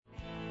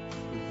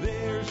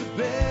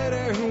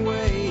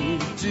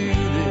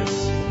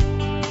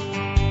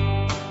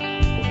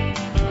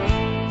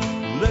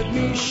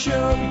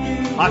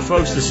Hi,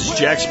 folks. This is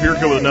Jack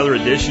Spirko with another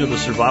edition of the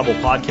Survival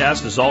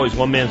Podcast. As always,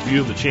 one man's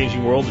view of the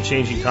changing world, the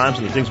changing times,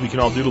 and the things we can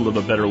all do to live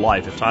a better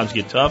life if times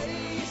get tough,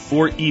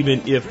 or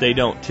even if they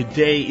don't.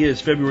 Today is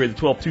February the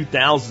 12th,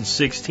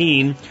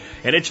 2016,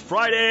 and it's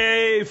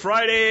Friday.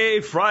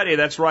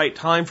 That's right.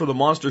 Time for the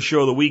Monster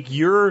Show of the Week.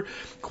 Your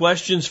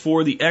questions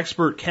for the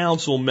Expert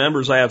Council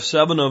members. I have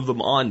 7 of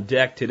them on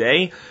deck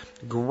today.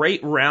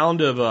 Great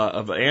round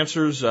of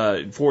answers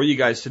for you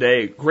guys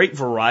today. Great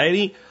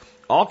variety.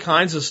 All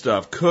kinds of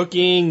stuff,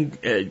 cooking,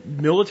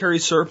 military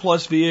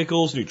surplus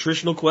vehicles,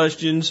 nutritional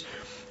questions,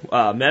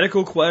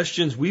 medical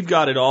questions. We've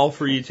got it all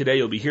for you today.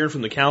 You'll be hearing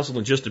from the council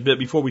in just a bit.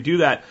 Before we do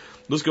that,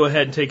 let's go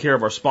ahead and take care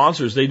of our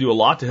sponsors. They do a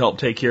lot to help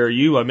take care of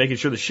you, making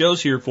sure the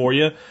show's here for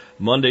you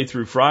Monday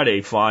through Friday,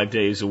 5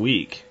 days a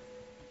week.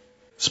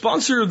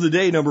 Sponsor of the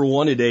day, number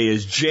 1 today,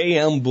 is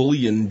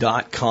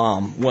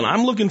jmbullion.com. When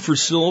I'm looking for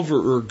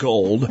silver or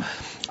gold,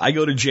 I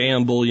go to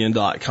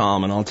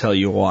jmbullion.com, and I'll tell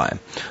you why.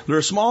 They're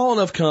a small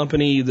enough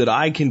company that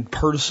I can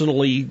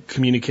personally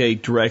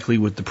communicate directly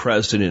with the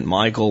president,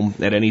 Michael,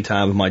 at any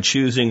time of my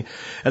choosing.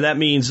 And that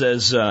means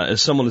as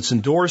someone that's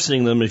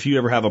endorsing them, if you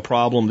ever have a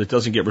problem that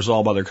doesn't get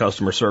resolved by their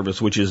customer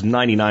service, which is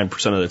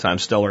 99% of the time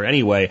stellar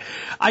anyway,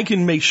 I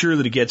can make sure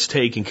that it gets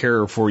taken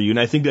care of for you. And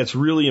I think that's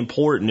really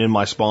important in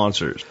my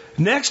sponsors.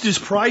 Next is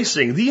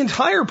pricing. The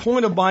entire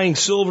point of buying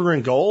silver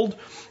and gold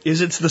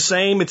is it's the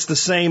same. You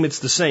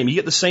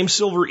get the same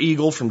silver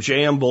eagle from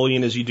JM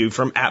Bullion as you do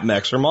from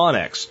Apmex or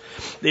Monex.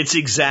 It's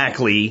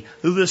exactly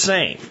the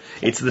same.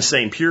 It's the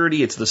same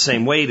purity, it's the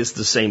same weight, it's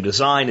the same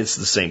design, it's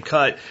the same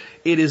cut.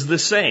 It is the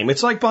same.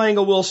 It's like buying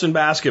a Wilson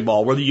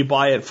basketball, whether you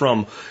buy it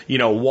from,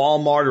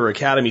 Walmart or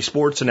Academy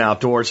Sports and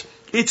Outdoors,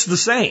 it's the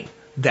same.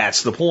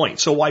 That's the point.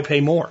 So why pay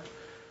more?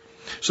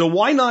 So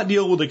why not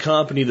deal with a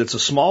company that's a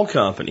small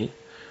company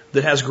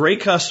that has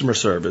great customer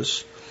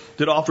service,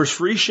 that offers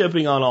free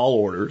shipping on all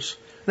orders,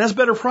 and has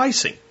better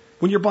pricing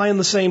when you're buying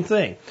the same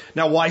thing?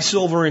 Now, why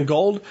silver and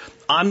gold?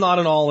 I'm not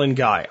an all-in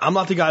guy. I'm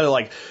not the guy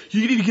that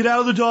you need to get out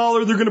of the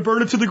dollar, they're going to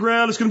burn it to the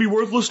ground, it's going to be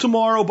worthless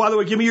tomorrow. By the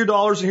way, give me your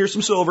dollars and here's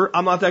some silver.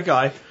 I'm not that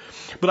guy.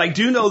 But I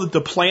do know that the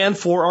plan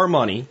for our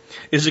money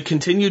is a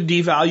continued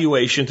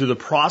devaluation through the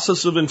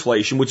process of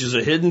inflation, which is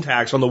a hidden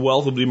tax on the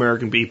wealth of the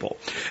American people.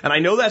 And I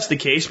know that's the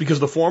case because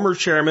the former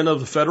chairman of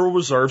the Federal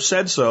Reserve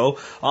said so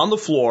on the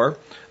floor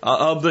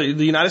of the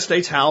United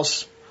States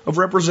House of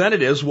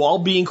Representatives while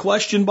being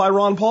questioned by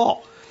Ron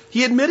Paul.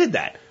 He admitted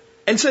that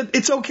and said,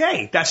 it's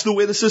okay. That's the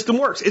way the system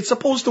works. It's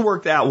supposed to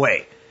work that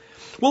way.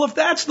 Well, if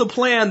that's the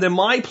plan, then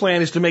my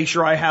plan is to make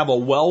sure I have a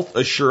wealth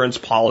assurance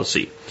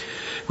policy.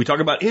 We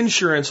talk about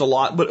insurance a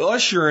lot, but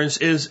assurance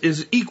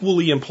is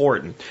equally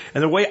important.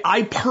 And the way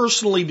I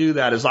personally do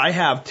that is I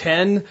have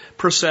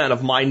 10%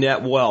 of my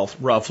net wealth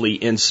roughly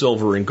in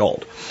silver and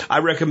gold. I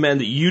recommend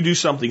that you do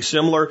something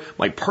similar.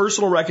 My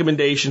personal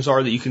recommendations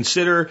are that you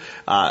consider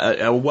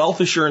a wealth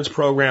assurance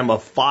program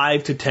of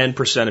 5 to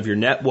 10% of your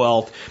net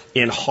wealth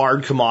in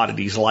hard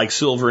commodities like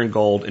silver and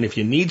gold. And if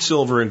you need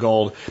silver and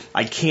gold,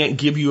 I can't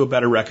give you a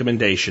better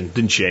recommendation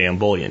than JM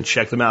Bullion.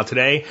 Check them out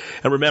today.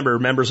 And remember,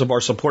 members of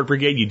our support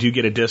brigade, you do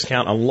get a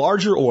discount on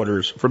larger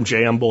orders from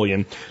JM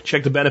Bullion.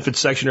 Check the benefits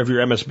section of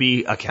your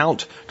MSB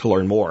account to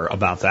learn more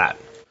about that.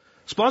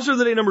 Sponsor of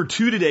the day number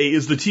 2 today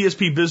is the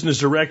TSP Business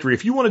Directory.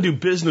 If you want to do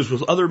business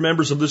with other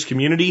members of this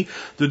community,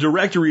 the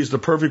directory is the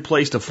perfect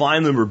place to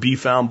find them or be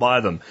found by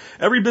them.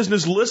 Every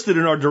business listed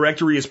in our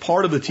directory is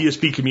part of the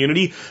TSP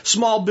community.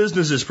 Small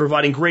businesses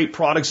providing great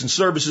products and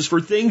services for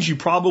things you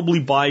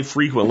probably buy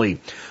frequently.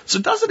 So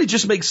doesn't it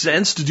just make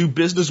sense to do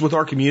business with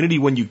our community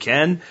when you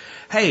can?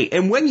 Hey,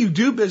 and when you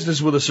do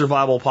business with a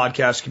Survival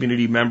Podcast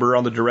community member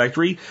on the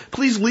directory,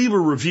 please leave a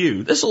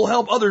review. This will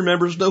help other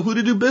members know who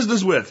to do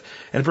business with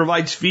and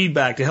provides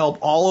feedback to help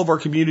all of our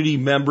community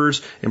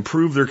members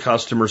improve their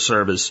customer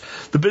service.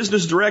 The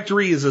business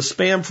directory is a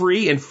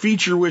spam-free and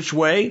feature-rich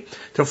way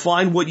to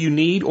find what you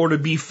need or to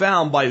be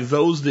found by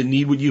those that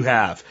need what you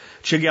have.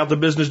 Check out the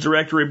business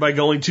directory by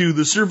going to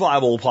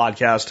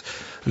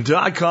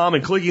thesurvivalpodcast.com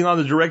and clicking on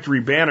the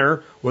directory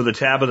banner or the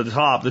tab at the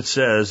top that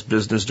says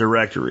Business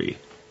Directory.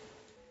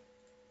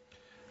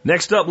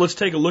 Next up, let's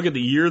take a look at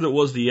the year that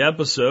was the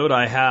episode.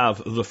 I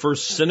have the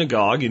first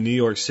synagogue in New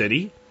York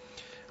City.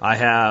 I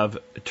have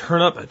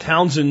Turnip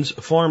Townsend's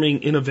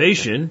Farming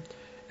Innovation,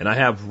 and I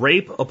have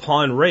Rape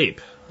Upon Rape,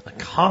 a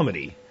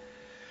comedy.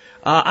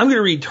 I'm going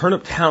to read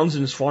Turnip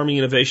Townsend's Farming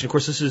Innovation. Of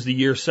course, this is the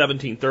year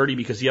 1730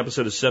 because the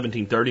episode is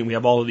 1730, and we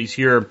have all of these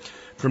here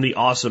from the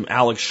awesome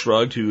Alex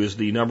Shrugged, who is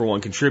the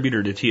 #1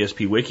 contributor to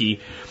TSP Wiki.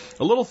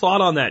 A little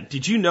thought on that.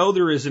 Did you know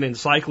there is an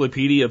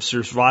encyclopedia of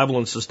survival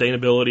and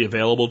sustainability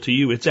available to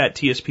you? It's at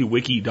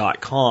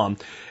tspwiki.com.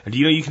 And do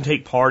you know you can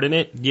take part in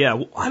it?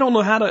 Yeah, I don't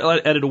know how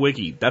to edit a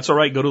wiki. That's all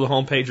right. Go to the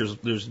homepage.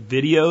 There's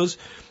videos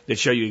that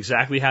show you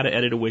exactly how to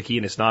edit a wiki,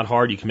 and it's not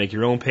hard. You can make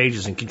your own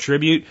pages and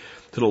contribute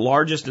to the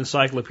largest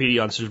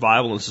encyclopedia on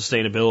survival and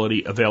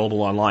sustainability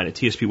available online at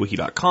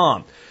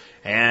tspwiki.com.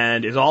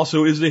 And it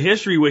also is the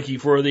history wiki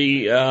for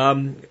the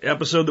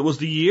episode that was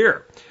the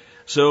year.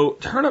 So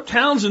Turnip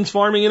Townsend's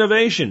Farming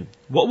Innovation.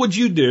 What would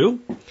you do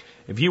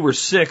if you were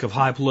sick of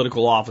high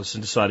political office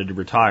and decided to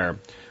retire,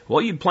 well,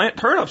 you'd plant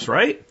turnips,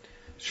 right?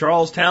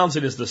 Charles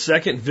Townshend is the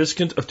second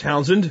Viscount of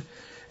Townshend,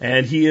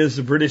 and he is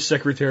the British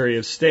Secretary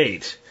of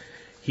State.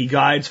 He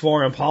guides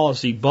foreign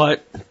policy,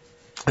 but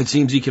it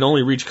seems he can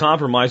only reach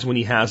compromise when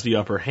he has the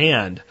upper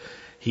hand.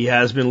 He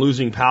has been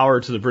losing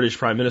power to the British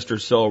Prime Minister,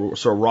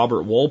 Sir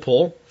Robert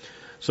Walpole,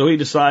 so he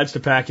decides to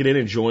pack it in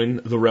and join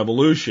the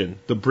revolution,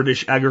 the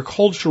British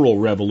Agricultural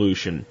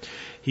Revolution.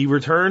 He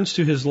returns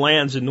to his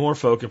lands in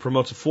Norfolk and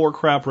promotes a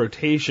 4-crop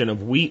rotation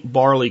of wheat,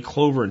 barley,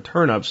 clover, and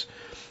turnips.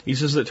 He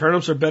says that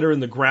turnips are better in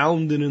the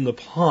ground than in the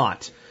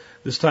pot.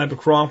 This type of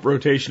crop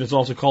rotation is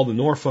also called the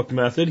Norfolk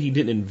method. He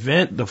didn't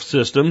invent the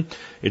system.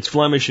 It's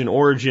Flemish in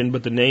origin,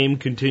 but the name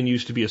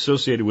continues to be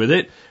associated with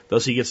it.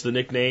 Thus, he gets the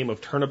nickname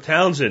of Turnip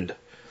Townshend.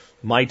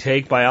 My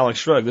take by Alex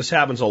Shrug. This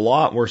happens a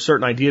lot where a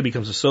certain idea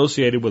becomes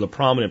associated with a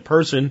prominent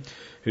person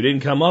who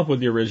didn't come up with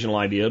the original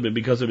idea, but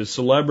because of his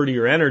celebrity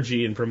or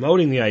energy in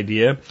promoting the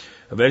idea,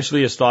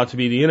 eventually is thought to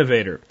be the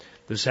innovator.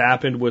 This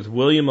happened with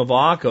William of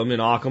Ockham in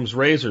Occam's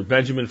razor,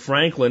 Benjamin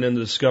Franklin in the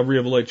discovery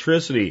of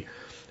electricity,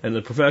 and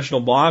the professional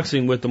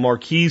boxing with the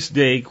Marquis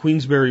de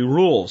Queensberry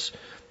rules.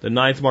 The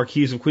ninth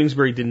Marquis of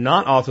Queensberry did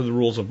not author the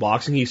rules of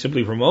boxing. He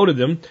simply promoted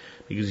them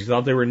because he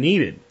thought they were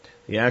needed.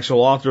 The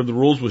actual author of the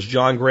rules was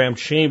John Graham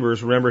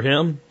Chambers. Remember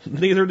him?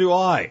 Neither do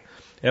I.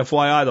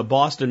 FYI, the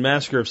Boston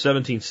Massacre of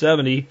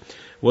 1770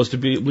 was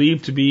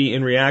believed to be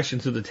in reaction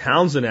to the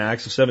Townshend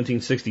Acts of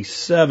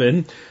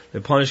 1767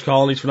 that punished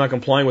colonies for not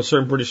complying with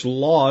certain British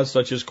laws,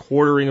 such as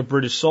quartering of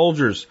British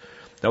soldiers.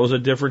 That was a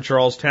different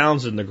Charles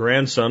Townshend, the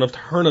grandson of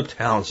Turnip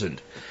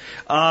Townshend.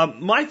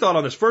 My thought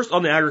on this, first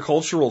on the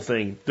agricultural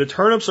thing, the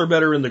turnips are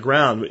better in the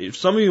ground.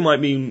 Some of you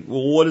might mean,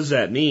 well, what does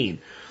that mean?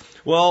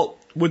 Well,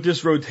 with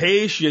this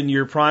rotation,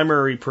 your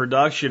primary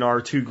production are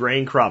 2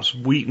 grain crops,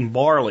 wheat and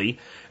barley,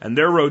 and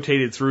they're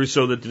rotated through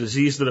so that the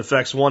disease that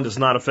affects one does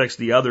not affect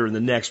the other in the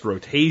next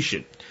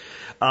rotation.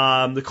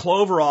 The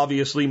clover,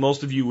 obviously,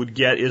 most of you would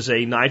get is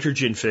a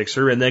nitrogen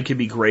fixer and then can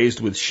be grazed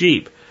with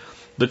sheep.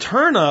 The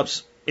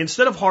turnips,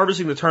 instead of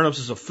harvesting the turnips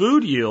as a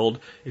food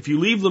yield, if you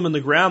leave them in the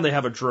ground, they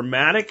have a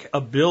dramatic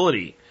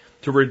ability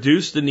to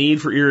reduce the need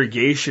for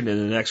irrigation in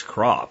the next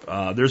crop.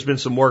 There's been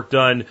some work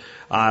done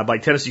by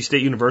Tennessee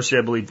State University,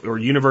 I believe, or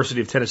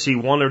University of Tennessee,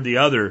 one or the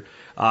other,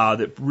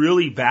 that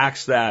really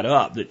backs that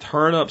up. That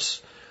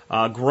turnips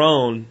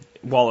grown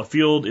while a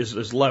field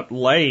is left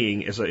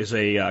laying as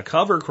a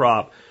cover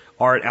crop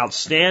are an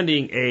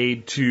outstanding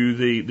aid to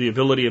the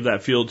ability of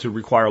that field to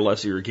require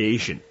less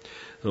irrigation.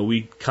 So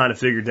we kind of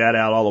figured that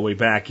out all the way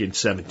back in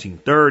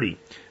 1730,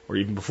 or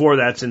even before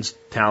that, since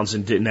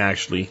Townshend didn't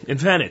actually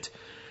invent it.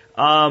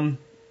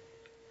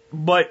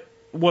 But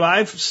what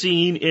I've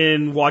seen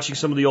in watching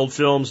some of the old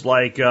films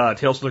like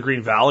Tales from the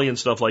Green Valley and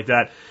stuff like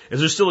that is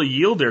there's still a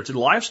yield there. It's a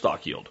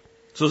livestock yield.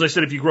 So as I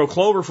said, if you grow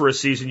clover for a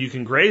season, you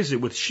can graze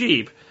it with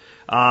sheep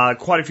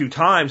quite a few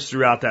times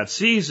throughout that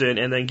season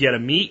and then get a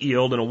meat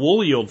yield and a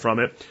wool yield from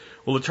it.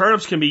 Well, the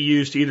turnips can be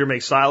used to either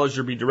make silage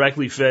or be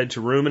directly fed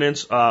to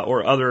ruminants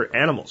or other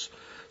animals.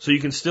 So you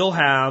can still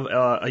have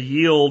a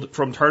yield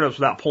from turnips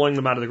without pulling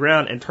them out of the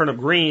ground. And turnip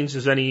greens,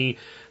 as any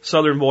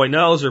Southern boy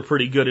knows, are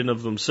pretty good in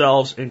of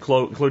themselves,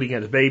 including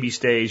at the baby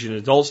stage and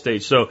adult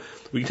stage. So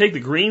we can take the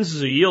greens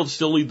as a yield,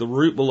 still leave the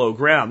root below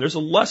ground. There's a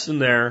lesson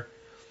there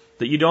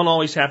that you don't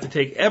always have to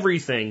take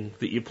everything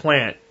that you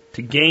plant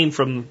to gain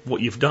from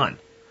what you've done.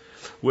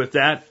 With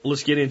that,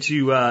 let's get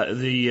into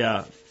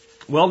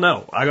well,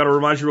 no, I got to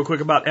remind you real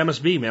quick about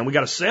MSB, man. We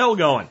got a sale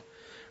going.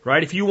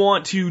 Right? If you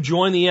want to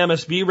join the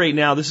MSB right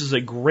now, this is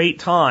a great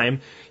time.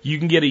 You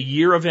can get a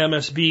year of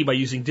MSB by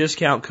using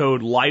discount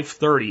code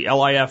LIFE30,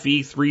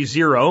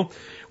 LIFE30,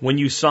 when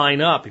you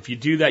sign up. If you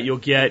do that, you'll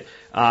get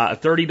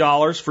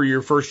 $30 for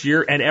your first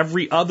year and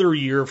every other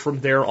year from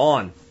there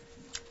on.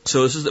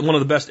 So this is one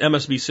of the best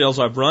MSB sales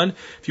I've run.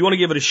 If you want to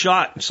give it a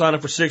shot and sign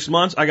up for 6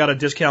 months, I got a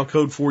discount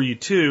code for you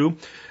too.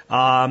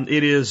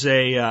 It is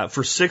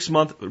for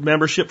 6-month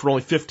membership for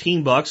only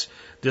 $15.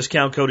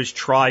 Discount code is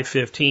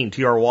TRY15,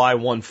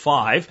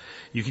 TRY15.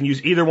 You can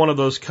use either one of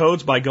those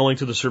codes by going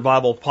to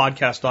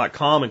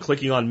thesurvivalpodcast.com and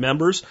clicking on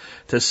members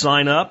to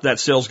sign up. That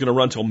sale is going to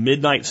run till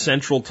midnight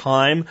Central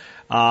Time,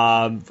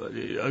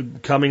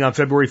 coming on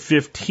February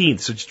 15th.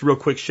 So just a real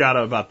quick shout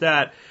out about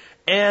that.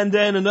 And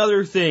then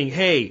another thing,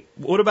 hey,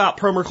 what about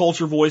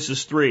Permaculture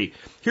Voices 3?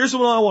 Here's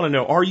what I want to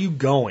know. Are you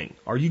going?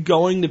 Are you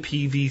going to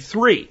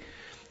PV3?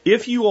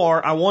 If you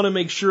are, I want to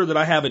make sure that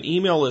I have an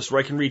email list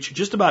where I can reach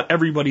just about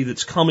everybody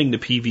that's coming to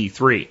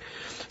PV3.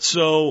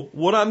 So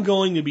what I'm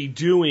going to be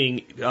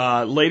doing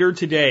later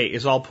today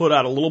is I'll put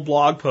out a little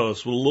blog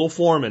post with a little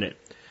form in it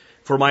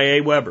for my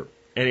AWeber.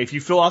 And if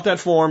you fill out that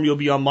form, you'll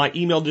be on my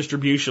email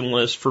distribution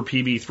list for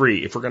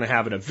PV3. If we're going to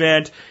have an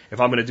event, if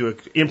I'm going to do an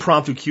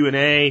impromptu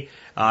Q&A,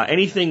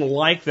 Anything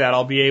like that,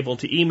 I'll be able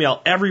to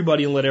email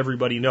everybody and let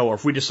everybody know. Or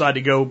if we decide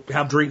to go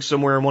have drinks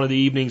somewhere in one of the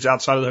evenings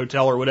outside of the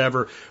hotel or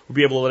whatever, we'll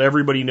be able to let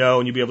everybody know,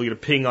 and you'll be able to get a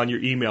ping on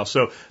your email.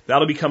 So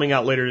that'll be coming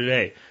out later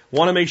today.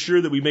 Want to make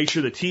sure that we make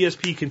sure the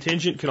TSP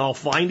contingent can all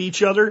find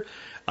each other.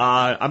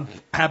 I'm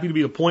happy to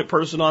be the point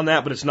person on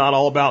that, but it's not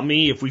all about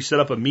me. If we set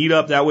up a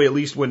meetup, that way at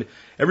least when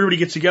everybody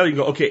gets together, you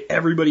go, okay,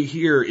 everybody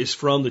here is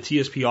from the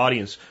TSP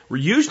audience. We're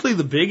usually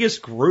the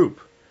biggest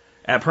group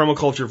at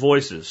Permaculture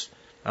Voices.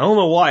 I don't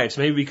know why. It's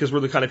maybe because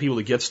we're the kind of people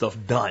that get stuff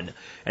done.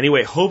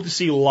 Anyway, hope to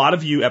see a lot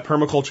of you at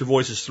Permaculture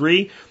Voices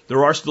 3.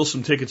 There are still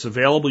some tickets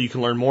available. You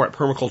can learn more at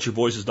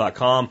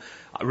permaculturevoices.com.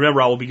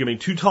 Remember, I will be giving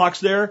 2 talks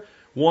there.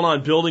 One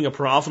on building a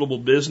profitable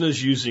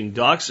business using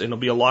ducks, and there'll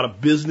be a lot of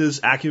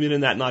business acumen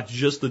in that, not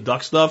just the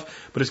duck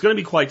stuff, but it's going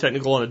to be quite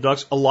technical on the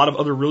ducks. A lot of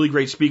other really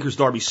great speakers.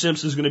 Darby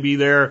Simpson's going to be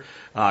there.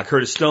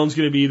 Curtis Stone's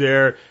going to be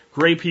there.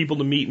 Great people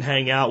to meet and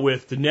hang out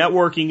with. The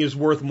networking is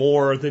worth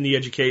more than the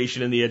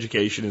education, and the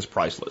education is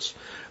priceless.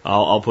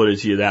 I'll put it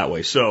to you that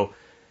way. So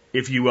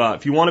if you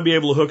want to be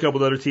able to hook up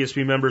with other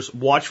TSP members,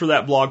 watch for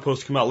that blog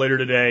post to come out later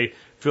today.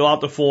 Fill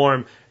out the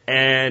form.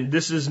 And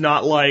this is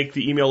not like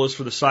the email list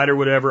for the site or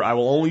whatever. I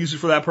will only use it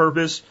for that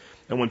purpose.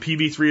 And when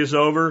PB3 is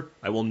over,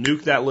 I will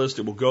nuke that list.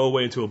 It will go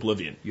away into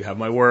oblivion. You have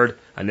my word.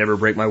 I never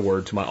break my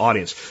word to my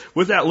audience.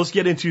 With that, let's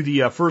get into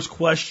the first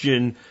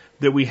question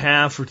that we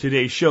have for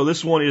today's show.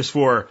 This one is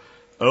for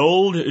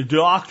Old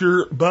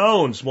Dr.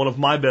 Bones, one of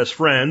my best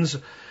friends.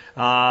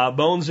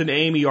 Bones and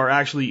Amy are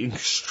actually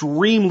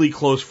extremely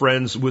close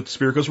friends with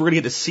Spirit Coast. We're going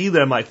to get to see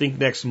them, I think,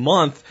 next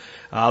month.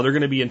 They're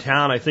going to be in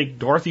town. I think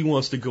Dorothy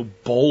wants to go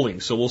bowling,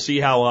 so we'll see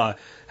how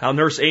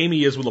Nurse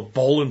Amy is with a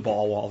bowling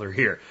ball while they're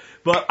here.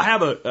 But I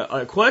have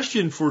a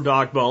question for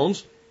Doc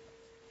Bones,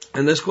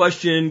 and this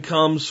question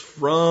comes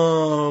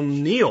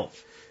from Neil,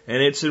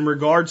 and it's in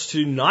regards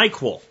to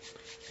NyQuil.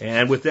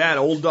 And with that,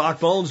 old Doc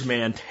Bones,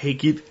 man,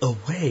 take it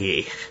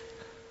away.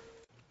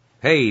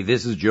 Hey,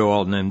 this is Joe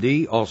Alton,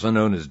 MD, also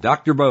known as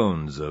Dr.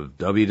 Bones of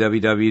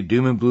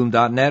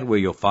www.doomandbloom.net, where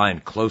you'll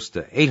find close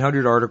to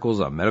 800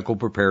 articles on medical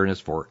preparedness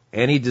for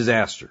any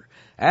disaster,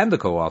 and the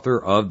co-author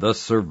of the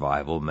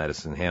Survival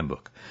Medicine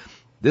Handbook.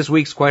 This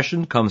week's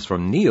question comes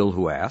from Neil,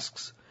 who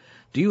asks,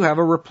 do you have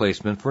a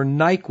replacement for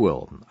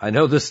NyQuil? I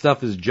know this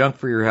stuff is junk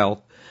for your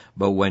health,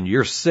 but when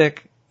you're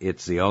sick,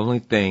 it's the only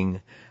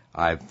thing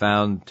I've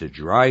found to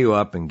dry you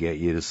up and get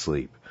you to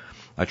sleep.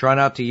 I try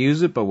not to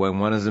use it, but when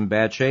one is in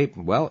bad shape,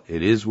 well,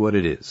 it is what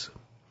it is.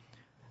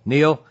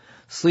 Neil,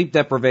 sleep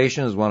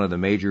deprivation is one of the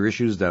major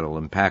issues that will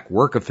impact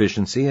work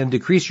efficiency and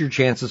decrease your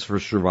chances for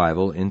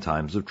survival in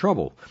times of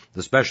trouble,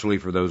 especially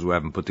for those who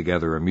haven't put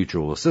together a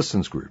mutual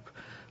assistance group.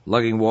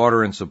 Lugging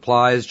water and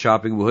supplies,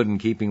 chopping wood, and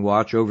keeping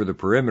watch over the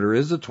perimeter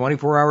is a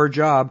 24-hour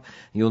job.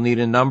 You'll need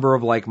a number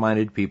of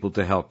like-minded people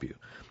to help you.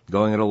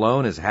 Going it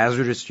alone is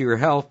hazardous to your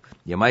health.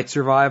 You might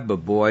survive, but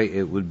boy,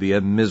 it would be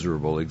a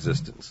miserable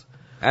existence.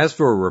 As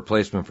for a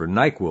replacement for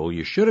NyQuil,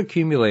 you should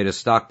accumulate a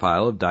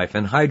stockpile of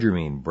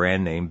diphenhydramine,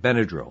 brand name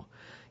Benadryl.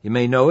 You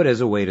may know it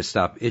as a way to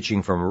stop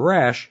itching from a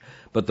rash,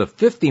 but the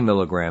 50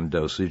 milligram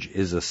dosage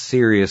is a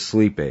serious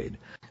sleep aid.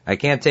 I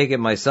can't take it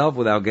myself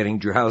without getting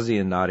drowsy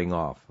and nodding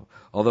off.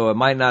 Although it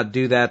might not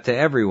do that to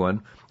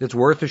everyone, it's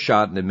worth a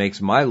shot, and it makes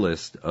my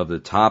list of the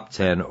top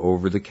 10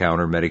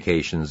 over-the-counter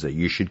medications that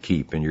you should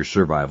keep in your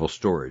survival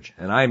storage,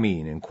 and I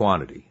mean in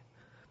quantity.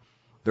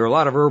 There are a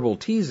lot of herbal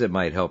teas that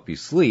might help you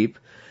sleep,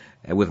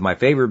 and with my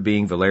favorite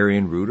being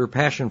valerian root or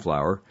passion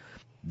flower.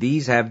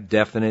 These have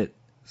definite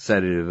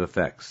sedative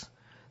effects.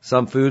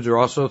 Some foods are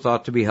also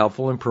thought to be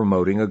helpful in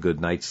promoting a good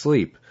night's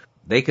sleep.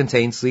 They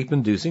contain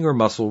sleep-inducing or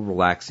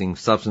muscle-relaxing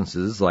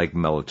substances like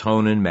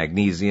melatonin,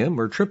 magnesium,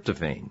 or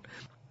tryptophan.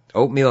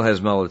 Oatmeal has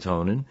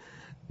melatonin.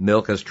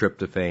 Milk has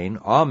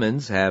tryptophan.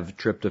 Almonds have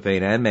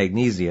tryptophan and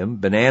magnesium.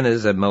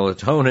 Bananas have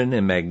melatonin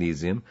and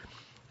magnesium.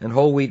 And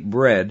whole wheat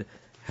bread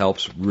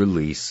helps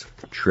release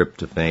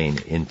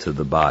tryptophan into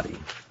the body.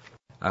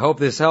 I hope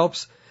this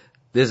helps.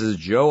 This is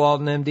Joe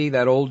Alton, MD,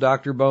 that old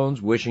Dr.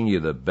 Bones, wishing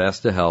you the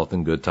best of health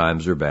in good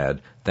times or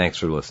bad. Thanks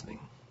for listening.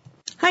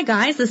 Hi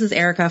guys, this is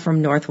Erica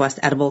from Northwest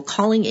Edible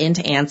calling in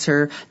to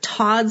answer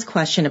Todd's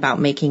question about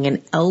making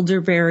an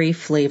elderberry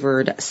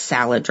flavored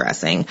salad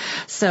dressing.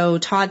 So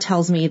Todd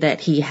tells me that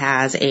he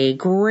has a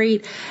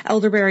great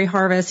elderberry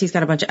harvest. He's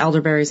got a bunch of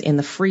elderberries in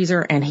the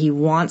freezer and he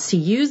wants to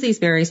use these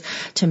berries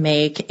to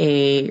make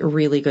a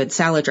really good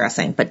salad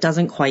dressing, but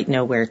doesn't quite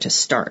know where to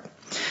start.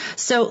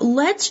 So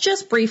let's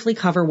just briefly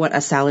cover what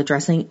a salad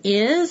dressing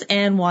is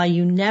and why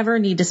you never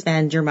need to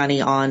spend your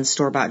money on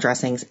store-bought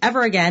dressings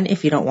ever again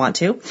if you don't want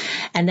to.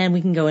 And then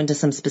we can go into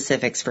some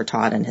specifics for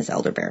Todd and his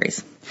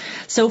elderberries.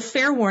 So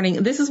fair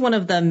warning, this is one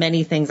of the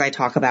many things I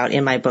talk about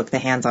in my book, The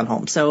Hands on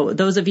Home. So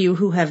those of you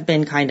who have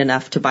been kind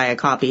enough to buy a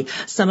copy,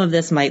 some of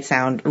this might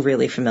sound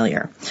really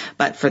familiar.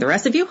 But for the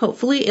rest of you,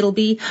 hopefully it'll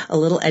be a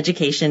little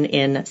education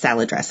in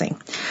salad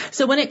dressing.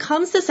 So when it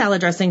comes to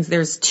salad dressings,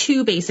 there's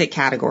two basic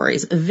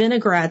categories, vinegar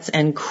vinaigrettes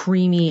and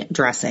creamy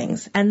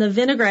dressings. And the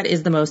vinaigrette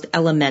is the most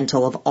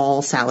elemental of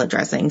all salad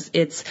dressings.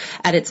 It's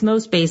at its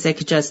most basic,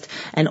 just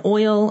an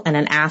oil and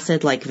an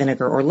acid like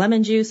vinegar or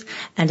lemon juice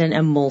and an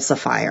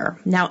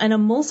emulsifier. Now, an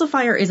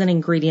emulsifier is an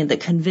ingredient that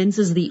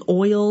convinces the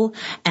oil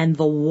and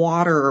the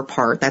water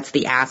part, that's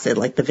the acid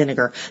like the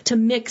vinegar, to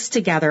mix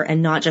together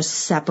and not just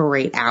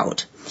separate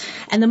out.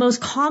 And the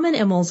most common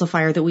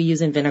emulsifier that we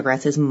use in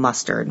vinaigrettes is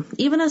mustard.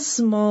 Even a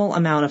small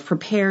amount of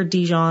prepared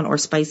Dijon or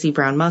spicy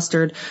brown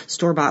mustard,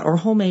 store-bought or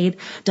homemade,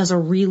 does a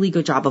really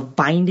good job of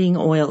binding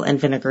oil and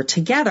vinegar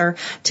together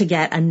to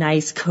get a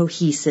nice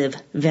cohesive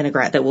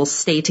vinaigrette that will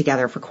stay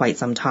together for quite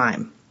some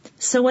time.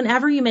 So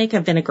whenever you make a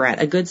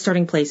vinaigrette, a good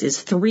starting place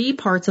is 3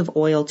 parts of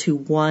oil to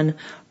 1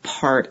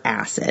 part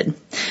acid.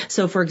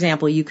 So for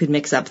example, you could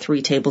mix up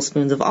 3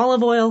 tablespoons of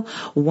olive oil,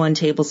 1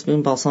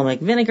 tablespoon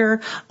balsamic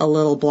vinegar, a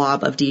little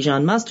blob of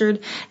Dijon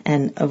mustard,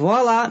 and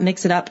voila,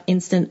 mix it up,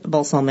 instant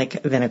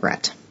balsamic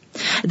vinaigrette.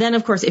 Then,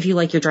 of course, if you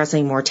like your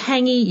dressing more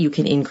tangy, you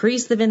can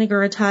increase the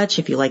vinegar a touch.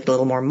 If you like it a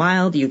little more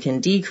mild, you can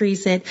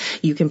decrease it.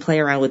 You can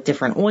play around with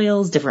different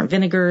oils, different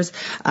vinegars,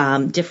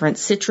 different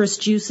citrus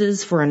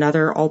juices for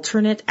another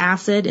alternate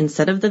acid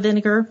instead of the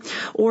vinegar.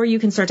 Or you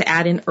can start to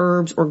add in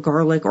herbs or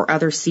garlic or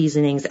other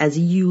seasonings as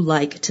you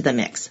like to the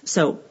mix.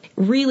 So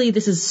really,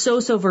 this is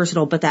so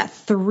versatile, but that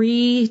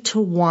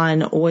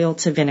 3-to-1 oil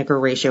to vinegar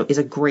ratio is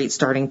a great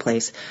starting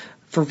place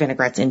for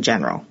vinaigrettes in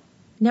general.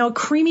 Now, a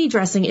creamy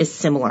dressing is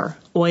similar,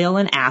 oil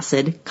and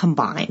acid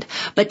combined,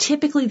 but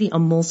typically the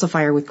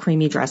emulsifier with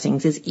creamy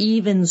dressings is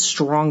even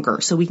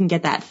stronger, so we can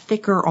get that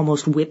thicker,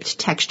 almost whipped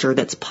texture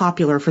that's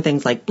popular for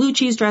things like blue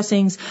cheese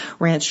dressings,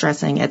 ranch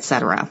dressing,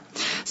 etc.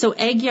 So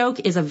egg yolk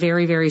is a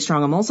very, very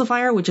strong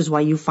emulsifier, which is why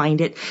you find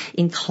it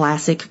in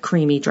classic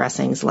creamy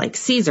dressings like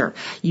Caesar.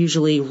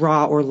 Usually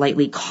raw or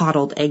lightly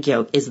coddled egg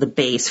yolk is the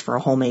base for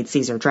a homemade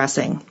Caesar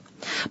dressing.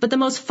 But the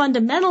most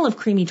fundamental of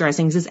creamy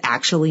dressings is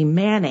actually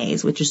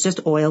mayonnaise, which is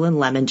just oil and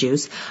lemon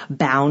juice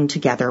bound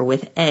together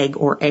with egg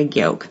or egg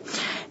yolk.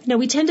 Now,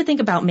 we tend to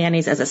think about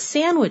mayonnaise as a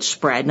sandwich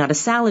spread, not a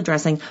salad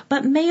dressing,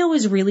 but mayo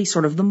is really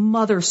sort of the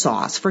mother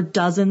sauce for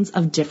dozens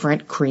of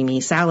different creamy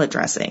salad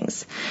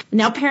dressings.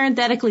 Now,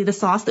 parenthetically, the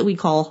sauce that we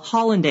call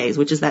hollandaise,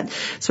 which is that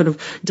sort of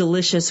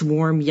delicious,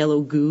 warm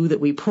yellow goo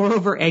that we pour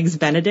over eggs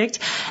Benedict,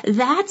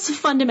 that's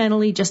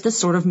fundamentally just a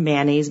sort of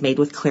mayonnaise made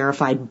with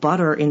clarified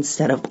butter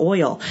instead of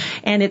oil.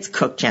 And it's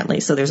cooked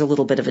gently, so there's a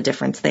little bit of a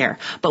difference there.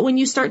 But when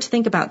you start to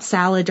think about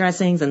salad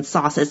dressings and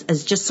sauces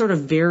as just sort of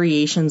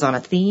variations on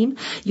a theme,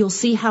 you'll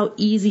see how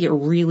easy it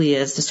really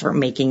is to start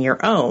making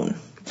your own.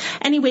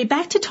 Anyway,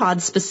 back to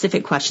Todd's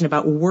specific question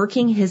about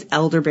working his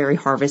elderberry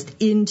harvest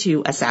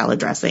into a salad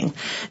dressing.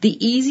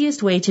 The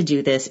easiest way to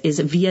do this is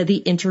via the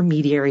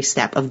intermediary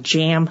step of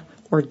jam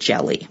or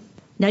jelly.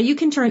 Now, you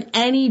can turn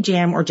any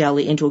jam or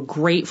jelly into a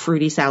great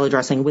fruity salad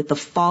dressing with the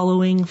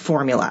following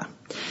formula.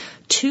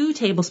 2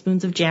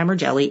 tablespoons of jam or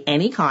jelly,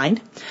 any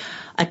kind,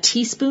 a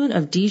teaspoon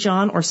of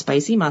Dijon or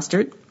spicy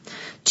mustard,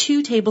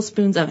 2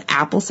 tablespoons of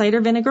apple cider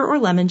vinegar or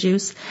lemon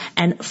juice,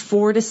 and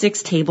 4 to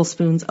 6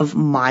 tablespoons of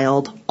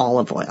mild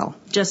olive oil.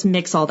 Just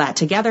mix all that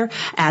together,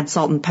 add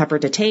salt and pepper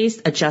to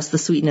taste, adjust the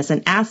sweetness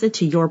and acid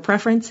to your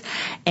preference,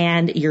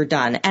 and you're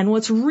done. And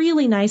what's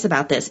really nice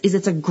about this is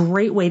it's a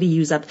great way to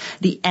use up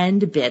the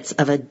end bits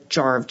of a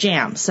jar of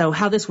jam. So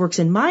how this works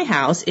in my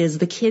house is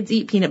the kids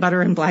eat peanut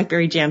butter and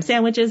blackberry jam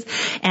sandwiches,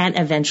 and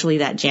eventually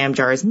that jam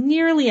jar is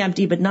nearly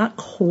empty, but not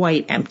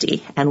quite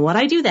empty. And what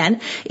I do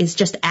then is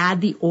just add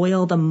the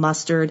oil, the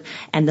mustard,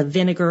 and the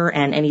vinegar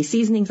and any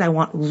seasonings I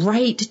want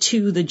right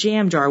to the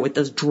jam jar with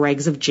those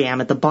dregs of jam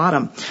at the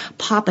bottom.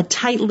 Pop a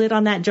tight lid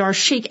on that jar,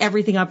 shake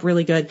everything up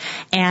really good,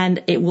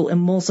 and it will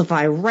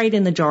emulsify right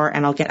in the jar,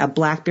 and I'll get a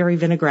blackberry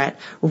vinaigrette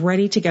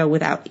ready to go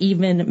without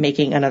even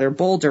making another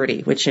bowl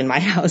dirty, which in my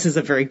house is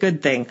a very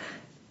good thing.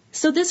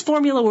 So this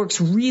formula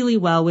works really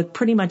well with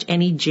pretty much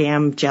any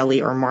jam,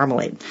 jelly, or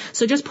marmalade.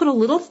 So just put a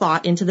little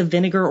thought into the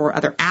vinegar or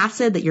other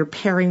acid that you're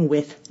pairing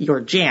with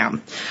your jam.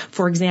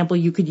 For example,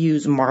 you could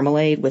use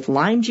marmalade with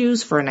lime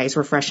juice for a nice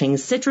refreshing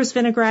citrus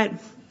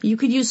vinaigrette. You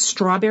could use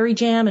strawberry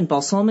jam and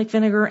balsamic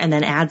vinegar and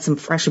then add some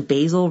fresh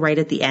basil right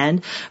at the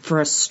end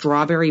for a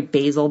strawberry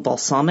basil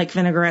balsamic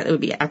vinaigrette. That would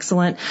be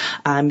excellent.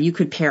 You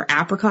could pair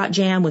apricot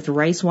jam with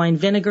rice wine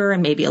vinegar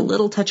and maybe a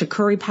little touch of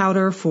curry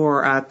powder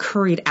for a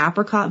curried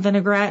apricot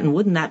vinaigrette. And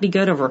wouldn't that be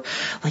good over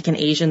like an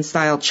Asian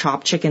style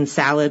chopped chicken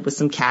salad with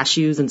some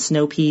cashews and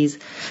snow peas?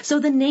 So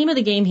the name of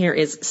the game here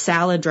is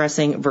salad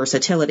dressing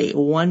versatility.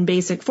 One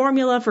basic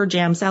formula for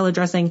jam salad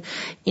dressing,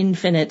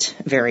 infinite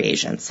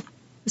variations.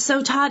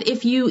 So Todd,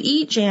 if you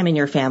eat jam in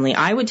your family,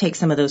 I would take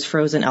some of those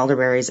frozen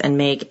elderberries and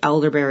make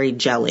elderberry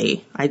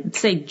jelly. I'd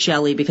say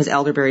jelly because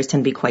elderberries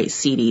tend to be quite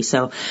seedy,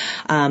 so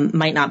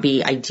might not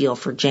be ideal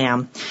for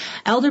jam.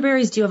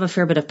 Elderberries do have a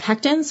fair bit of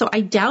pectin, so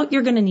I doubt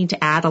you're going to need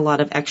to add a lot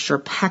of extra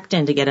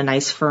pectin to get a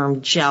nice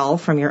firm gel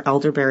from your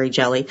elderberry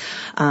jelly.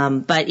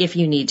 But if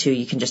you need to,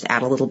 you can just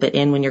add a little bit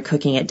in when you're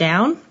cooking it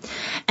down.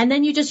 And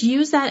then you just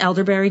use that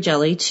elderberry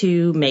jelly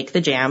to make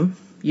the jam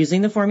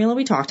using the formula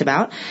we talked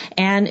about,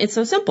 and it's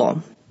so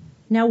simple.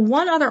 Now,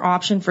 one other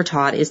option for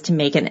Todd is to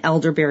make an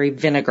elderberry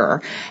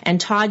vinegar. And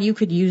Todd, you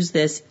could use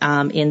this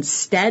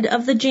instead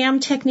of the jam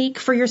technique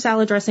for your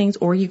salad dressings,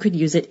 or you could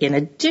use it in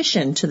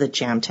addition to the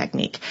jam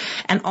technique.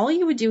 And all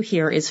you would do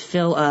here is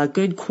fill a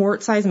good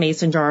quart-sized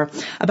mason jar,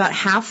 about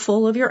half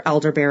full of your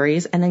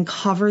elderberries, and then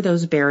cover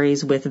those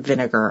berries with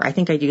vinegar. I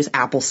think I'd use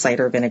apple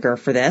cider vinegar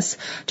for this,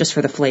 just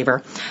for the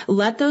flavor.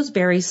 Let those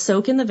berries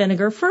soak in the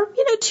vinegar for,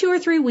 2 or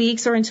 3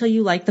 weeks or until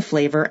you like the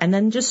flavor, and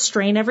then just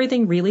strain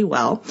everything really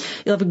well.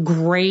 You'll have a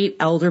great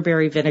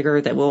elderberry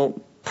vinegar that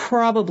will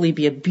probably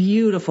be a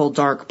beautiful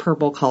dark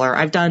purple color.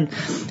 I've done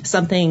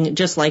something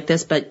just like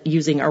this, but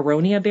using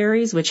aronia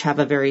berries, which have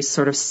a very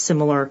sort of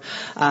similar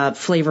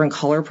flavor and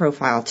color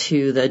profile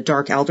to the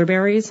dark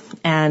elderberries.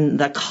 And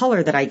the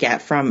color that I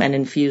get from an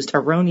infused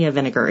aronia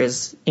vinegar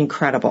is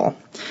incredible.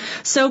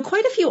 So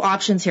quite a few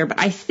options here, but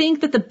I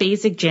think that the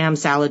basic jam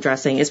salad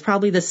dressing is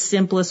probably the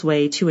simplest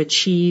way to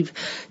achieve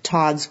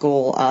Todd's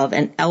goal of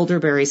an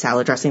elderberry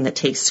salad dressing that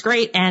tastes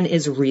great and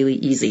is really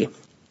easy.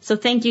 So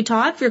thank you,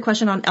 Todd, for your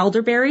question on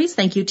elderberries.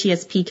 Thank you,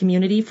 TSP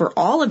community, for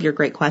all of your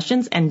great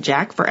questions, and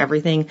Jack for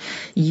everything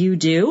you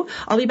do.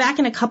 I'll be back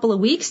in a couple of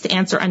weeks to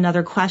answer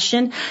another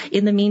question.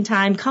 In the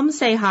meantime, come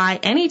say hi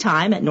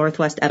anytime at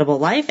Northwest Edible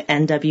Life,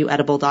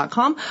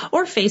 nwedible.com,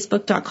 or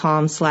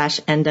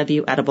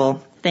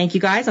facebook.com/nwedible. Thank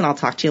you, guys, and I'll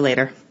talk to you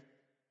later.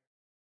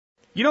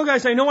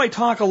 Guys, I know I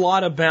talk a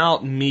lot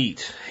about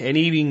meat and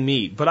eating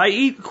meat, but I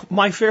eat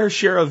my fair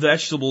share of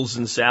vegetables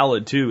and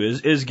salad too.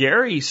 As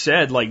Gary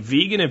said, like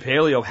vegan and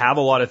paleo have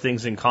a lot of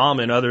things in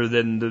common other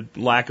than the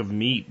lack of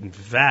meat and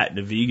fat in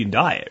a vegan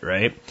diet,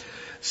 right?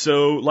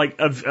 So like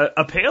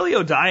a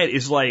paleo diet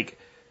is like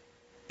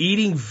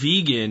eating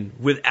vegan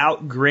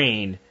without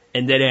grain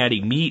and then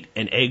adding meat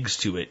and eggs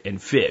to it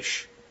and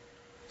fish.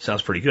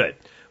 Sounds pretty good.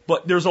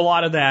 But there's a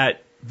lot of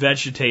that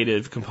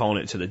vegetative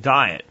component to the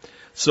diet.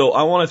 So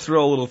I want to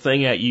throw a little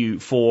thing at you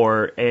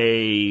for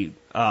a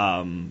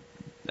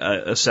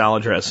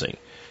salad dressing.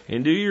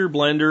 Into your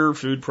blender,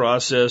 food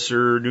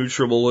processor,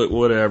 NutriBullet,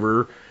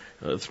 whatever,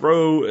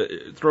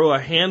 throw a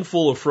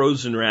handful of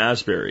frozen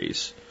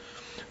raspberries.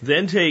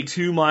 Then take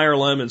 2 Meyer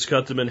lemons,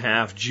 cut them in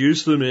half,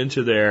 juice them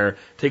into there.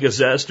 Take a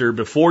zester.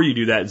 Before you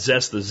do that,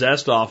 zest the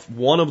zest off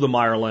one of the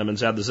Meyer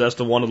lemons, add the zest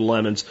of one of the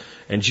lemons,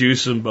 and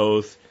juice them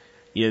both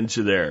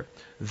into there.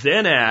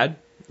 Then add,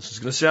 this is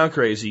going to sound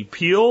crazy,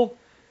 peel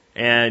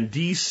and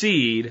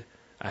de-seed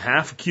a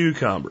half a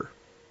cucumber.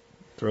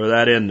 Throw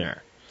that in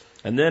there.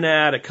 And then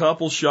add a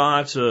couple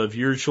shots of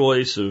your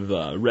choice of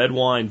red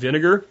wine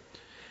vinegar.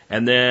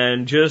 And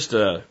then just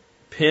a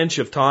pinch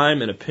of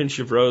thyme and a pinch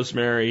of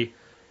rosemary.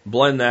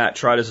 Blend that,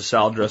 try it as a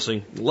salad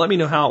dressing. Let me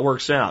know how it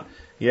works out.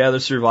 Yeah, the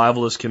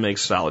survivalist can make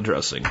salad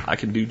dressing. I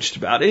can do just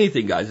about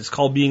anything, guys. It's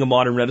called being a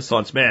modern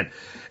Renaissance man.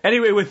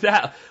 Anyway, with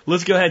that,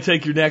 let's go ahead and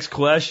take your next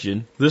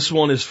question. This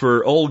one is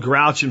for Old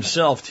Grouch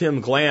himself,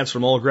 Tim Glantz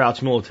from Old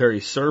Grouch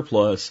Military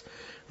Surplus.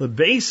 The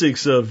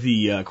basics of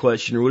the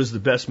question are, what is the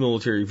best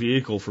military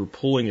vehicle for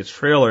pulling its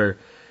trailer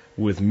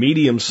with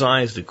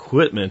medium-sized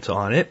equipment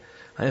on it?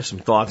 I have some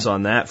thoughts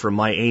on that from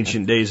my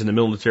ancient days in the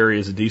military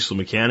as a diesel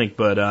mechanic,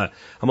 but I'm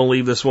going to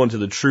leave this one to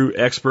the true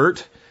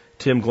expert,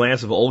 Tim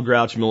Glantz of Old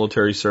Grouch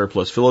Military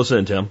Surplus. Fill us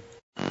in, Tim.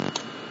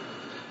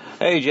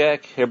 Hey,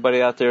 Jack,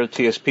 everybody out there at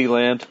TSP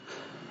land.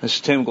 This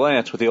is Tim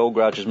Glantz with the Old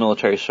Grouch's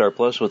Military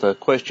Surplus with a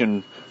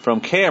question from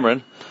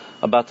Cameron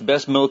about the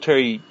best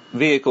military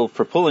vehicle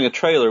for pulling a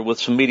trailer with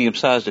some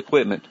medium-sized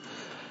equipment.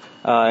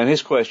 And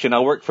his question, I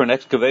work for an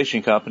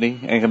excavation company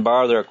and can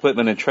borrow their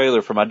equipment and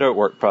trailer for my dirt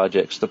work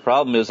projects. The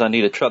problem is I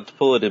need a truck to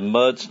pull it in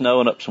mud, snow,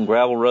 and up some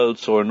gravel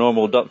roads so a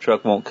normal dump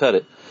truck won't cut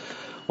it.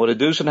 Would a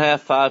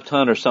 2.5,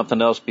 5-ton or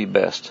something else be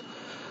best?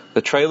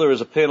 The trailer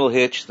is a pintle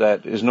hitch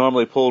that is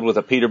normally pulled with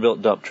a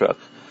Peterbilt dump truck.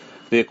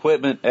 The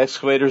equipment,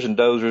 excavators and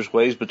dozers,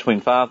 weighs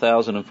between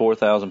 5,000 and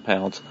 4,000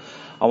 pounds.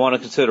 I want to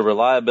consider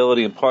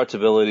reliability and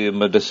partsability in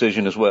my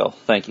decision as well.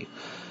 Thank you.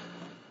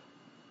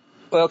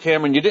 Well,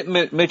 Cameron, you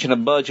didn't mention a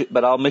budget,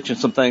 but I'll mention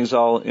some things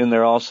all in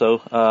there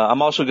also.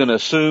 I'm also going to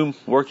assume,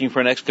 working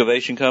for an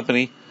excavation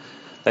company,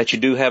 that you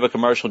do have a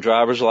commercial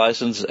driver's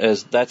license,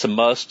 as that's a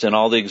must in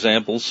all the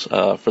examples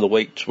for the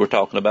weights we're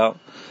talking about.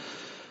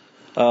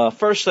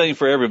 First thing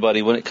for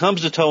everybody, when it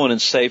comes to towing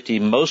and safety,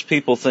 most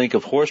people think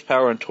of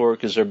horsepower and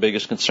torque as their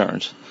biggest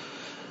concerns.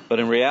 But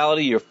in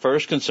reality, your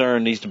first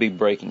concern needs to be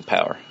braking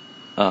power.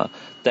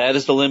 That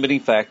is the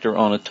limiting factor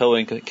on a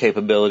towing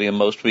capability in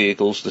most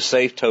vehicles, the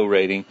safe tow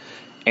rating,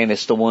 and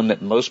it's the one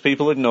that most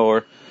people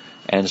ignore,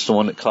 and it's the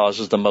one that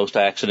causes the most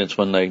accidents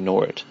when they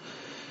ignore it.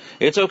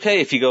 It's okay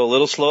if you go a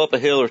little slow up a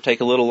hill or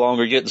take a little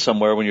longer getting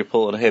somewhere when you're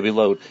pulling a heavy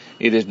load.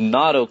 It is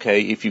not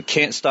okay if you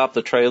can't stop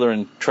the trailer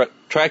and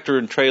tractor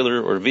and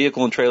trailer or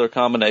vehicle and trailer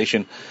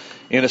combination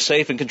in a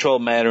safe and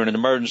controlled manner in an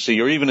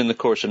emergency or even in the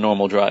course of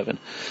normal driving.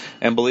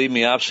 And believe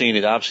me, I've seen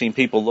it. I've seen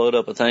people load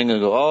up a thing and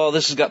go, oh,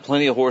 this has got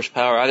plenty of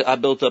horsepower. I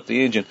built up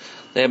the engine.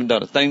 They haven't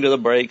done a thing to the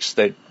brakes.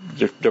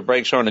 Their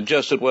brakes aren't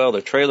adjusted well.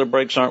 Their trailer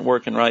brakes aren't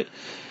working right.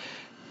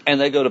 And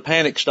they go to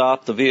panic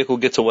stop. The vehicle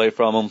gets away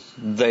from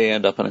them. They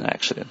end up in an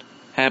accident.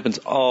 Happens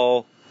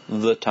all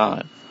the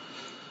time.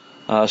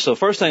 So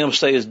first thing I'm going to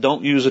say is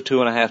don't use a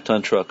 2.5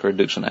 ton truck or a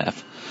deuce and a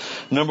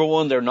half. Number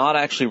one, they're not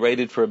actually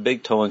rated for a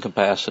big towing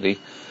capacity.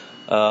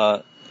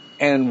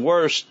 And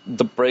worse,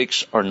 the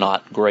brakes are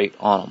not great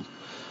on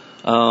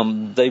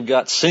them. They've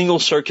got single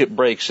circuit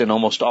brakes in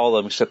almost all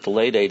of them except the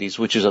late 80s,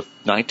 which is a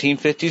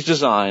 1950s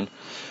design.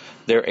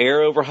 They're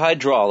air over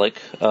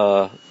hydraulic.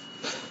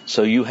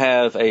 So you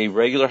have a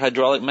regular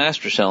hydraulic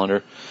master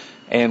cylinder,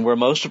 and where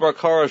most of our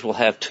cars will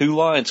have two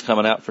lines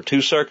coming out for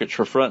two circuits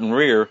for front and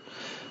rear,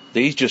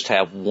 these just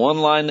have one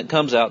line that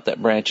comes out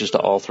that branches to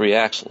all three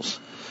axles.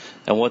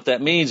 And what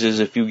that means is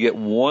if you get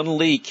one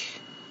leak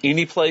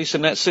any place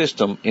in that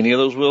system, any of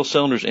those wheel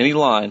cylinders, any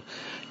line,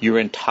 your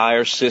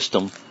entire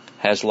system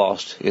has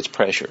lost its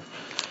pressure.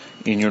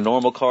 In your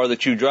normal car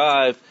that you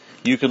drive,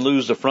 you can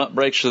lose the front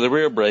brakes to the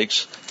rear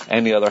brakes,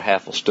 and the other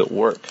half will still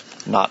work.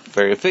 Not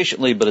very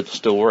efficiently, but it'll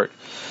still work.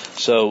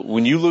 So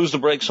when you lose the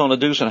brakes on a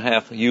deuce and a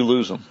half, you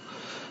lose them.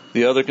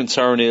 The other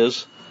concern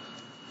is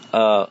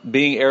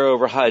being air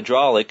over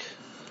hydraulic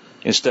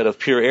instead of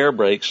pure air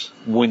brakes.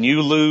 When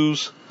you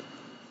lose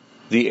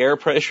the air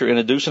pressure in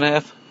a deuce and a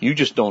half, you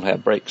just don't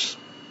have brakes.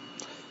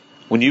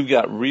 When you've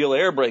got real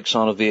air brakes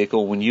on a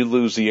vehicle, when you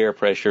lose the air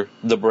pressure,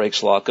 the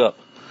brakes lock up.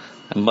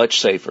 And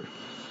much safer.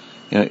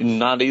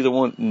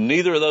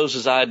 Neither of those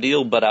is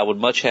ideal, but I would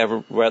much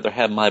rather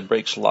have my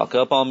brakes lock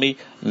up on me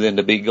than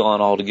to be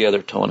gone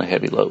altogether towing a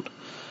heavy load.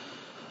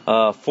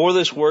 For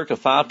this work, a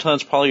 5 ton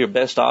is probably your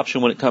best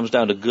option when it comes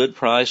down to good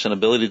price and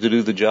ability to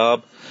do the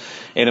job.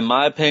 And in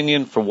my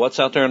opinion, for what's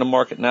out there in the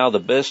market now, the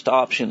best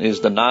option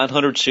is the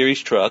 900 series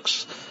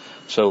trucks.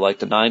 So like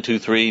the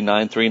 923,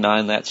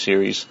 939, that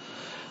series.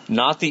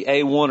 Not the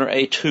A1 or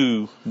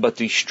A2, but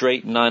the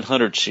straight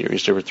 900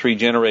 series. There were 3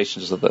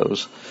 generations of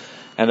those.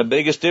 And the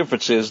biggest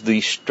difference is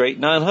the straight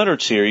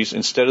 900 series,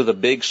 instead of the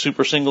big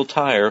super single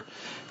tire,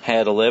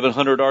 had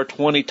 1100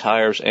 R20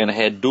 tires and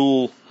had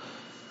dual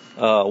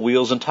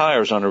wheels and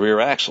tires on the rear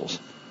axles.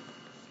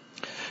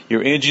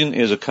 Your engine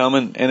is a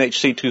Cummins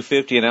NHC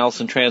 250 and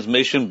Allison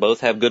transmission.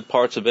 Both have good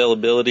parts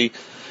availability,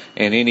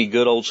 and any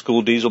good old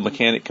school diesel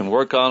mechanic can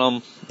work on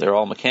them. They're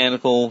all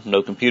mechanical,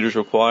 no computers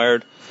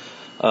required.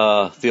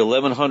 The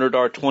 1100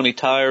 R20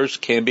 tires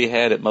can be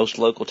had at most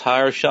local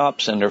tire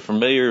shops, and they're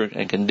familiar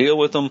and can deal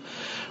with them.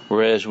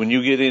 Whereas when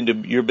you get into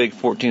your big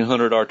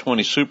 1400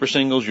 R20 super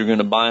singles, you're going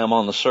to buy them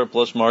on the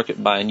surplus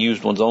market, buying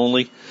used ones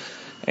only,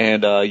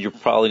 and you're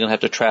probably going to have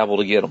to travel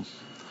to get them.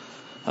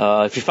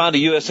 If you find a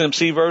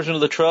USMC version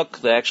of the truck,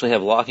 they actually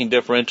have locking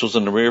differentials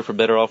in the rear for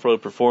better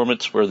off-road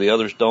performance, where the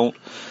others don't.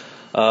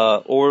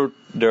 Or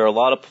there are a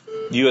lot of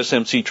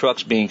USMC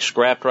trucks being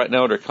scrapped right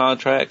now under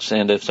contracts,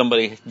 and if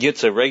somebody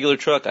gets a regular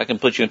truck, I can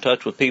put you in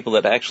touch with people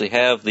that actually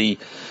have the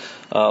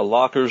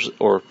lockers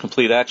or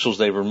complete axles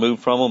they've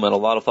removed from them, and a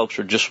lot of folks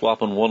are just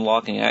swapping one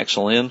locking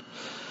axle in.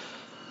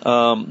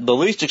 The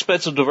least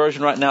expensive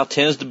diversion right now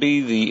tends to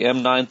be the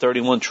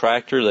M931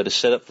 tractor that is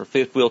set up for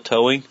fifth wheel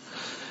towing,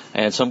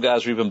 and some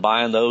guys are even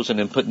buying those and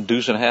then putting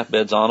deuce and a half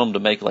beds on them to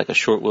make like a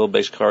short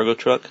wheelbase cargo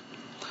truck.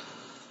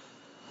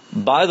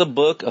 By the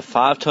book, a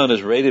 5 ton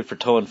is rated for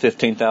towing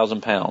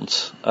 15,000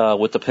 pounds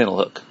with the pintle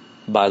hook.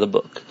 By the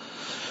book.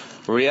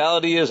 The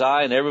reality is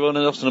I and everyone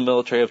else in the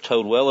military have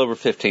towed well over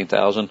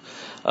 15,000.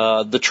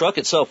 The truck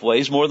itself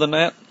weighs more than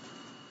that.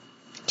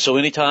 So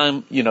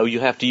anytime, you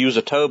have to use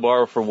a tow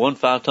bar for one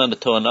 5 ton to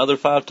tow another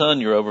 5 ton,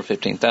 you're over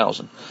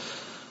 15,000.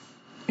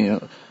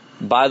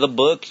 By the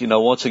book,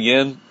 once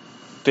again,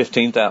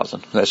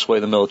 15,000. That's the way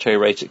the military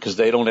rates it, because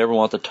they don't ever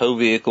want the tow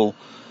vehicle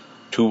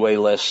to weigh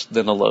less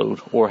than the load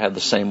or have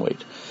the same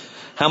weight.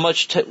 How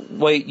much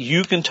weight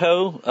you can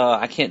tow,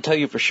 I can't tell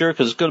you for sure,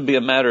 because it's going to be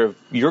a matter of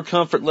your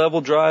comfort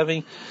level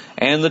driving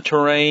and the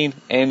terrain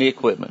and the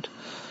equipment.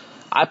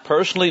 I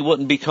personally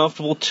wouldn't be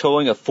comfortable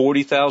towing a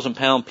 40,000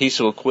 pound piece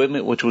of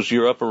equipment, which was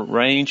your upper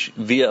range,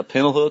 via a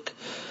pintle hook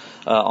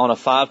on a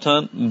 5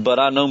 ton, but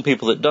I've known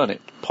people that done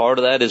it. Part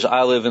of that is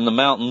I live in the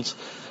mountains.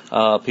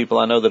 People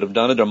I know that have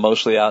done it are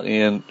mostly out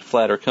in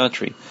flatter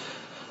country.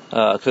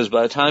 Because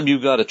by the time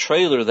you've got a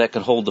trailer that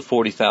can hold the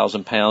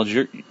 40,000 pounds,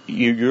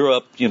 you're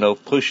up,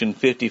 pushing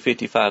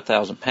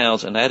 55,000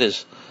 pounds, and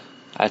that's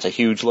a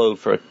huge load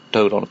for a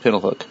toad on a pintle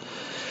hook.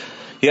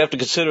 You have to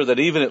consider that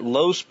even at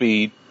low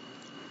speed,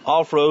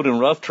 off-road and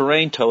rough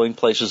terrain towing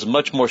places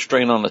much more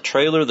strain on the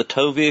trailer, the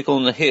tow vehicle,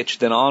 and the hitch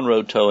than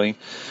on-road towing,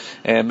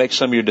 and make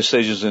some of your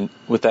decisions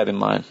with that in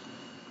mind.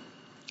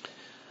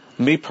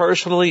 Me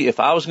personally,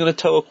 if I was going to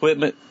tow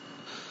equipment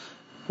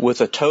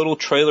with a total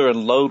trailer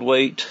and load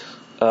weight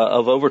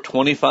of over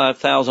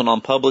 25,000 on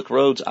public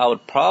roads, I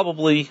would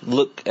probably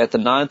look at the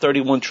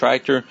 931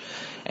 tractor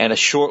and a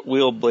short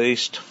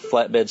wheel-based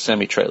flatbed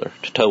semi-trailer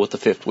to tow with the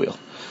fifth wheel.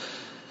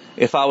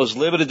 If I was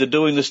limited to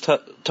doing this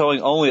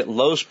towing only at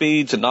low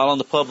speeds and not on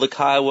the public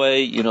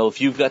highway,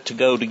 if you've got to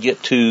go to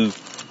get to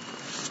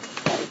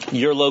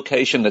your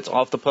location that's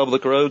off the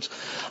public roads,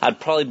 I'd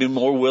probably be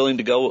more willing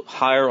to go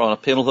higher on a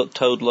pintle hook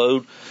towed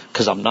load,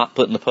 because I'm not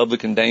putting the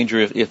public in danger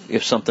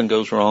if something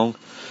goes wrong.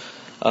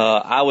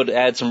 I would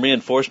add some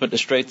reinforcement to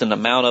strengthen the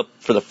mount up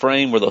for the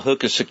frame where the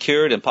hook is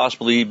secured, and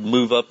possibly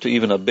move up to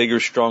even a bigger,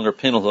 stronger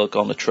pintle hook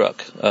on the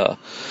truck.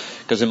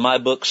 Because in my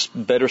books,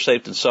 better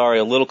safe than sorry,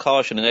 a little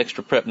caution and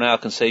extra prep now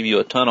can save you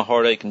a ton of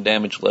heartache and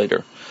damage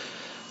later.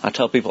 I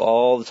tell people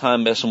all the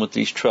time messing with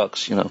these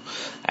trucks,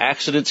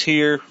 accidents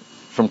here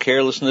from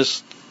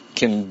carelessness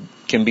can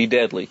be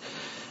deadly.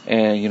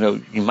 And,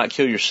 you might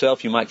kill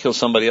yourself, you might kill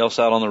somebody else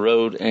out on the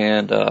road,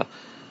 and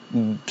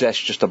that's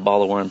just a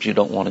ball of worms you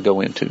don't want to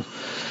go into.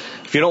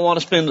 If you don't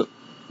want to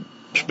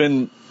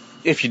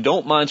if you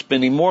don't mind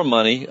spending more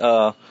money,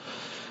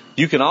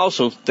 you can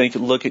also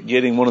look at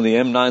getting one of the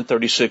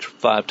M936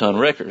 5-ton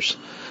wreckers.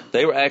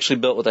 They were actually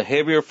built with a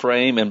heavier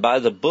frame, and by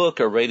the book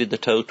are rated to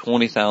tow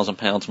 20,000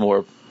 pounds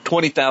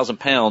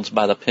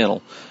by the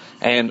pintle,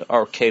 and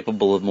are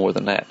capable of more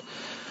than that.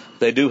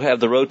 They do have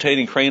the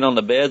rotating crane on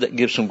the bed that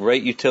gives some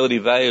great utility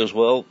value as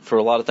well for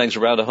a lot of things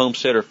around a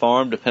homestead or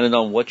farm, depending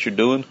on what you're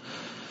doing.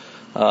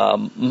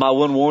 My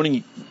one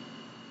warning,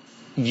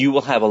 you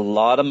will have a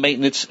lot of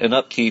maintenance and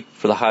upkeep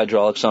for the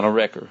hydraulics on a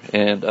wrecker,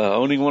 and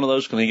owning one of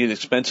those can get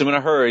expensive in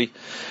a hurry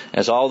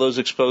as all those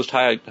exposed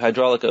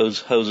hydraulic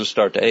hoses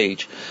start to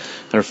age.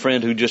 And a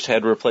friend who just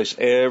had to replace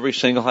every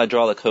single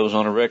hydraulic hose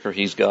on a wrecker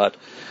he's got,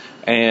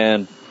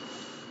 and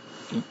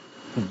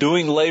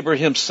doing labor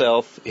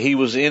himself, he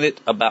was in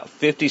it about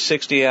 50,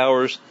 60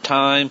 hours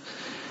time,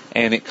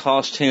 and it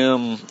cost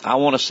him, I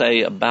want to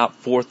say,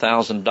 about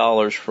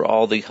 $4,000 for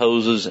all the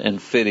hoses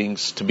and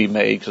fittings to be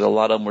made, because a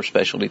lot of them were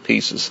specialty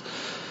pieces.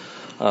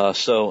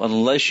 So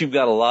unless you've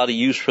got a lot of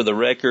use for the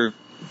wrecker,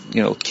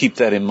 keep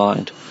that in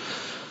mind.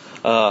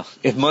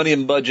 If money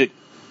and budget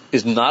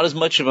is not as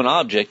much of an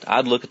object,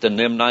 I'd look at the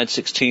NEM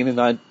 916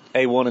 and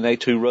A1 and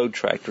A2 road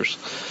tractors.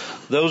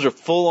 Those are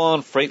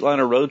full-on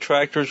Freightliner road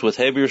tractors with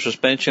heavier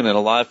suspension and a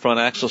live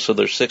front axle, so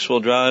they're 6-wheel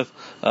drive.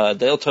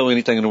 They'll tow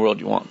anything in the world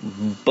you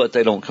want, but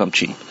they don't come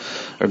cheap.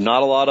 There are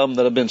not a lot of them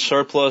that have been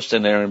surplused,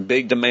 and they're in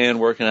big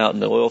demand working out in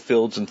the oil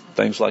fields and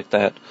things like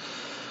that.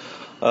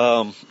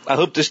 I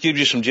hope this gives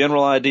you some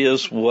general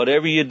ideas.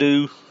 Whatever you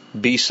do,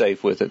 be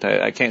safe with it.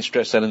 I can't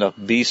stress that enough.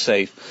 Be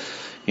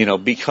safe.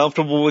 Be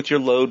comfortable with your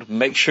load.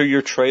 Make sure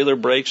your trailer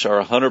brakes are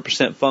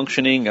 100%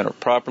 functioning and are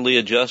properly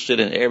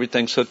adjusted and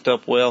everything's hooked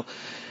up well.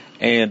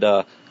 And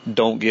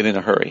don't get in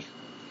a hurry.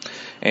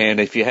 And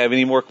if you have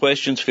any more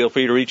questions, feel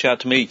free to reach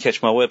out to me.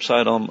 Catch my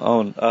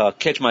website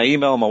catch my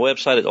email on my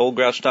website at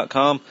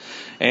oldgrouch.com.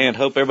 And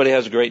hope everybody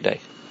has a great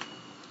day.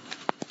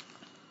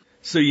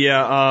 So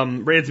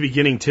right at the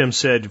beginning, Tim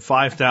said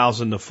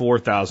 5,000 to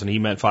 4,000. He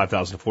meant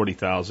 5,000 to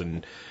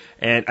 40,000.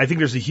 And I think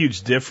there's a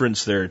huge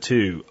difference there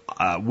too.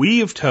 We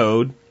have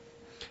towed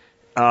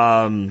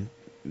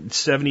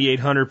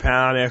 7,800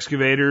 pound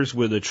excavators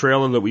with a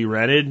trailer that we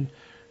rented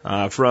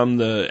from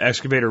the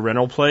excavator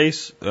rental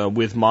place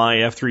with my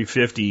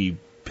F350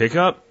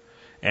 pickup.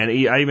 And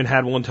I even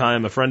had one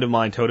time a friend of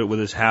mine towed it with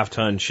his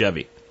half-ton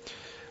Chevy.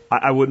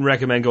 I wouldn't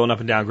recommend going up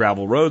and down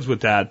gravel roads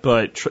with that,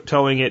 but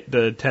towing it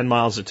the 10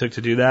 miles it took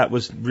to do that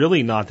was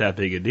really not that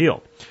big a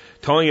deal.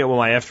 Towing it with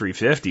my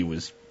F350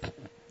 was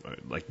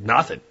like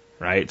nothing,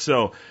 right?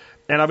 So,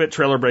 and I've got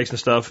trailer brakes and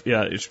stuff,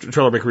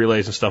 trailer brake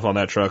relays and stuff on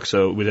that truck,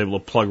 so we were able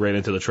to plug right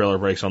into the trailer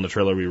brakes on the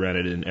trailer we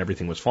rented, and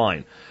everything was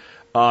fine.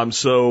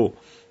 So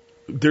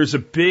there's a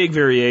big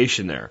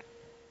variation there.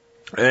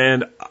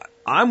 And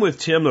I'm with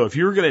Tim, though. If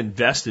you're going to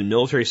invest in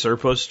military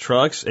surplus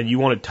trucks and you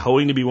wanted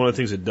towing to be one of the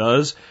things it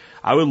does,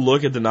 I would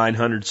look at the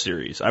 900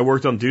 series. I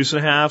worked on deuce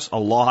and a halves a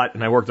lot,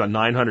 and I worked on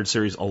 900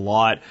 series a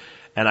lot.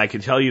 And I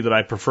can tell you that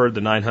I preferred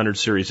the 900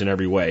 series in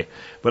every way.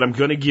 But I'm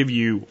going to give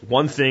you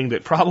one thing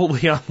that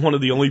probably I'm one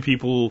of the only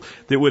people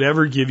that would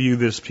ever give you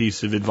this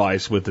piece of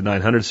advice with the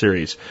 900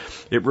 series.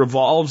 It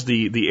revolves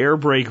the air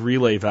brake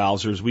relay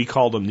valves, or as we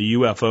call them, the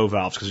UFO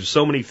valves, because there's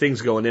so many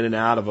things going in and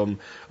out of them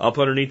up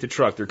underneath the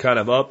truck. They're kind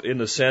of up in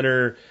the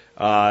center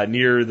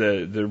near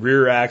the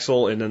rear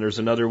axle, and then there's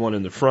another one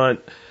in the front.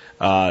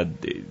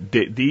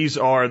 These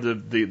are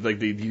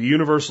the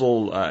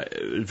universal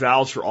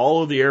valves for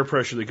all of the air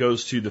pressure that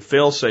goes to the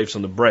fail safes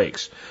on the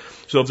brakes.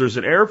 So if there's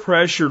an air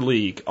pressure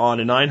leak on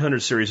a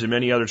 900 series and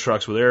many other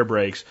trucks with air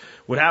brakes,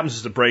 what happens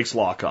is the brakes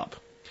lock up.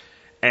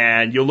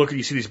 And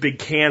you see these big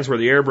cans where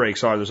the air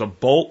brakes are. There's a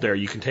bolt there.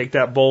 You can take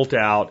that bolt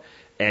out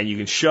and you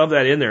can shove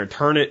that in there and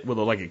turn it with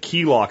like a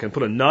key lock and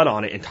put a nut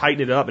on it and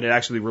tighten it up, and it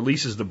actually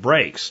releases the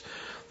brakes.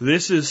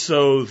 This is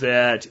so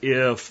that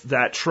if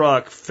that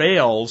truck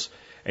fails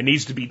and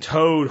needs to be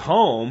towed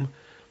home,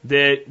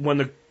 that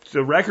when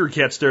the wrecker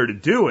gets there to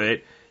do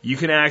it, you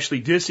can actually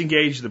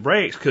disengage the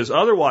brakes, because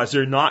otherwise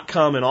they're not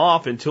coming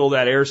off until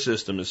that air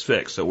system is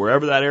fixed. So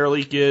wherever that air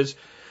leak is.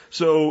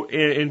 So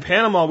in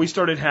Panama, we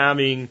started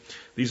having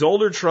these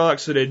older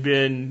trucks that had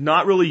been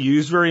not really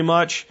used very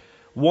much,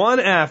 one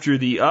after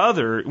the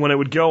other, when it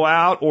would go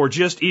out, or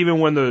just even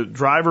when the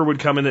driver would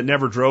come in that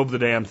never drove the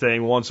damn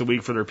thing once a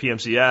week for their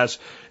PMCS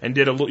and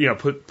did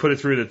put it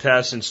through the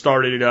test and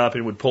started it up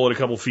and would pull it a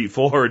couple feet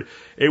forward,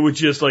 it would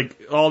just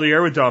all the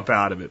air would dump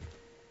out of it.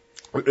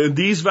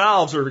 These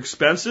valves are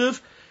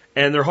expensive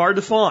and they're hard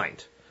to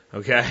find.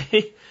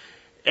 Okay.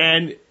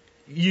 And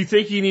you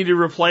think you need to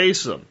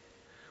replace them.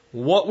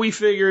 What we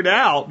figured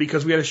out,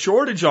 because we had a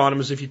shortage on them,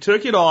 is if you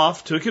took it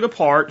off, took it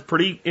apart,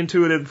 pretty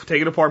intuitive,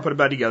 take it apart, put it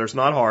back together, it's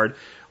not hard.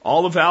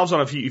 All the valves on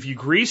it, if you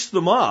greased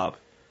them up,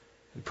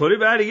 put it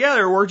back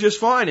together, it worked just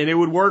fine. And it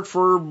would work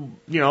for,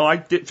 I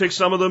did fix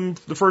some of them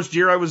the first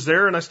year I was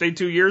there, and I stayed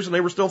 2 years, and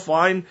they were still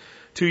fine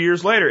 2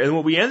 years later. And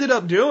what we ended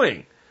up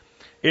doing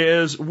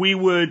is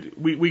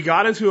we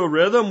got into a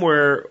rhythm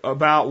where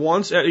about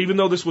once, even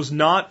though this was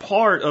not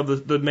part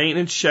of the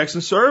maintenance checks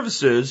and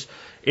services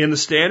in the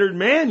standard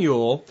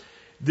manual,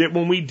 that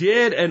when we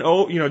did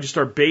just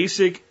our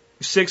basic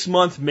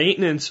 6-month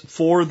maintenance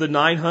for the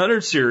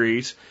 900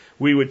 series,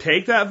 we would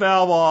take that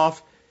valve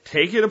off,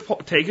 take it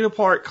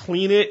apart,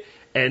 clean it,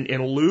 and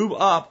lube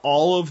up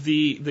all of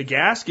the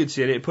gaskets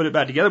in it, put it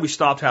back together. We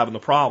stopped having the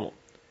problem.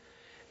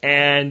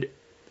 And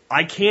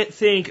I can't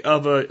think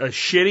of a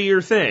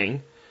shittier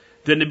thing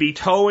than to be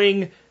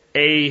towing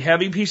a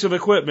heavy piece of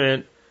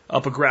equipment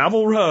up a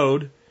gravel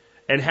road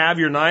and have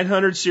your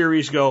 900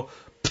 series go,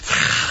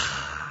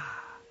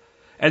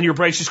 and your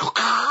brakes just go,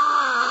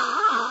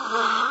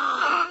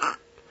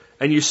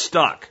 and you're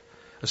stuck.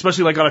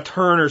 Especially like on a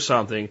turn or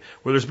something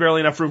where there's barely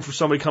enough room for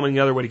somebody coming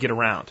the other way to get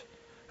around.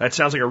 That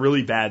sounds like a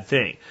really bad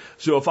thing.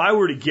 So if I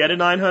were to get a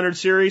 900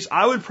 series,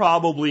 I would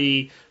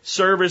probably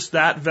service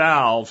that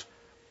valve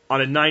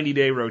on a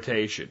 90-day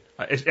rotation.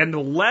 And the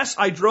less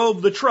I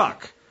drove the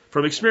truck,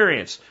 from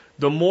experience,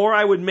 the more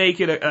I would make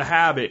it a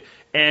habit.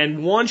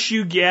 And once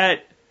you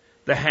get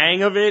the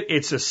hang of it,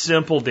 it's a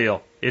simple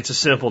deal. It's a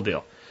simple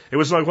deal. It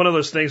was like one of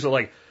those things that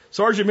like,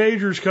 Sergeant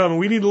Major's coming,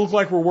 we need to look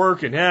like we're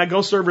working. Yeah,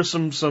 go service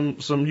some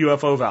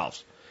UFO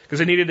valves.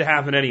 Because it needed to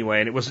happen anyway,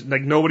 and it was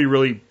like nobody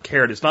really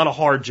cared. It's not a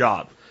hard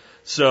job.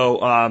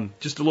 So,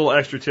 just a little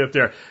extra tip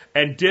there.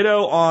 And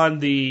ditto on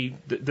the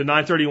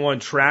 931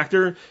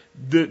 tractor.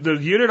 The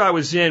unit I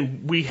was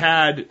in, we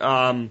had,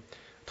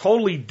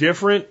 totally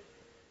different.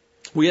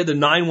 We had the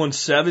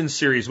 917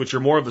 series, which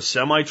are more of the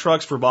semi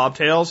trucks for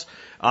bobtails.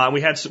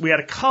 We had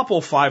a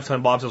couple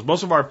 5-ton bobtails.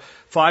 Most of our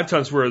 5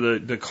 tons were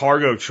the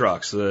cargo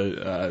trucks. I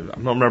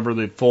don't remember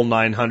the full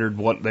 900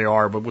 what they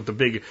are, but with the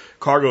big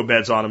cargo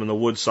beds on them and the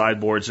wood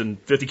sideboards and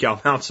 50 cal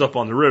mounts up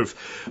on the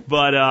roof.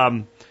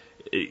 But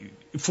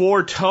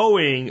for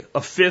towing,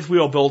 a fifth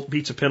wheel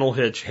beats a pintle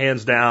hitch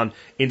hands down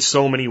in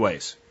so many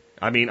ways.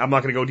 I mean, I'm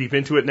not going to go deep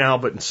into it now,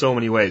 but in so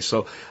many ways.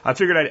 So I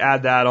figured I'd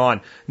add that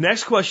on.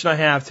 Next question I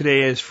have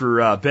today is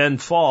for Ben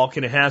Falk,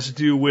 and it has to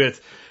do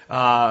with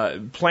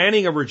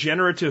planting a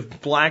regenerative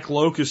black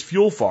locust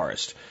fuel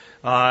forest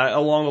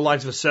along the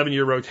lines of a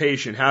 7-year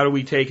rotation. How do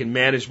we take and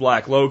manage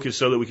black locust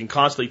so that we can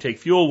constantly take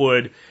fuel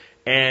wood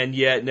and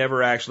yet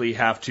never actually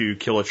have to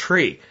kill a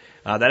tree?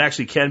 That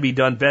actually can be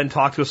done. Ben,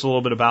 talk to us a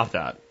little bit about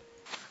that.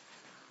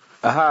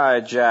 Hi,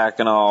 Jack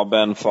and all.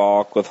 Ben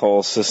Falk with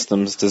Whole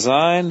Systems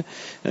Design,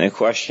 and a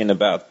question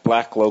about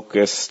black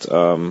locust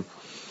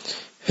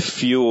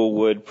fuel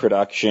wood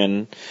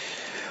production.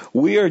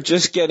 We are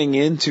just getting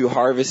into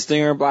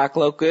harvesting our black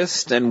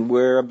locust, and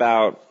we're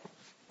about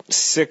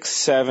 6,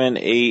 7,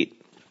 8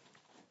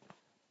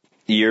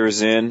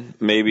 years in.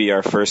 Maybe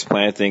our first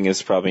planting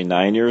is probably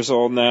 9 years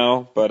old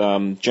now, but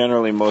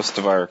generally most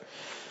of our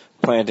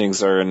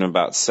plantings are in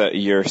about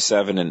year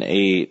 7 and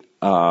 8.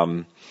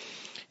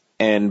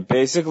 And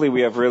basically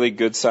we have really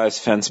good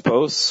sized fence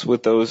posts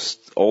with those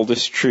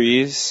oldest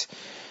trees.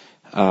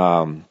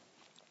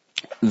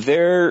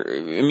 They're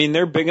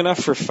big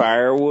enough for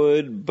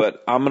firewood,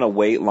 but I'm going to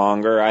wait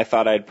longer. I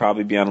thought I'd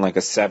probably be on like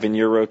a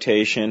 7-year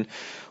rotation,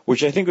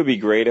 which I think would be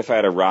great if I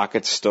had a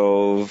rocket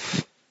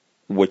stove,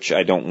 which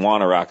I don't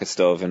want a rocket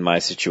stove in my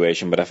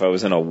situation, but if I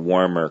was in a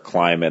warmer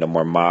climate, a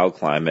more mild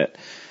climate,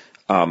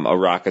 a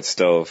rocket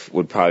stove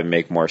would probably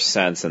make more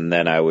sense, and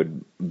then I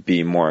would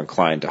be more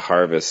inclined to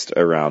harvest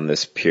around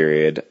this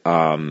period.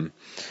 And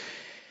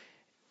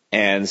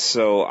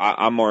so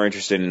I'm more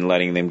interested in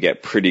letting them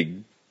get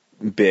pretty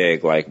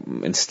big, like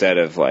instead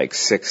of like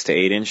 6 to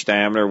 8 inch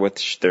diameter,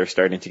 which they're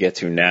starting to get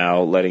to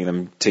now, letting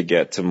them to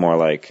get to more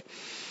like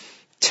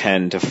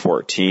 10 to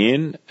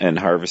 14 and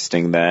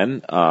harvesting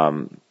then.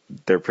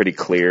 They're pretty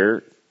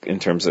clear in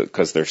terms of,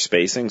 because they're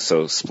spacing,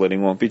 so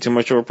splitting won't be too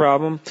much of a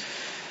problem.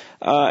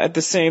 At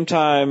the same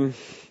time,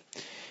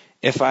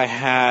 if I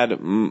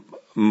had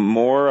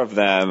more of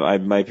them, I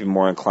might be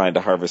more inclined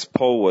to harvest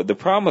polewood. The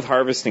problem with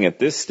harvesting at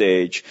this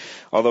stage,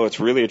 although it's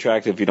really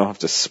attractive, you don't have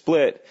to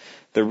split,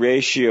 the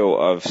ratio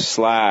of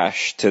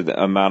slash to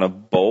the amount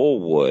of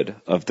bole wood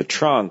of the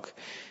trunk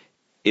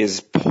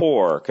is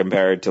poor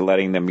compared to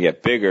letting them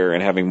get bigger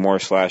and having more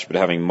slash but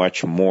having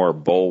much more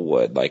bole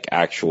wood, like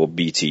actual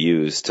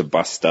BTUs to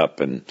bust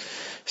up and,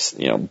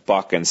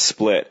 buck and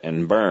split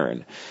and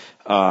burn.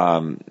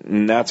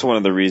 And that's one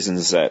of the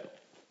reasons that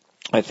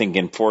I think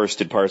in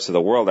forested parts of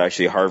the world,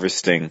 actually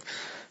harvesting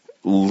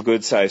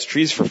good-sized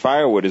trees for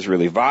firewood is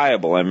really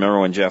viable. I remember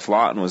when Jeff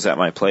Lawton was at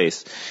my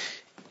place,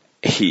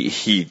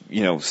 he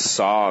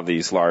saw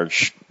these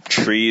large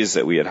trees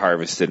that we had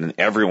harvested, and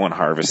everyone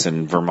harvested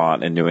in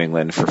Vermont and New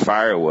England for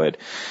firewood.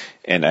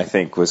 And I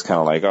think was kind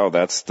of like, oh,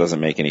 that doesn't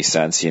make any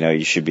sense.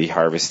 You should be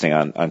harvesting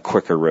on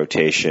quicker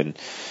rotation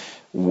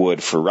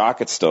wood for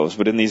rocket stoves.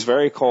 But in these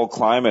very cold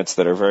climates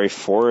that are very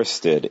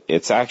forested,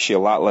 it's actually a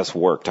lot less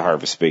work to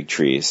harvest big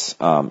trees.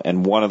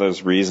 And one of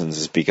those reasons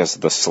is because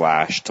of the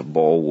slash to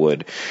bole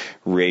wood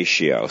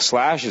ratio.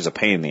 Slash is a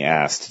pain in the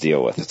ass to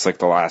deal with. It's like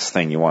the last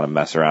thing you want to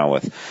mess around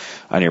with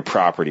on your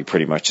property,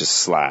 pretty much, is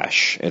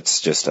slash. It's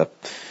just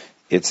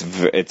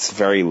it's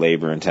very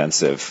labor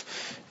intensive,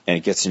 and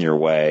it gets in your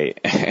way,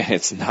 and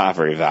it's not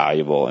very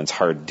valuable, and it's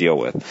hard to deal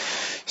with.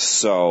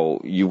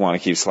 So you want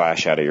to keep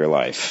slash out of your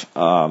life.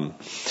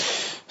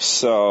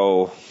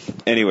 So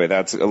anyway,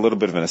 that's a little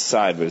bit of an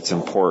aside, but it's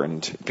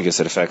important because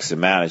it affects the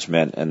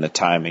management and the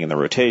timing and the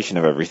rotation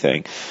of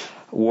everything.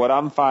 What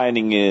I'm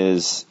finding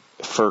is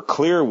for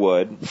clear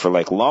wood, for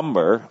like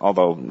lumber,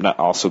 although not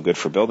also good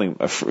for building,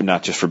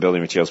 not just for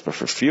building materials, but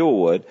for fuel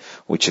wood,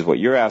 which is what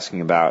you're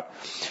asking about,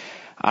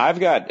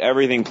 I've got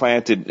everything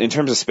planted in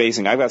terms of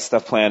spacing. I've got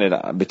stuff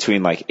planted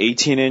between like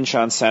 18-inch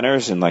on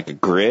centers in like a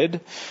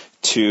grid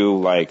to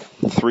like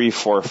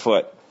 3-4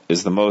 foot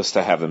is the most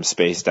I have them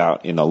spaced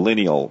out in a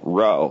lineal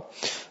row.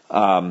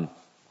 I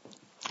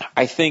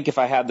think if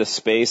I had the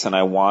space and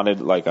I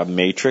wanted like a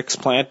matrix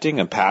planting,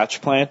 a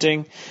patch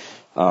planting,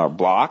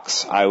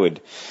 blocks, I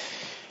would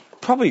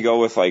probably go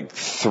with like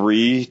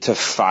 3 to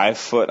 5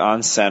 foot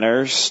on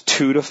centers,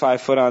 2 to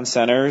 5 foot on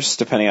centers,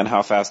 depending on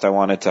how fast I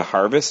wanted to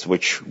harvest,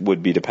 which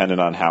would be dependent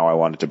on how I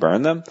wanted to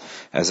burn them,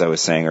 as I was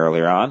saying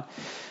earlier on.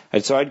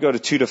 And so I'd go to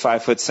 2 to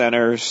 5 foot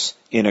centers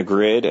in a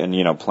grid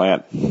and,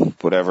 plant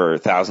whatever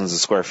thousands of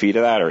square feet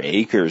of that or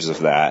acres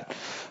of that.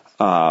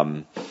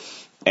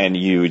 And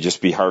you would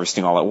just be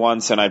harvesting all at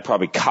once, and I'd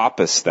probably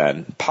coppice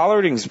then.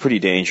 Pollarding is pretty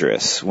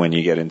dangerous when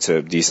you get into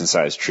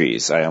decent-sized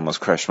trees. I almost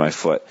crushed my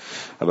foot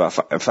about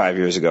 5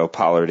 years ago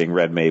pollarding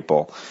red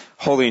maple.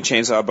 Holding a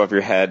chainsaw above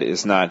your head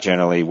is not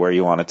generally where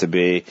you want it to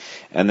be,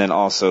 and then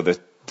also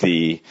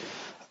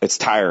it's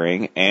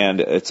tiring,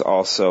 and it's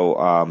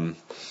also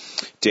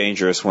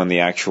dangerous when the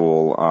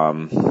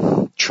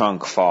actual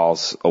trunk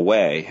falls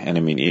away. And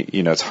I mean,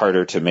 it's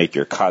harder to make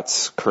your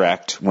cuts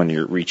correct when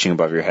you're reaching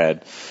above your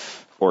head,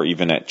 or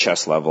even at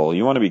chest level.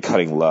 You want to be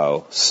cutting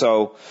low.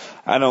 So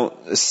I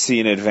don't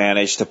see an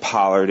advantage to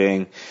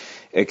pollarding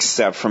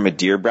except from a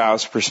deer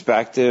browse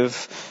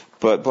perspective.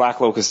 But black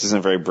locust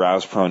isn't very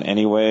browse prone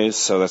anyways,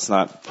 so that's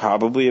not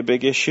probably a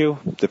big issue,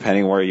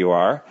 depending where you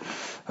are,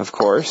 of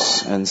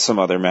course. And some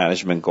other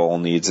management goal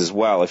needs as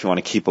well. If you want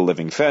to keep a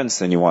living fence,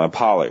 then you want a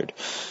pollard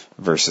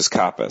versus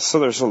coppice.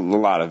 So there's a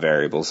lot of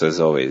variables, as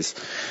always.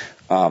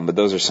 But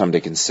those are some to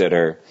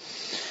consider.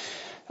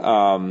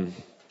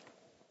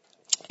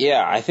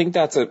 Yeah, I think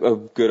that's a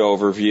good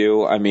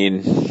overview. I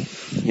mean,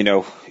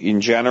 in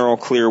general,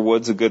 clear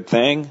wood's a good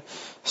thing.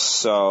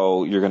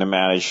 So you're going to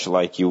manage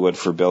like you would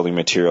for building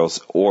materials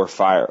or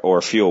fire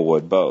or fuel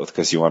wood, both,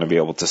 because you want to be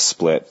able to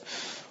split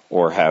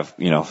or have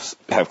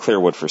clear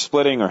wood for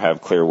splitting or have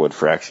clear wood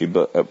for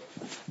actually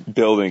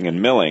building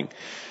and milling,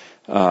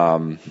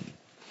 or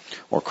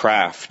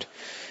craft,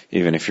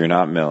 even if you're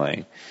not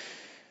milling.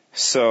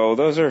 So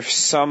those are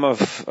some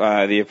of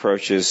the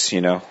approaches,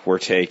 we're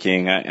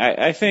taking.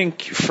 I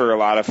think for a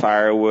lot of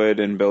firewood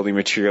and building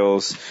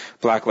materials,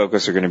 black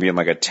locusts are going to be in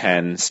like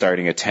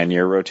starting a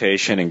 10-year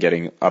rotation and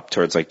getting up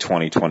towards like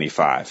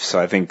 2025. So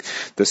I think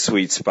the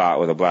sweet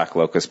spot with a black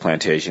locust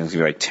plantation is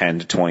going to be like 10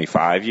 to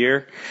 25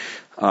 year.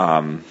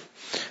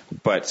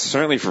 But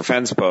certainly for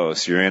fence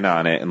posts, you're in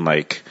on it in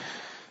like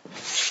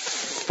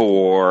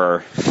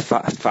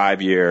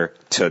 5 year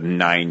to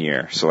 9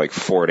 year, so like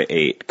 4 to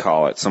 8,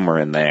 call it somewhere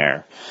in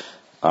there.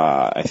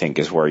 I think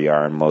is where you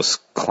are in most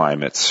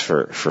climates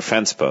for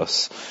fence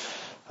posts.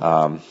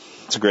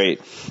 It's a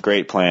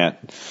great plant,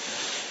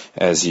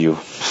 as you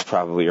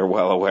probably are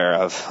well aware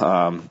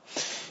of.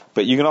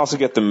 But you can also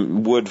get the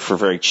wood for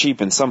very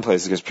cheap in some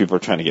places because people are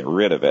trying to get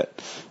rid of it.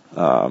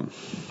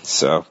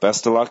 So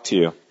best of luck to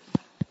you.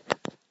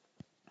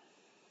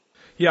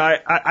 Yeah,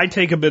 I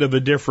take a bit of a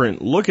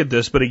different look at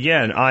this, but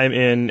again, I'm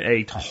in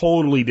a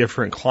totally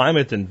different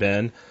climate than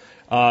Ben.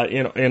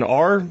 In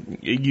our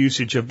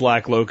usage of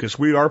black locust,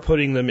 we are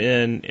putting them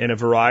in a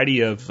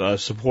variety of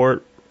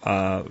support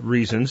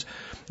reasons.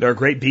 They're a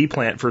great bee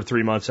plant for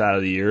 3 months out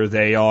of the year.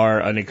 They are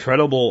an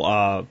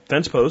incredible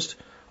fence post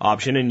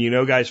option,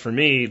 and guys, for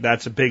me,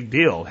 that's a big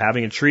deal.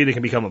 Having a tree that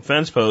can become a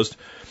fence post,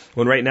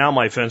 when right now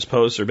my fence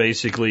posts are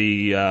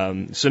basically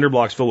cinder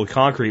blocks filled with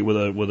concrete with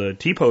a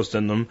T-post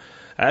in them.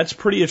 That's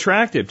pretty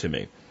attractive to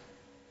me.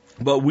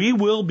 But we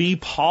will be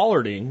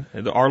pollarding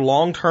our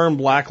long-term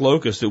black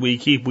locust that we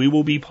keep. We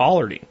will be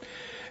pollarding,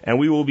 and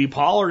we will be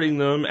pollarding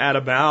them at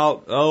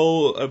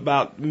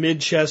about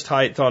mid-chest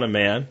height on a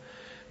man,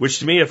 which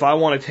to me, if I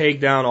want to take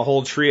down a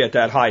whole tree at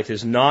that height,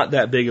 is not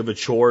that big of a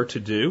chore to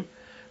do,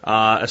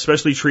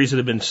 especially trees that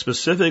have been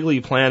specifically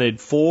planted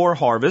for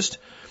harvest.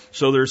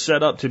 So they're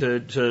set up to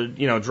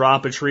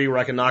drop a tree where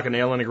I can knock a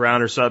nail in the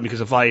ground or something, because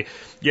if I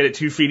get it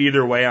 2 feet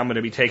either way, I'm going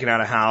to be taking out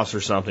a house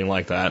or something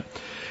like that.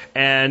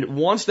 And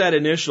once that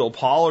initial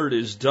pollard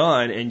is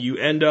done and you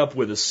end up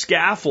with a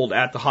scaffold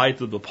at the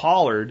height of the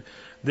pollard,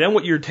 then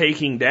what you're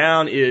taking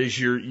down is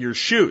your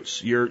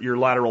shoots, your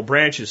lateral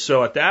branches.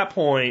 So at that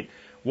point,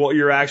 what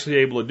you're actually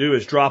able to do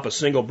is drop a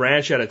single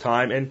branch at a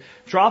time, and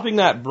dropping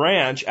that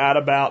branch at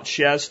about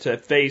chest to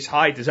face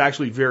height is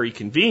actually very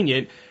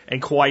convenient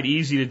and quite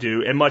easy to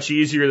do, and much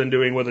easier than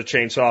doing with a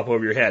chainsaw up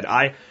over your head.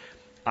 I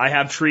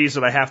have trees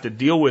that I have to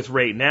deal with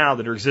right now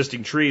that are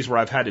existing trees where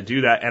I've had to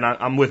do that, and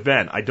I'm with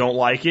Ben. I don't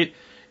like it.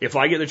 If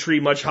I get the tree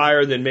much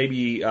higher than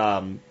maybe,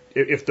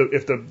 if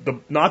the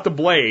not the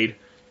blade,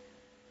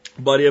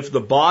 but if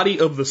the body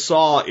of the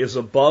saw is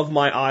above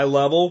my eye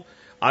level,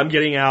 I'm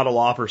getting out a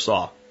lopper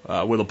saw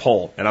with a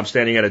pole, and I'm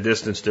standing at a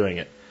distance doing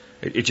it.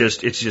 It's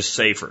just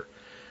safer.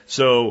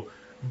 So,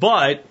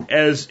 but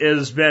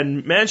as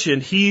Ben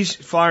mentioned, he's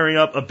firing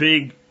up a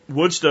big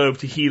wood stove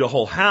to heat a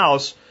whole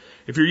house.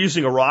 If you're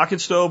using a rocket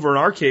stove, or in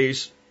our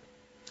case,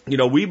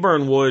 we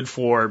burn wood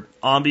for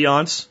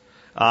ambiance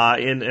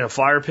in a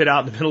fire pit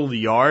out in the middle of the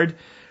yard.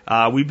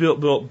 We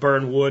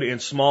burn wood in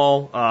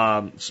small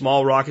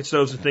rocket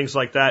stoves and things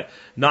like that,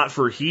 not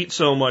for heat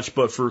so much,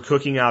 but for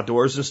cooking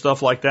outdoors and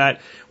stuff like that.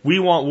 We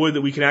want wood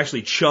that we can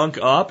actually chunk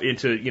up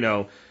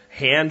into,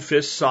 hand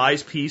fist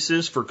size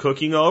pieces for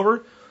cooking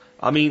over.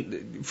 I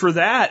mean, for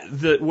that,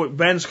 what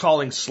Ben's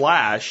calling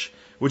slash,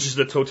 which is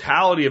the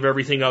totality of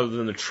everything other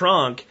than the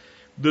trunk,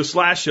 the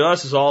slash to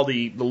us is all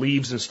the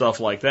leaves and stuff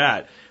like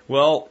that.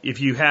 Well,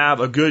 if you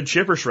have a good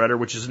chipper shredder,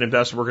 which is an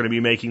investment we're going to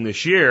be making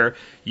this year,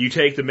 you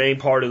take the main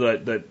part of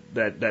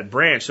that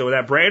branch. So when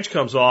that branch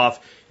comes off,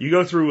 you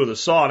go through with a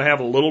saw, and I have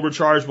a little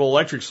rechargeable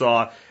electric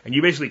saw, and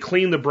you basically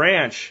clean the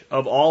branch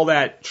of all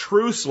that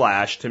true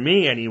slash, to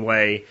me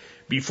anyway,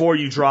 before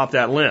you drop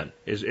that limb,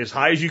 as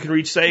high as you can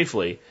reach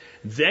safely.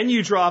 Then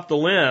you drop the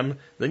limb,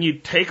 then you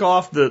take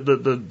off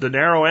the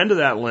narrow end of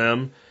that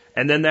limb,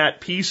 and then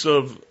that piece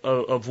of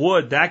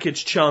wood, that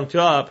gets chunked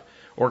up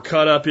or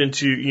cut up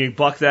into, you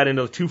buck that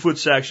into 2-foot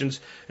sections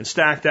and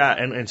stack that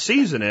and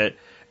season it,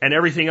 and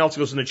everything else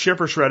goes in the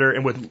chipper shredder,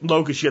 and with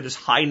locust you have this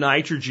high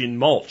nitrogen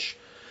mulch.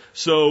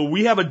 So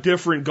we have a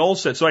different goal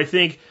set. So I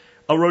think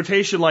a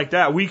rotation like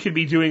that, we could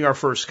be doing our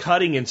first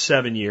cutting in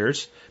 7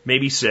 years,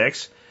 maybe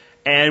 6,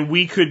 and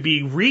we could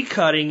be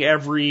recutting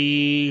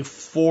every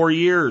 4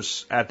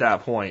 years at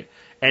that point.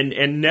 And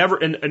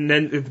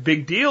then the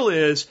big deal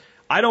is,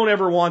 I don't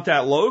ever want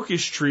that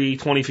locust tree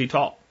 20 feet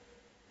tall.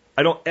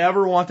 I don't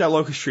ever want that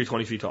locust tree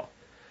 20 feet tall.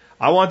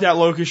 I want that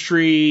locust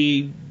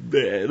tree,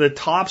 the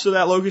tops of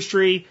that locust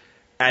tree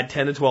at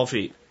 10 to 12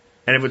 feet.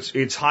 And if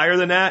it's higher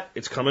than that,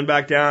 it's coming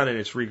back down and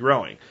it's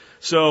regrowing.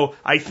 So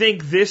I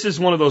think this is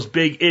one of those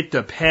big, it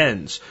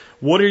depends.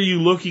 What are you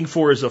looking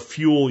for as a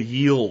fuel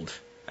yield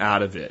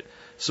out of it?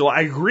 So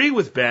I agree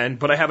with Ben,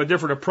 but I have a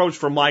different approach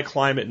for my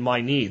climate and my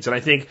needs. And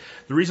I think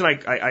the reason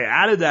I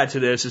added that to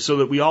this is so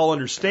that we all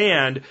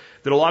understand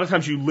that a lot of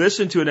times you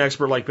listen to an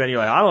expert like Ben, you're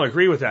like, I don't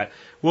agree with that.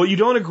 Well, you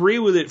don't agree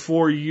with it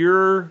for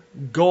your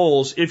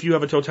goals if you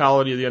have a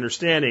totality of the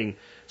understanding.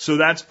 So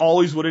that's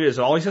always what it is.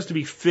 It always has to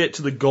be fit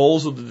to the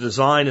goals of the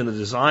design and the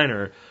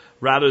designer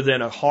rather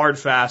than a hard,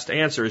 fast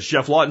answer. As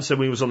Jeff Lawton said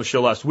when he was on the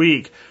show last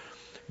week,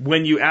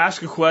 when you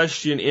ask a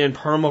question in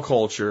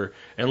permaculture,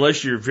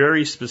 unless you're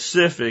very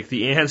specific,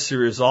 the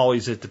answer is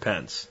always it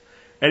depends.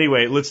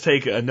 Anyway, let's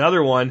take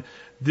another one.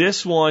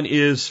 This one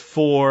is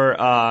for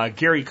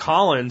Gary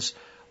Collins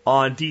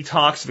on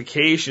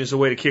detoxification as a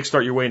way to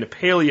kickstart your way into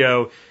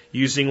paleo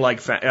using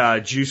like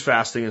juice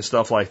fasting and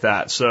stuff like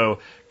that. So,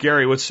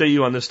 Gary, what say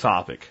you on this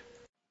topic?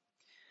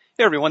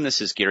 Hey, everyone.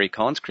 This is Gary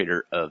Collins,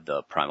 creator of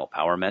the Primal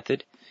Power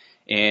Method.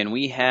 And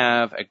we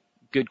have a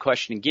good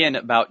question again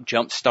about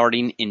jump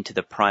starting into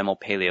the primal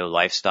paleo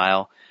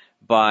lifestyle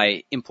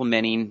by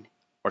implementing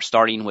or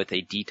starting with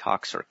a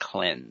detox or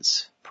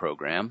cleanse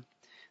program.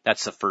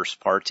 That's the first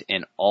part.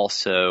 And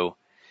also,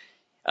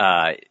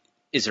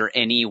 is there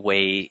any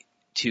way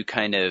to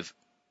kind of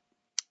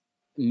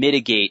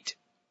mitigate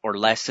or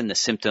lessen the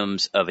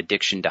symptoms of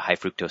addiction to high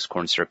fructose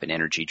corn syrup and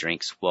energy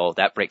drinks? Well,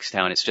 that breaks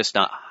down. It's just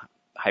not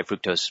high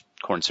fructose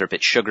corn syrup.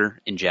 It's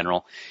sugar in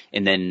general,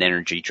 and then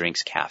energy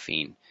drinks,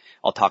 caffeine.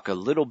 I'll talk a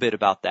little bit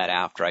about that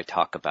after I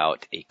talk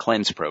about a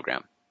cleanse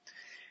program.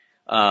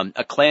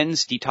 A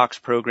cleanse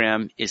detox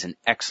program is an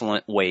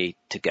excellent way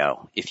to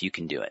go if you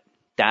can do it.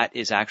 That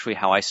is actually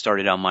how I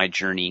started on my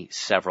journey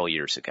several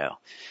years ago.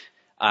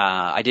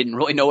 I didn't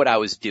really know what I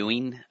was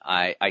doing.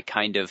 I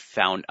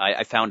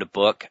found a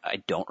book. I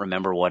don't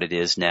remember what it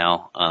is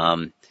now.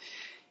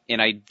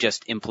 And I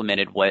just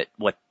implemented what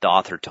the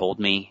author told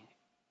me.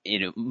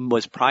 It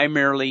was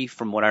primarily,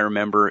 from what I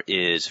remember,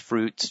 is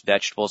fruits,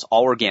 vegetables,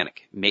 all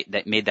organic. Made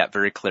that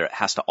very clear. It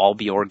has to all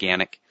be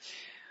organic.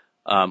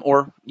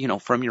 Or,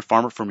 from your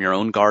farm or from your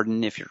own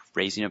garden, if you're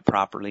raising it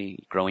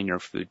properly, growing your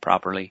food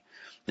properly.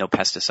 No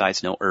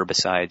pesticides, no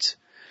herbicides,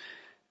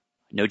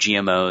 no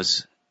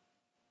GMOs.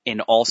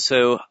 And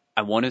also,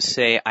 I want to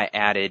say I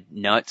added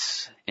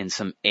nuts and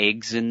some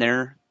eggs in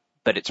there,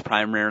 but it's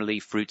primarily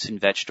fruits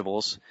and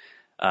vegetables,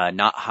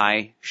 not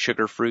high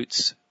sugar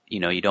fruits.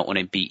 You don't want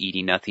to be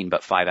eating nothing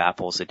but 5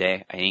 apples a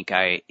day. I think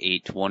I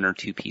ate 1 or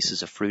 2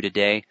 pieces of fruit a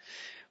day,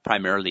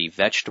 primarily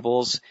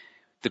vegetables.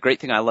 The great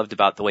thing I loved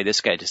about the way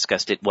this guy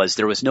discussed it was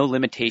there was no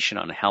limitation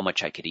on how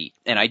much I could eat.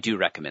 And I do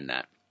recommend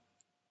that.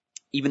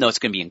 Even though it's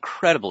going to be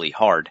incredibly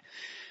hard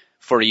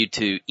for you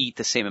to eat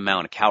the same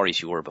amount of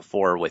calories you were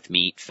before with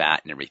meat,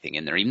 fat, and everything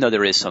in there, even though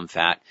there is some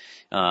fat.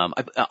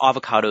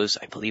 Avocados,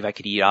 I believe I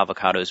could eat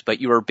avocados, but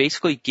you are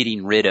basically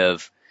getting rid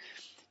of,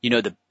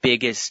 the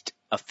biggest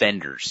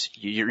offenders.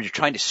 You're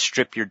trying to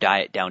strip your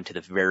diet down to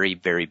the very,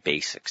 very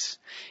basics.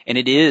 And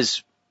it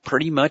is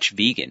pretty much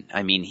vegan.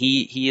 I mean,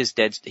 he is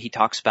dead. He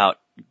talks about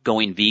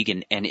going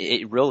vegan, and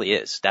it really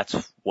is. That's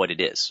what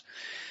it is.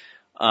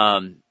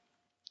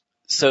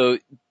 So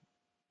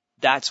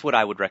that's what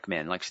I would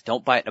recommend. Like,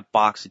 don't buy it in a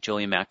box with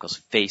Jillian Michaels'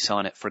 face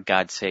on it, for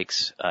God's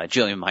sakes.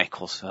 Jillian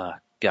Michaels,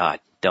 God,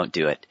 don't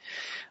do it.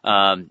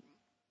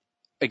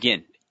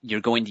 Again,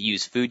 you're going to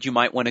use food. You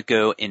might want to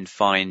go and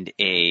find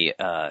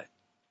a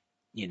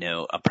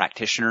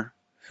practitioner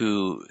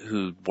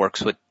who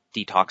works with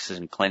detoxes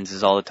and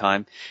cleanses all the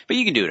time, but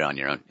you can do it on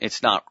your own.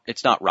 It's not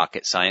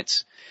rocket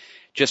science.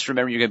 Just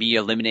remember, you're going to be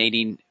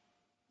eliminating.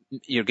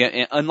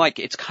 Unlike,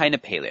 it's kind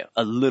of paleo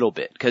a little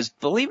bit, because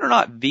believe it or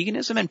not,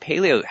 veganism and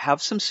paleo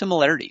have some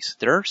similarities.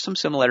 There are some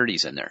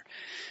similarities in there.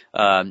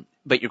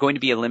 But you're going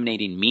to be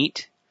eliminating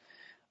meat,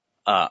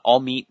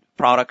 all meat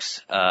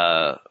products.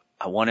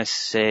 I want to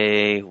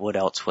say, what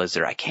else was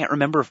there? I can't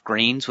remember if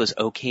grains was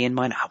okay in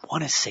mine. I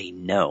want to say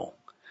no.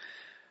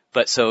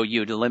 But so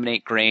you'd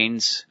eliminate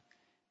grains,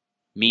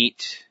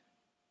 meat,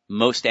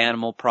 most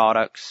animal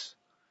products,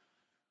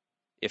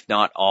 if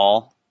not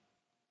all.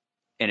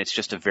 And it's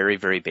just a very,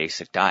 very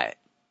basic diet.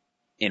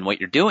 And what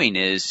you're doing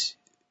is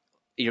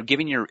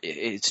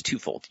it's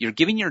twofold. You're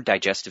giving your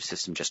digestive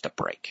system just a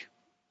break.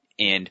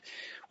 And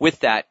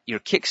with that,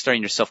 you're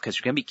kickstarting yourself, because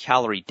you're going to be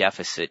calorie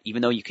deficit,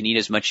 even though you can eat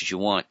as much as you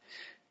want.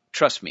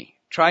 Trust me,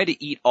 try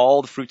to eat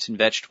all the fruits and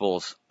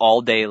vegetables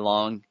all day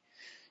long.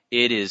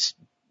 It is,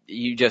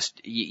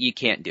 you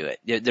can't do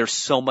it. There's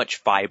so much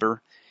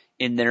fiber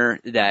in there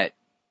that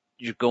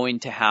you're going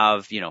to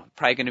have,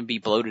 probably going to be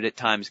bloated at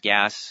times,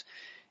 gas.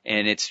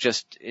 And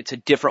it's a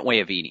different way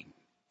of eating.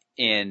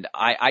 And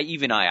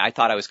I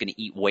thought I was going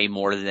to eat way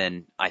more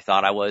than I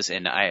thought I was.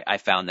 And I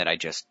found that I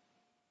just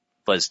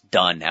was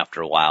done after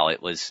a while.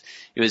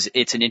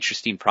 It's an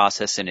interesting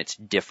process, and it's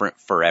different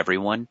for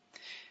everyone.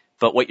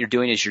 But what you're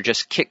doing is you're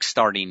just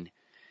kickstarting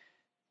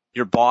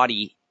your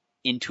body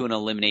into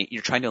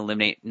you're trying to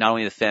eliminate not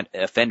only the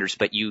offenders,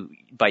 but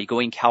by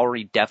going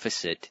calorie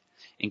deficit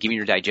and giving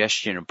your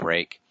digestion a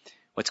break,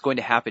 what's going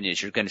to happen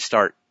is you're going to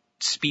start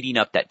speeding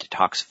up that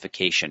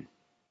detoxification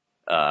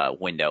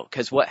window.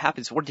 Because what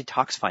happens, we're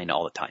detoxifying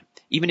all the time.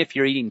 Even if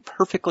you're eating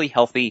perfectly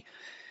healthy,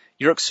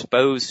 you're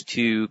exposed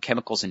to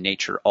chemicals in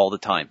nature all the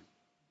time.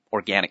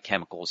 Organic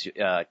chemicals,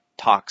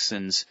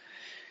 toxins,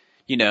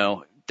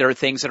 there are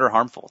things that are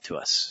harmful to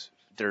us.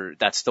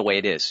 That's the way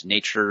it is.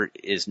 Nature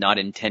is not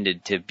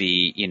intended to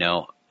be,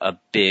 a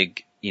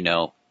big,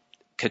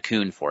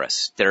 cocoon for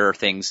us. There are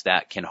things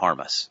that can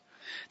harm us.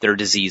 There are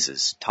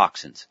diseases,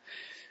 toxins.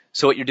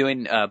 So what you're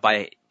doing,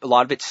 by a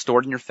lot of it's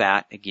stored in your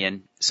fat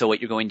again. So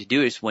what you're going to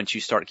do is, once you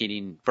start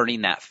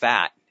burning that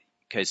fat,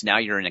 because now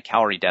you're in a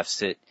calorie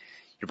deficit,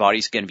 your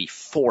body's going to be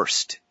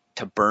forced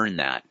to burn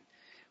that.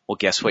 Well,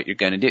 guess what you're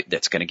going to do?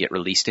 That's going to get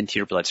released into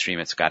your bloodstream.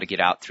 It's got to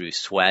get out through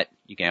sweat.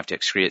 You're going to have to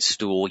excrete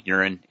stool,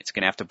 urine. It's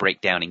going to have to break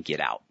down and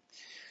get out.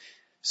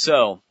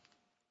 So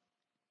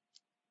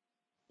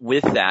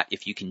with that,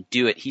 if you can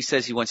do it, he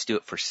says he wants to do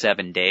it for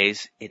 7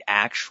 days. It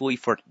actually,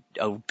 for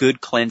a good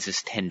cleanse,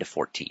 is 10 to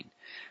 14.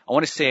 I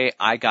want to say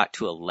I got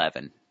to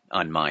 11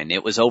 on mine.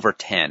 It was over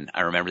 10.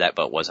 I remember that,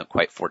 but it wasn't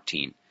quite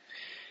 14.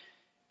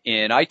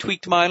 And I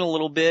tweaked mine a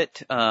little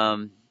bit.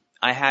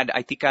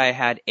 I think I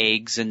had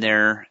eggs in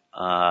there.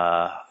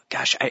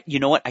 You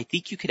know what? I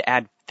think you could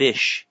add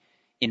fish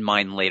in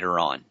mine later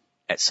on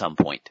at some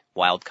point.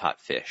 Wild caught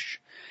fish.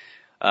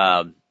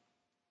 But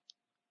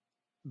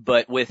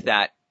with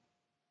that,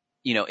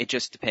 it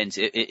just depends.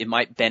 It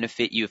might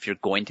benefit you if you're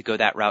going to go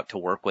that route, to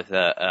work with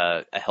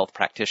a health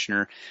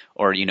practitioner,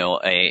 or,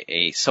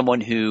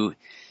 someone who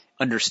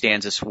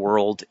understands this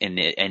world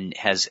and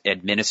has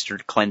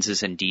administered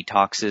cleanses and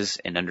detoxes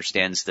and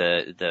understands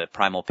the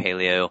primal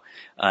paleo,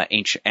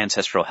 ancient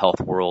ancestral health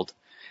world,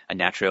 a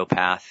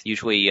naturopath,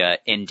 usually,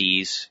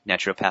 NDs,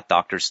 naturopath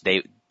doctors,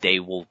 they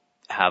will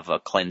have a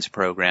cleanse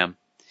program.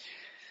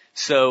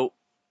 So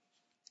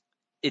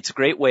it's a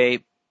great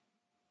way,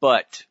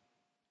 but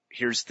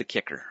here's the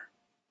kicker.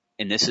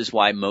 And this is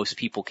why most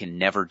people can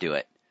never do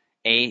it.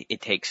 It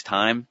takes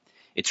time.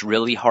 It's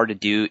really hard to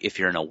do if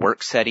you're in a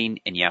work setting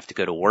and you have to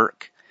go to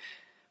work.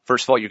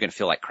 First of all, you're going to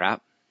feel like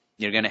crap.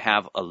 You're going to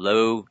have a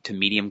low to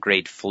medium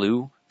grade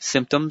flu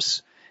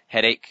symptoms,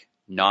 headache,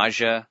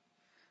 nausea,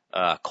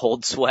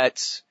 cold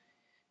sweats,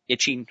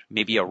 itching,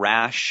 maybe a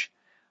rash,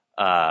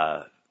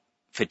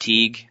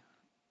 fatigue,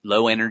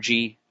 low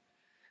energy,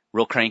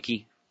 real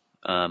cranky,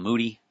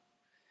 moody.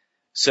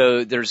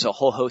 So there's a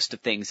whole host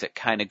of things that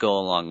kind of go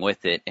along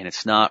with it, and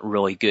it's not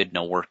really good in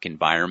a work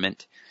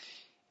environment.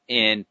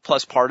 And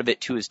plus part of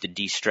it too is to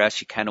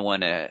de-stress. You kind of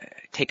want to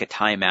take a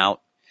time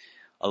out.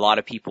 A lot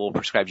of people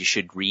prescribe you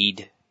should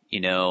read,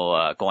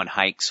 go on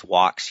hikes,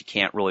 walks. You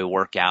can't really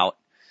work out.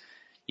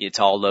 It's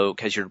all low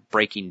because you're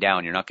breaking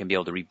down. You're not going to be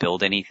able to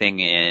rebuild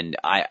anything. And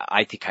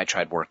I think I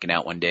tried working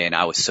out one day and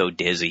I was so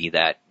dizzy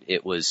that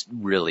it was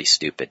really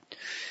stupid.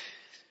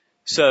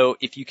 So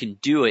if you can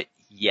do it,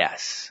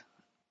 yes.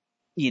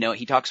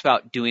 He talks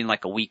about doing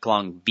like a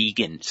week-long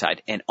vegan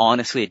side. And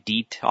honestly, a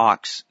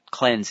detox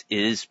cleanse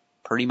is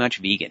pretty much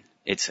vegan.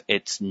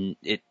 Paleo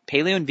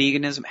and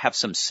veganism have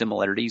some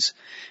similarities,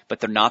 but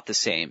they're not the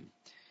same.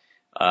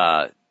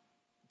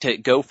 To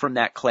go from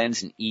that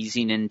cleanse and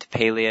easing into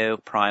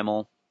paleo,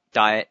 primal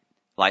diet,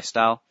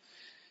 lifestyle,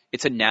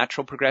 it's a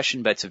natural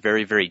progression, but it's a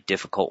very, very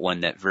difficult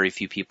one that very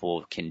few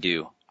people can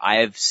do.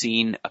 I have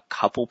seen a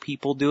couple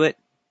people do it,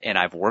 and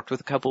I've worked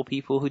with a couple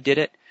people who did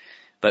it,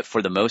 but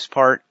for the most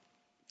part,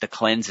 the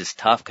cleanse is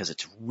tough because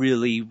it's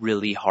really,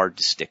 really hard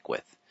to stick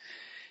with.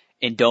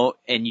 And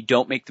you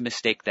don't make the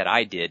mistake that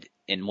I did.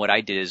 And what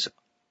I did is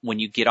when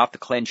you get off the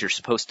cleanse, you're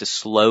supposed to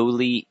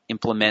slowly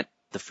implement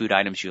the food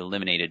items you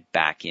eliminated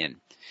back in,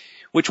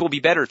 which will be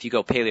better if you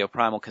go paleo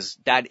primal because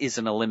that is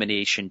an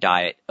elimination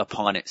diet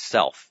upon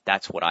itself.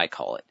 That's what I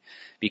call it,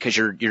 because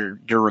you're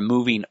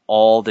removing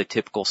all the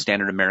typical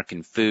standard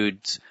American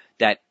foods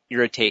that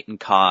irritate and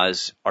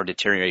cause our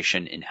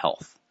deterioration in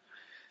health.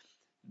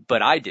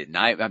 But I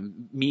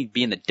didn't. Me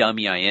being the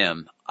dummy I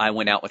am, I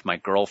went out with my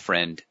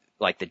girlfriend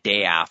like the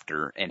day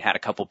after and had a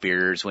couple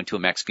beers, went to a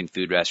Mexican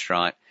food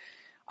restaurant.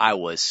 I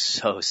was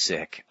so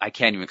sick. I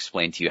can't even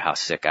explain to you how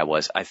sick I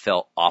was. I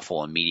felt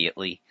awful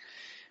immediately.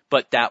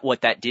 But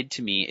what that did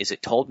to me is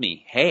it told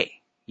me,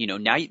 hey,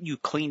 now you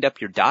cleaned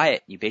up your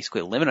diet, you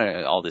basically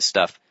eliminated all this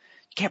stuff.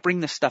 You can't bring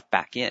this stuff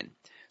back in.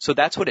 So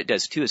that's what it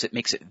does too, is it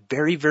makes it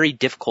very, very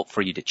difficult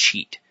for you to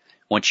cheat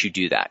once you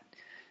do that.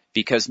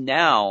 Because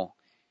now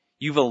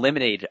you've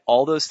eliminated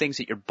all those things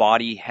that your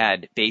body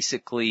had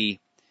basically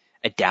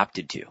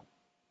adapted to.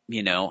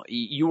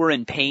 You were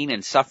in pain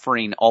and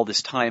suffering all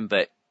this time,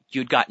 but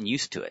you'd gotten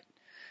used to it.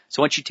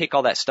 So once you take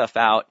all that stuff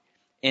out,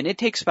 and it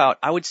takes about,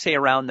 I would say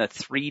around the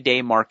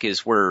 3-day mark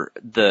is where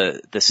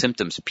the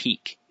symptoms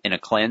peak in a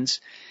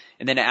cleanse.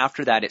 And then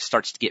after that, it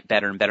starts to get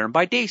better and better. And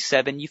by day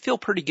 7, you feel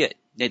pretty good.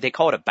 They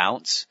call it a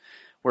bounce,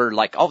 where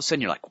like all of a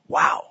sudden you're like,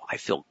 wow, I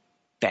feel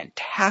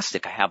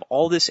fantastic. I have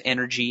all this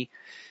energy,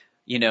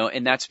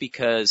 and that's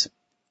because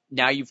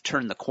now you've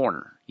turned the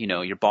corner.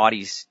 Your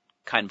body's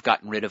kind of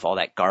gotten rid of all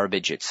that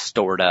garbage it's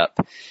stored up,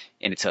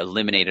 and it's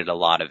eliminated a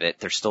lot of it.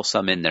 There's still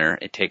some in there.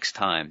 It takes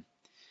time.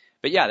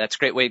 But yeah, that's a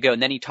great way to go.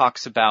 And then he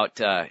talks about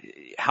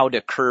trying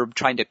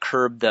to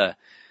curb the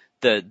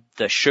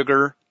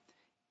sugar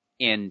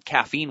and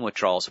caffeine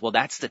withdrawals. Well,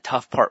 that's the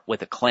tough part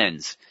with a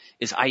cleanse,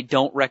 is I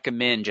don't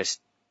recommend just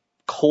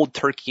cold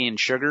turkey and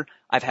sugar.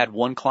 I've had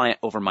one client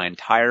over my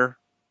entire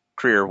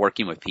career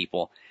working with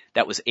people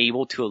that was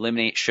able to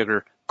eliminate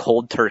sugar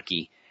cold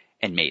turkey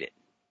and made it.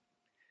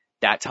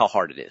 That's how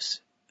hard it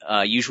is.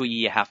 Usually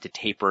you have to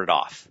taper it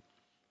off.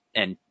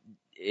 And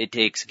it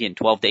takes, again,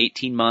 12 to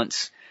 18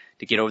 months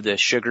to get over the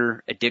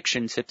sugar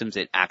addiction symptoms.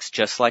 It acts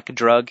just like a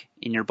drug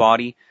in your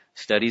body.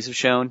 Studies have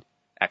shown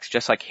acts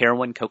just like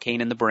heroin,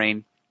 cocaine in the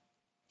brain.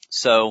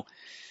 So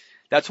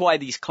that's why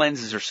these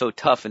cleanses are so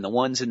tough, and the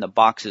ones in the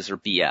boxes are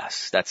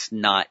BS. That's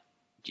not,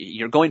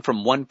 you're going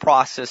from one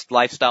processed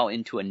lifestyle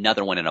into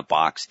another one in a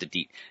box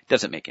it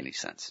doesn't make any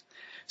sense.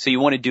 So you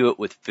want to do it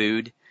with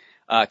food.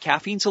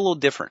 Caffeine's a little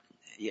different.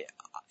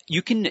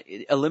 You can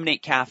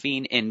eliminate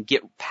caffeine and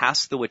get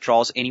past the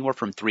withdrawals anywhere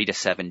from 3 to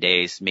 7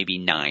 days, maybe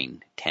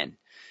 9, 10.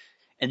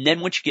 And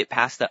then once you get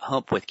past that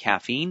hump with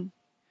caffeine,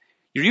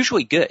 you're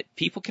usually good.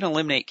 People can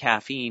eliminate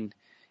caffeine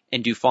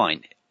and do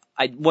fine.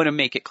 I want to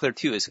make it clear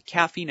too, is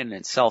caffeine in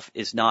itself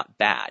is not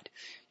bad,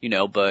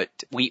 but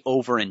we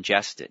over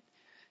ingest it.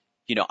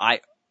 I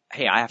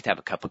have to have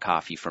a cup of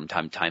coffee from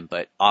time to time,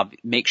 but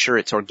make sure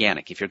it's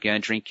organic. If you're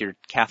going to drink your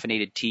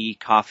caffeinated tea,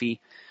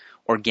 coffee,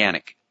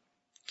 organic.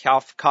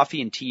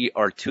 Coffee and tea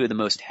are two of the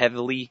most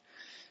heavily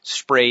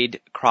sprayed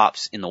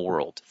crops in the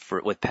world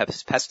with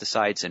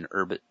pesticides and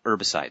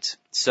herbicides.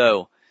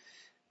 So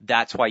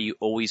that's why you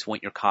always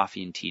want your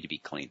coffee and tea to be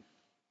clean.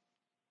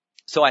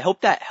 So I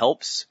hope that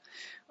helps.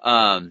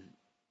 I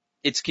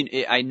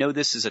know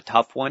this is a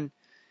tough one,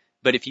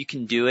 but if you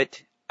can do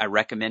it, I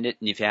recommend it.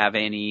 And if you have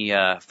any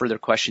further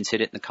questions,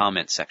 hit it in the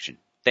comments section.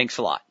 Thanks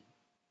a lot.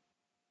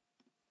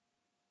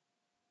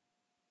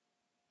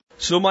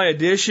 So my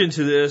addition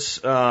to this,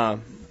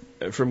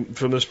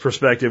 from this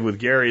perspective with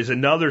Gary, is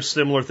another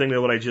similar thing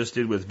to what I just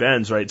did with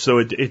Ben's, right? So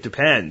it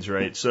depends,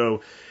 right?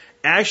 So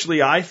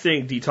actually, I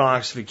think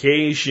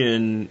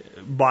detoxification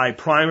by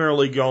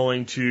primarily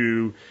going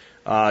to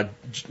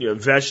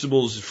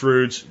vegetables,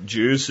 fruits,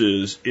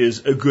 juices is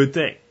a good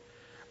thing.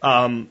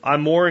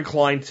 I'm more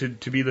inclined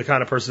to be the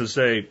kind of person to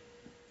say,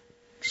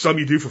 some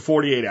you do for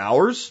 48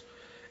 hours,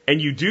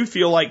 and you do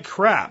feel like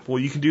crap. Well,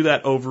 you can do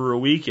that over a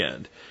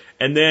weekend.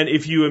 And then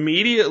if you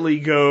immediately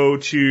go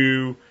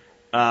to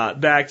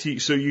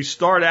so you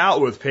start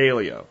out with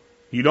paleo.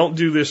 You don't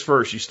do this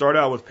first. You start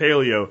out with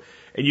paleo,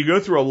 and you go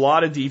through a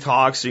lot of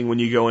detoxing when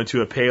you go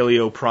into a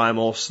paleo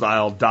primal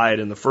style diet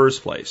in the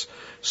first place.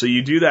 So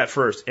you do that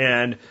first.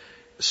 And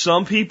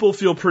some people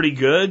feel pretty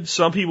good.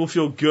 Some people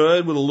feel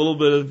good with a little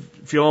bit of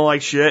feeling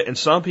like shit, and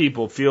some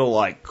people feel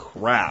like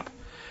crap.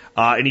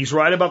 And he's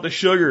right about the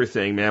sugar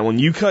thing, man. When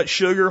you cut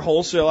sugar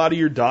wholesale out of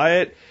your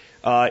diet,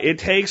 it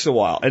takes a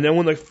while. And then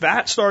when the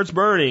fat starts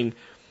burning,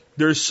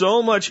 there's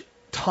so much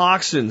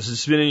toxins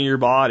that's been in your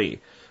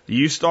body that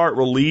you start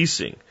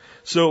releasing.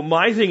 So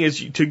my thing is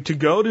to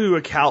go to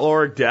a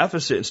caloric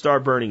deficit and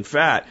start burning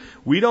fat,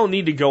 we don't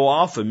need to go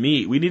off of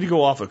meat. We need to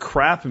go off of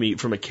crap meat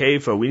from a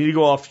CAFO. We need to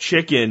go off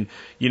chicken,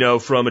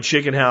 from a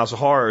chicken house of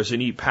horrors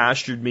and eat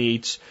pastured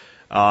meats.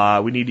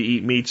 We need to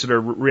eat meats that are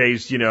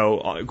raised,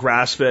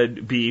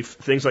 grass-fed beef,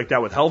 things like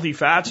that with healthy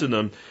fats in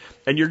them.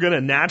 And you're going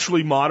to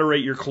naturally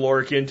moderate your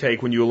caloric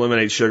intake when you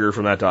eliminate sugar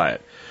from that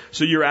diet.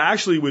 So you're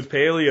actually, with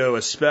paleo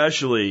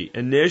especially,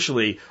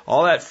 initially,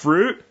 all that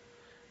fruit,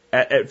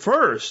 at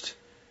first,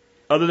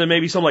 other than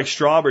maybe something like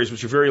strawberries,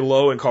 which are very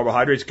low in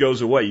carbohydrates,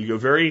 goes away. You go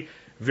very,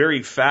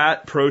 very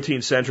fat,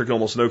 protein-centric,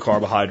 almost no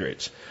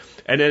carbohydrates.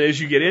 And then as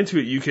you get into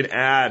it, you can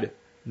add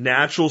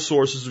natural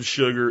sources of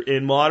sugar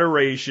in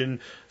moderation,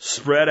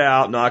 spread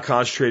out, not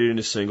concentrated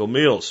into single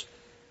meals.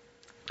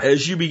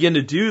 As you begin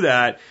to do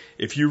that,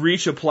 if you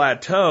reach a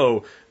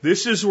plateau,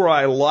 this is where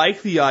I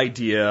like the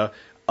idea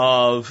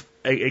of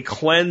a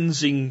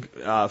cleansing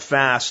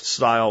fast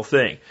style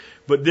thing.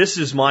 But this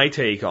is my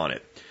take on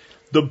it.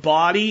 The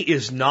body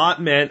is not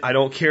meant, I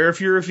don't care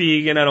if you're a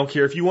vegan, I don't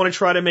care if you want to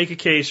try to make a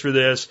case for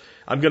this,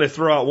 I'm going to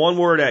throw out one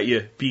word at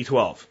you,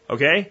 B12,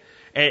 okay?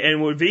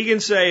 And what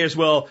vegans say is,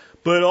 well,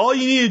 but all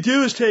you need to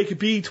do is take a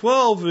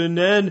B12 and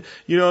then,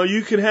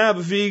 you can have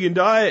a vegan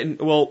diet. And,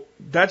 well,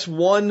 that's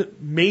one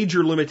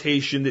major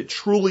limitation that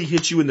truly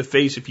hits you in the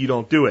face if you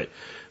don't do it.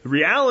 The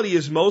reality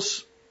is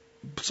most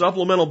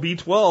supplemental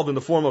B12 in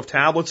the form of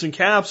tablets and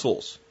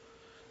capsules.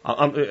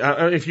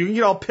 If you can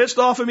get all pissed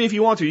off at me if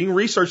you want to, you can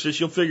research this,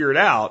 you'll figure it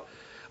out.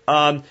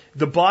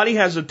 The body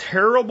has a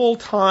terrible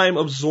time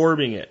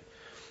absorbing it.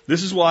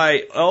 This is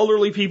why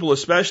elderly people,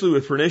 especially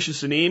with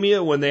pernicious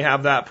anemia, when they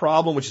have that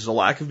problem, which is a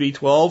lack of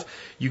B12,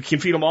 you can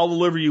feed them all the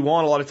liver you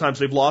want. A lot of times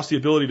they've lost the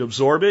ability to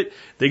absorb it.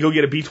 They go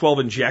get a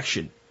B12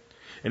 injection.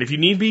 And if you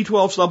need B12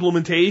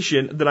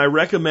 supplementation, then I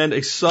recommend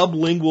a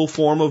sublingual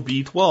form of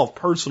B12,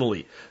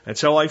 personally. That's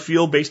how I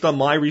feel based on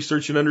my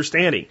research and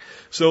understanding.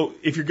 So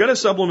if you're going to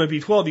supplement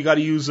B12, you got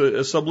to use a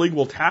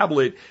sublingual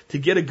tablet to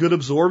get a good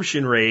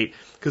absorption rate,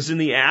 because in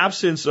the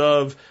absence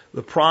of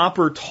the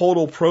proper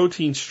total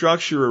protein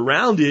structure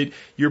around it,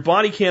 your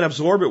body can't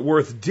absorb it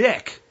worth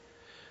dick.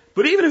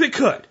 But even if it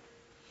could,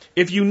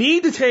 if you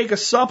need to take a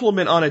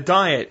supplement on a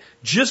diet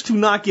just to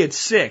not get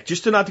sick,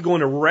 just to not to go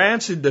into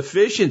rancid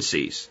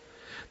deficiencies,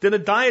 then a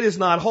diet is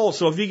not whole.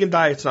 So a vegan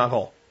diet's not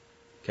whole.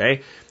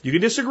 Okay? You can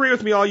disagree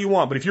with me all you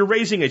want, but if you're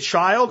raising a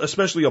child,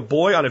 especially a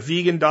boy, on a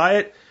vegan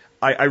diet,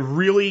 I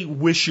really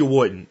wish you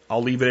wouldn't.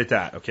 I'll leave it at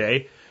that,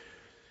 okay?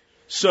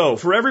 So,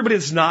 for everybody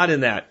that's not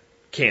in that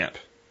camp,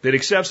 that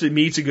accepts that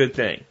meat's a good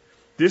thing,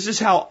 this is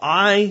how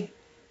I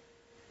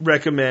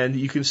recommend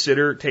you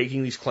consider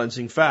taking these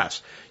cleansing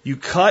fasts. You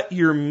cut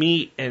your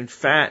meat and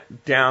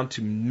fat down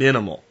to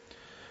minimal.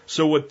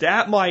 So what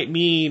that might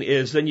mean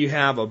is then you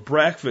have a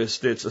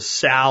breakfast that's a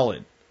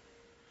salad,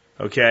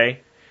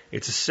 okay?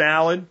 It's a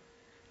salad,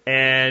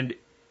 and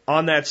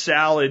on that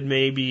salad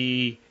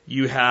maybe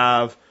you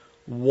have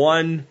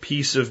one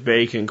piece of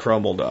bacon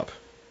crumbled up.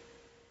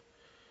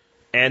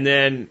 And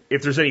then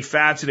if there's any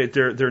fats in it,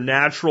 they're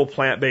natural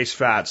plant-based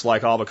fats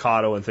like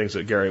avocado and things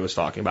that Gary was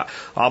talking about.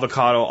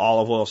 Avocado,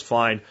 olive oil is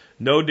fine.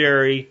 No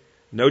dairy,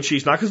 no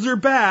cheese. Not because they're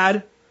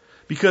bad,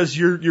 because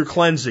you're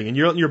cleansing and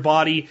you're letting your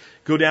body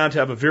go down to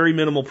have a very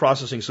minimal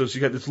processing. So you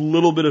got this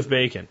little bit of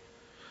bacon.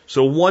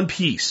 So one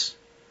piece,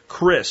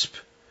 crisp,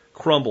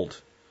 crumbled.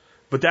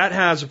 But that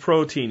has a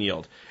protein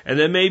yield. And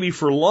then maybe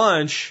for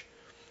lunch,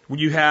 what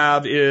you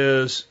have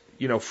is,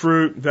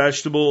 fruit,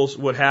 vegetables,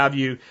 what have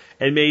you,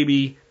 and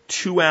maybe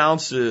 2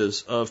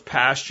 ounces of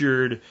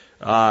pastured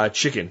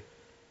chicken.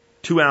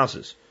 2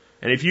 ounces.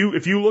 And if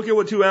you look at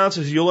what 2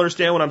 ounces, you'll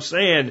understand what I'm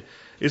saying.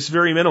 It's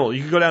very minimal.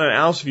 You can go down an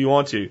ounce if you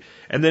want to.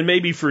 And then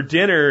maybe for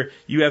dinner,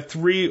 you have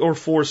 3 or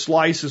 4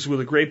 slices with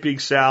a great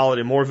big salad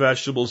and more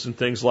vegetables and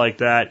things like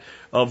that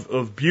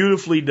of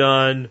beautifully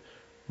done,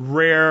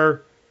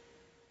 rare,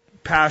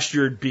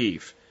 pastured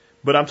beef.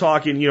 But I'm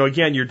talking,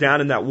 again, you're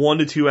down in that 1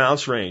 to 2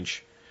 ounce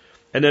range.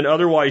 And then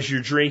otherwise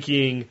you're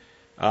drinking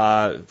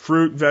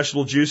fruit,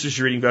 vegetable juices,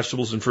 you're eating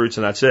vegetables and fruits,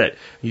 and that's it.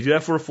 You do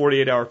that for a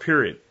 48-hour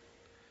period.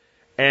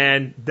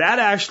 And that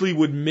actually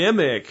would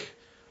mimic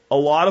a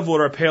lot of what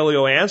our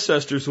paleo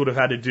ancestors would have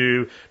had to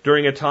do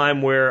during a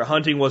time where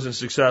hunting wasn't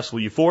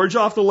successful. You forage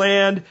off the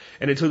land,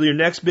 and until your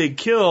next big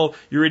kill,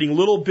 you're eating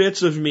little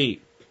bits of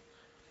meat.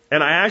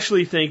 And I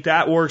actually think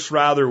that works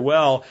rather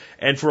well.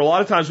 And for a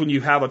lot of times when you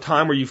have a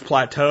time where you've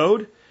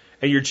plateaued,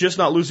 and you're just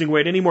not losing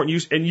weight anymore,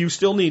 and you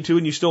still need to,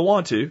 and you still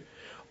want to,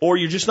 or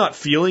you're just not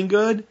feeling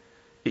good,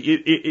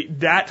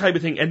 that type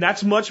of thing, and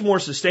that's much more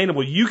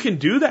sustainable. You can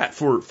do that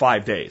for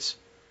 5 days.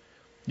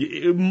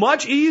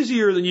 Much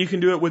easier than you can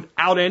do it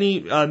without any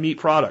meat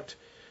product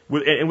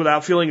and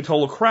without feeling a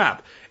total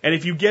crap. And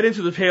if you get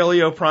into the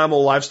paleo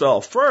primal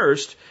lifestyle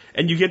first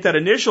and you get that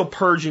initial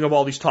purging of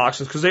all these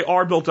toxins, because they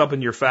are built up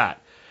in your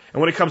fat, and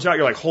when it comes out,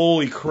 you're like,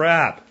 holy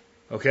crap,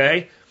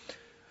 okay?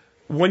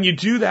 When you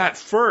do that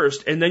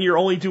first, and then you're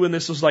only doing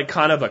this as like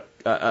kind of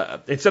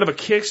instead of a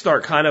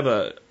kickstart, kind of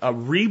a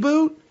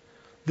reboot,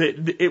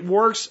 it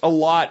works a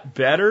lot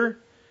better,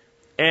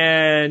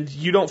 and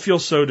you don't feel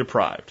so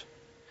deprived.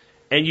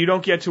 And you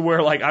don't get to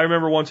where, like, I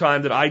remember one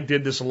time that I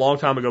did this a long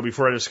time ago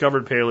before I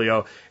discovered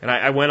paleo, and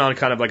I went on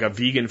kind of like a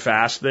vegan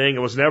fast thing. It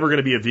was never going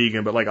to be a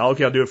vegan, but like,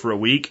 okay, I'll do it for a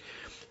week.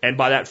 And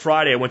by that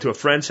Friday, I went to a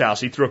friend's house.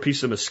 He threw a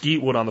piece of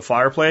mesquite wood on the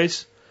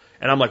fireplace,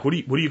 and I'm like, what are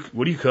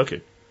you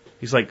cooking?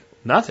 He's like,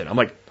 nothing. I'm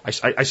like,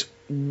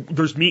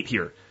 there's meat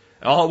here.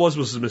 All it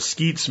was a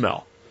mesquite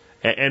smell,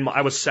 and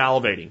I was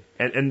salivating.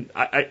 And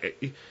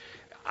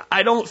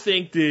I don't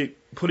think that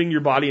putting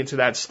your body into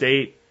that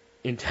state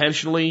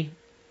intentionally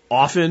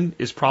often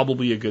is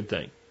probably a good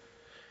thing.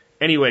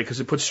 Anyway,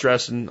 because it puts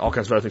stress and all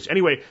kinds of other things.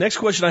 Anyway, next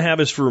question I have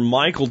is for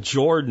Michael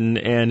Jordan,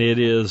 and it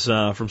is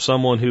from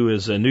someone who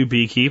is a new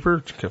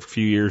beekeeper, a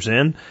few years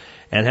in,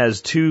 and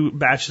has 2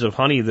 batches of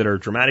honey that are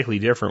dramatically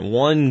different.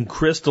 One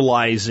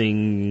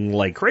crystallizing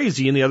like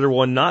crazy, and the other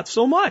one not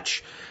so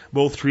much.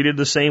 Both treated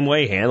the same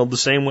way, handled the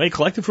same way,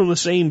 collected from the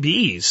same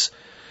bees.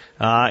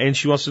 And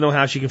she wants to know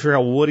how she can figure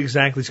out what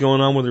exactly is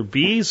going on with her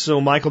bees.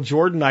 So, Michael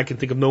Jordan, I can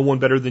think of no one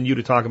better than you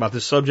to talk about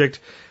this subject.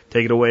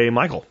 Take it away,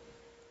 Michael.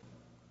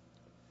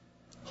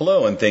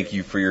 Hello, and thank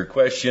you for your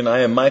question. I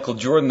am Michael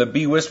Jordan, the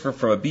Bee Whisperer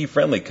from a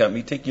bee-friendly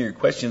company, taking your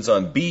questions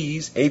on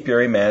bees,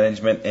 apiary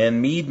management,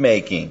 and mead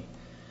making.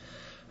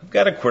 I've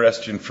got a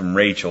question from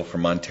Rachel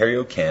from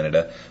Ontario,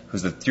 Canada,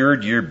 who's a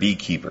third-year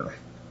beekeeper,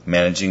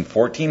 managing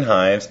 14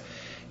 hives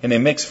in a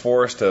mixed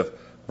forest of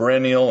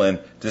perennial and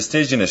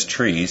deciduous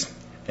trees,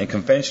 and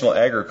conventional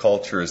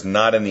agriculture is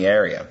not in the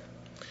area.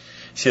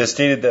 She has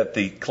stated that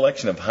the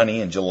collection of honey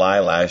in July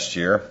last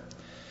year,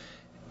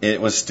 it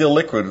was still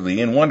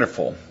liquidy and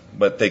wonderful,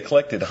 but they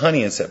collected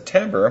honey in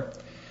September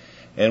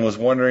and was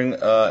wondering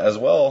as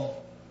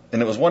well,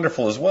 and it was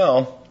wonderful as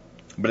well,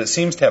 but it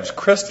seems to have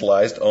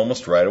crystallized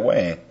almost right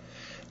away.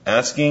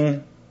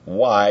 Asking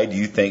why do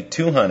you think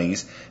 2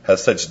 honeys have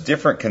such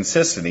different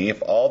consistency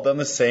if all done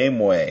the same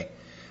way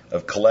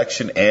of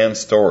collection and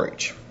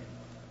storage?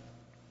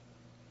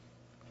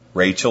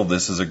 Rachel,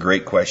 this is a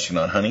great question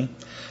on honey.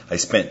 I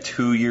spent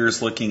 2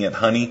 years looking at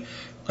honey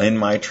in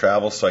my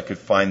travels so I could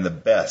find the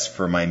best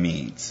for my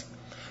needs.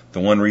 The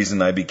one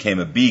reason I became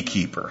a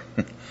beekeeper.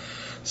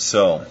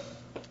 So,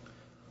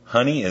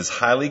 honey is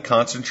highly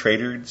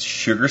concentrated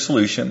sugar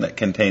solution that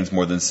contains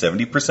more than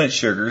 70%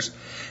 sugars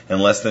and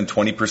less than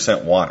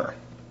 20% water.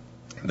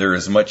 There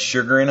is much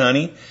sugar in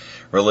honey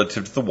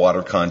relative to the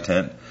water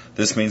content.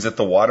 This means that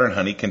the water in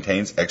honey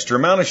contains extra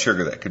amount of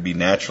sugar that could be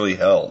naturally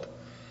held.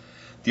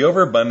 The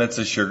overabundance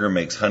of sugar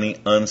makes honey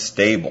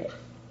unstable.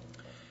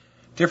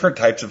 Different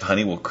types of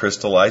honey will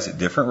crystallize at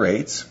different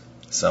rates.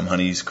 Some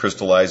honeys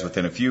crystallize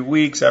within a few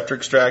weeks after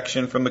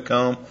extraction from the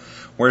comb,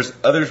 whereas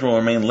others will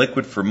remain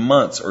liquid for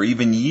months or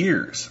even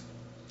years.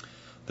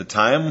 The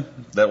time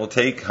that will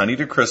take honey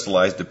to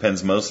crystallize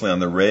depends mostly on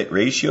the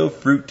ratio of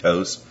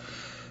fructose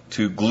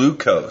to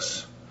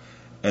glucose,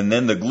 and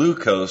then the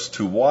glucose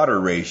to water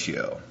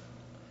ratio.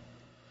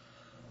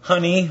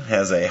 Honey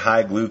has a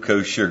high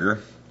glucose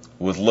sugar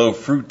with low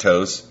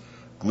fructose.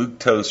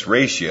 Glucose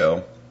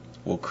ratio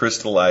will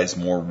crystallize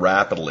more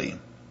rapidly,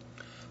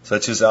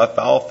 such as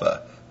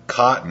alfalfa,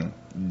 cotton,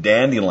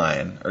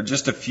 dandelion, or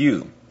just a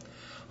few.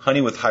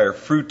 Honey with higher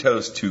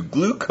fructose to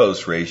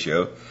glucose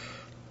ratio,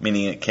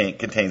 meaning it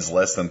contains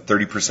less than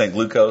 30%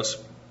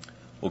 glucose,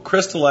 will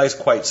crystallize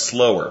quite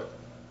slower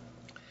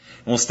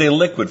and will stay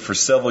liquid for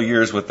several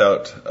years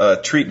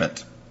without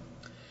treatment.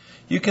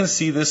 You can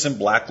see this in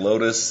black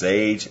lotus,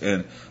 sage,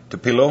 and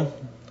tupelo.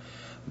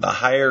 The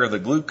higher the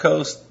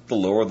glucose, the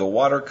lower the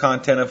water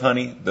content of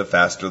honey, the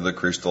faster the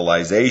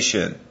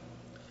crystallization.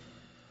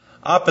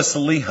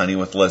 Oppositely, honey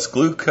with less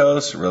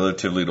glucose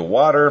relatively to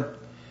water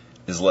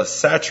is less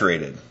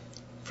saturated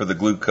for the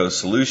glucose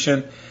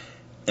solution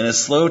and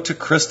is slow to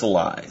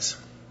crystallize.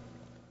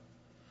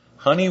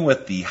 Honey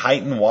with the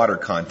heightened water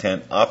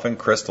content often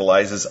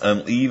crystallizes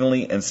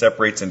unevenly and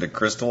separates into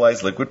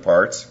crystallized liquid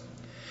parts.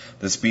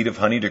 The speed of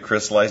honey to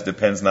crystallize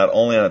depends not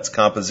only on its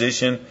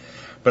composition,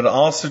 but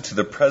also to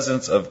the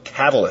presence of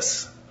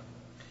catalysts.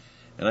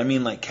 And I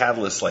mean like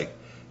catalysts like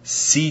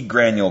seed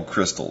granule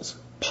crystals,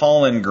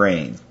 pollen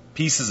grain,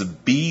 pieces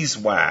of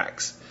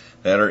beeswax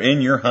that are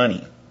in your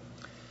honey.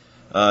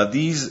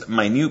 These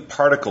minute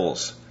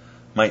particles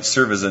might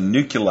serve as a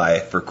nuclei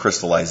for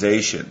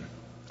crystallization.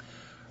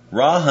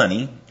 Raw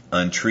honey,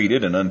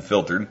 untreated and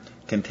unfiltered,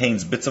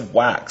 contains bits of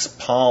wax,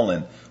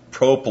 pollen,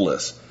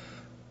 propolis,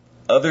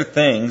 other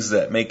things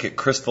that make it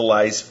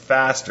crystallize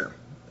faster.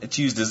 It's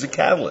used as a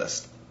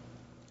catalyst.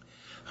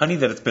 Honey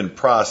that has been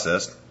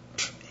processed,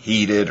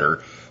 heated,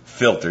 or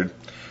filtered,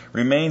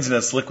 remains in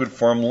its liquid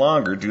form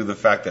longer due to the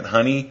fact that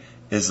honey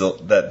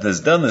that is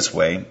done this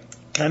way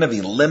kind of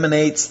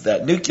eliminates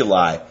that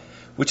nuclei,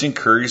 which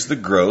encourages the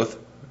growth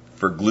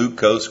for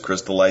glucose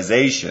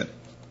crystallization.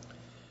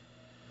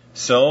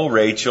 So,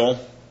 Rachel,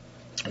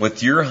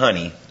 with your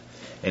honey,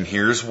 and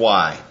here's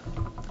why.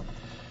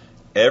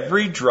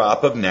 Every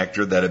drop of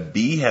nectar that a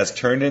bee has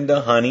turned into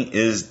honey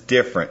is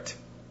different,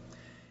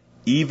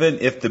 even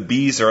if the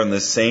bees are in the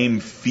same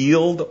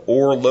field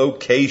or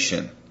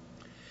location.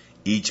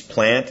 Each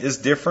plant is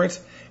different,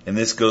 and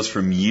this goes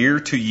from year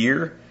to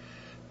year,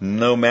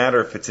 no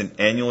matter if it's an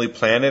annually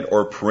planted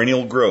or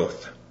perennial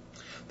growth.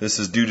 This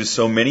is due to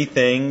so many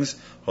things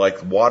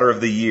like water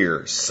of the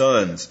year,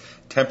 suns,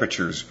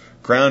 temperatures,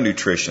 ground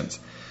nutritions,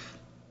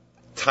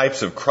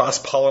 types of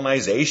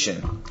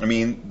cross-pollination. I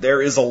mean,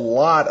 there is a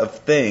lot of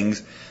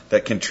things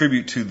that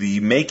contribute to the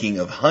making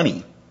of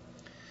honey.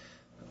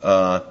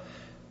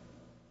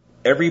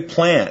 Every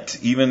plant,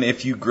 even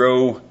if you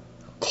grow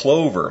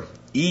clover,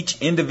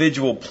 each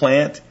individual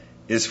plant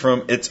is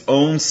from its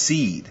own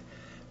seed,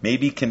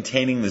 maybe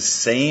containing the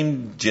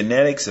same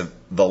genetics of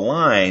the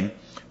line,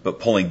 but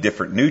pulling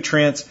different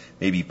nutrients,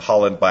 maybe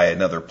pollen by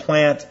another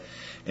plant,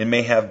 and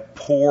may have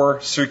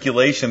poor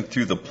circulation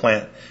through the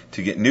plant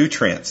to get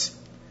nutrients.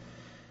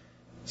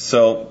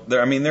 So,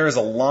 there is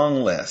a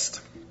long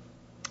list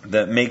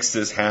that makes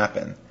this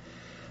happen.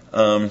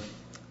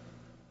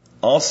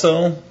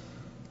 Also,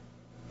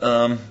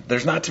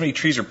 there's not too many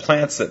trees or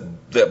plants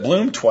that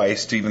bloom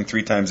twice to even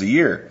 3 times a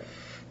year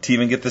to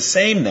even get the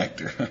same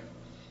nectar.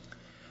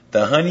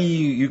 The honey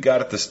you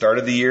got at the start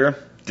of the year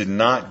did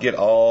not get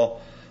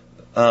all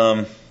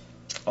the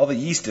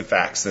yeast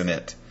effects in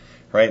it,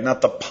 right?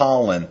 Not the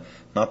pollen,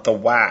 not the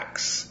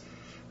wax,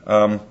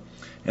 and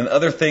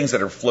other things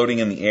that are floating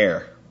in the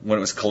air when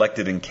it was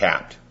collected and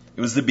capped.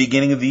 It was the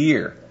beginning of the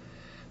year.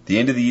 The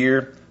end of the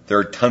year, there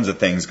are tons of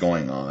things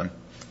going on.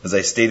 As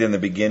I stated in the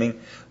beginning,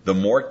 the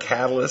more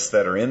catalysts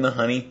that are in the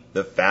honey,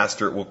 the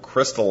faster it will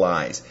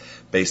crystallize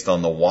based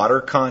on the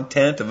water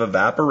content of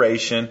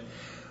evaporation,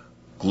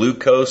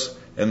 glucose,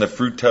 and the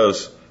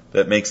fructose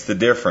that makes the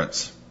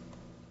difference.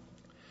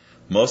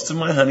 Most of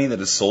my honey that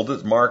is sold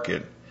at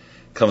market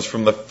comes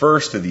from the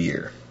first of the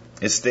year.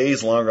 It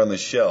stays longer on the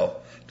shelf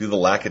due to the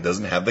lack it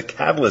doesn't have the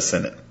catalyst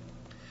in it.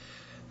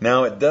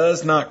 Now, it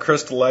does not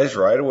crystallize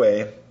right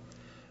away,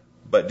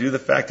 but due to the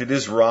fact it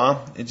is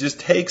raw, it just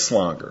takes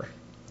longer.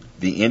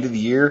 The end of the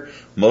year,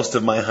 most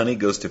of my honey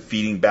goes to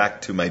feeding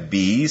back to my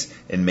bees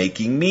and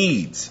making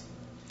meads.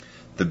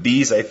 The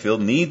bees, I feel,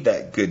 need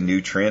that good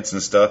nutrients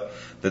and stuff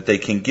that they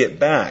can get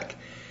back.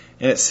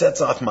 And it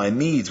sets off my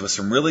meads with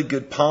some really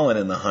good pollen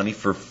in the honey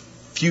for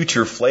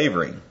future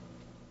flavoring.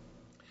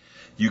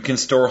 You can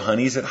store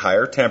honeys at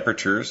higher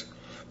temperatures,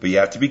 but you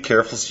have to be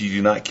careful so you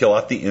do not kill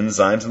off the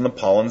enzymes and the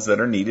pollens that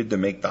are needed to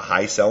make the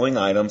high-selling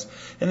items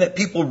and that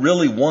people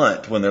really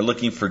want when they're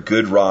looking for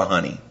good raw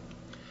honey.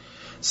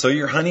 So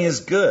your honey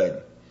is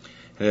good.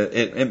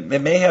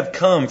 It may have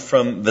come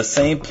from the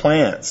same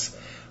plants,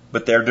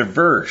 but they're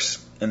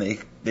diverse, and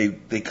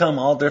they come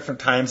all different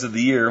times of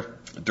the year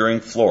during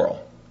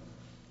floral.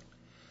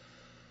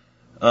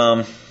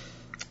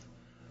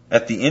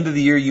 At the end of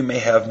the year, you may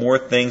have more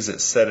things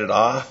that set it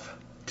off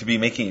to be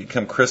making it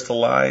come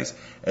crystallized,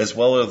 as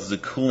well as the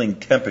cooling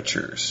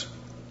temperatures.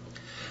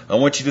 I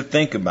want you to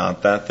think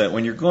about that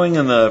when you're going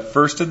in the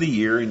first of the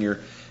year and you're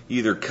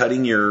either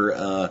cutting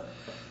your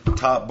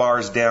top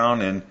bars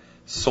down and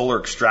solar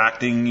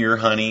extracting your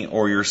honey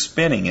or you're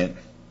spinning it,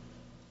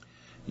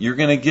 you're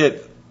going to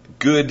get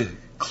good,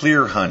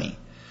 clear honey.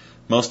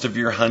 Most of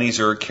your honeys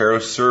are caro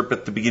syrup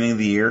at the beginning of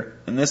the year,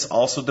 and this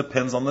also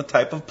depends on the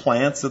type of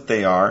plants that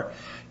they are.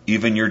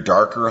 Even your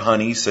darker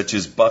honeys, such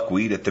as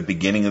buckwheat at the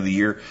beginning of the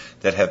year,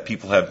 that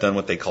people have done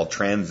what they call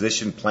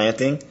transition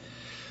planting,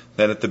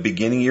 that at the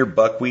beginning of the year,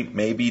 buckwheat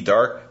may be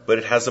dark, but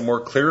it has a more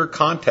clearer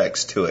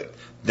context to it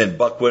than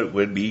buckwheat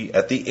would be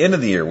at the end of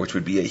the year, which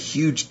would be a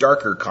huge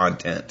darker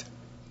content.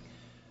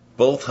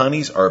 Both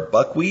honeys are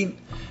buckwheat.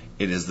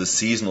 It is the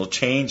seasonal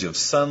change of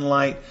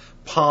sunlight,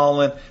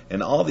 pollen,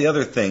 and all the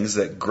other things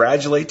that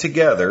graduate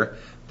together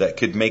that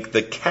could make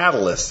the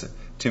catalyst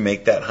to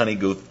make that honey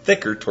go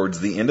thicker towards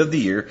the end of the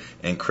year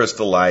and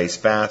crystallize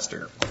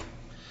faster.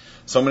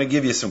 So I'm going to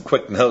give you some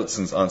quick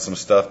notes on some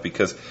stuff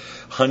because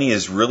honey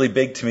is really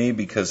big to me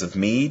because of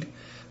mead.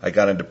 I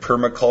got into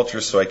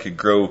permaculture so I could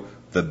grow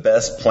the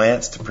best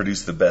plants to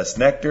produce the best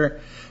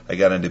nectar. I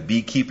got into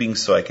beekeeping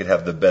so I could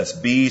have the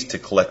best bees to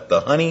collect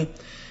the honey.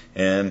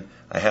 And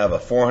I have a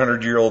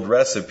 400-year-old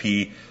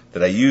recipe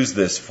that I use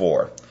this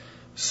for.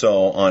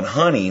 So on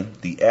honey,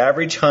 the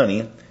average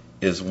honey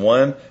is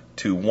 1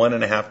 to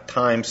 1.5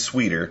 times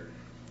sweeter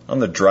on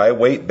the dry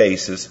weight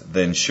basis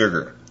than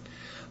sugar.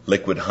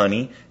 Liquid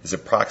honey is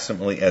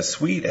approximately as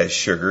sweet as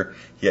sugar,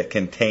 yet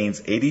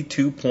contains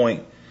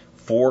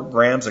 82.4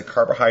 grams of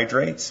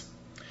carbohydrates.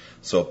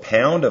 So a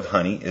pound of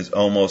honey is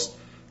almost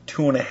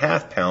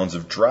 2.5 pounds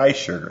of dry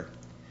sugar.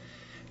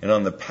 And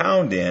on the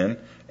pound end,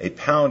 a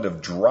pound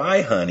of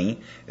dry honey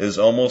is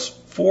almost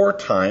 4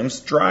 times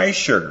dry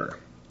sugar.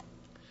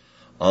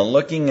 On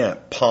looking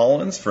at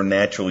pollens for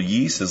natural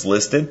yeast is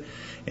listed,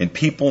 and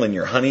people in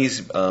your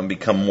honeys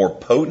become more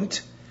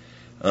potent.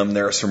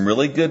 There are some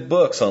really good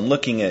books on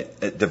looking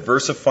at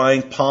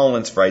diversifying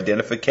pollens for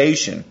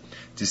identification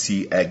to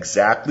see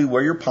exactly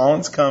where your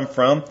pollens come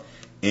from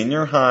in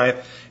your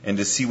hive and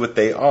to see what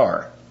they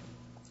are.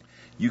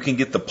 You can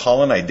get the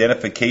Pollen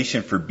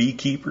Identification for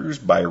Beekeepers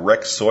by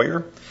Rex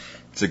Sawyer.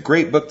 It's a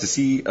great book to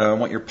see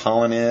what your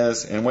pollen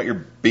is and what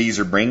your bees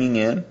are bringing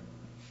in.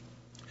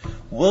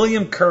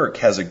 William Kirk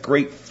has a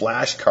great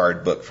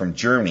flashcard book from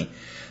Germany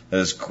that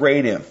has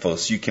great info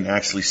so you can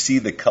actually see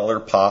the color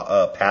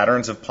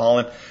patterns of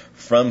pollen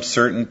from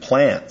certain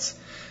plants.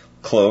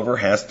 Clover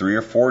has 3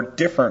 or 4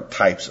 different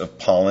types of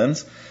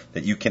pollens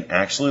that you can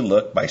actually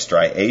look by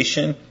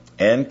striation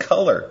and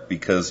color,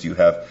 because you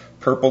have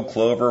purple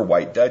clover,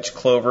 white Dutch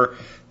clover.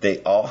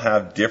 They all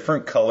have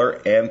different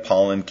color and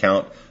pollen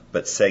count,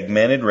 but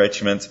segmented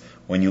regiments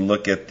when you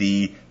look at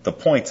the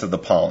points of the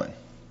pollen.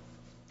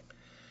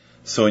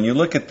 So when you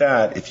look at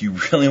that, if you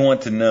really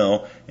want to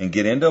know and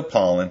get into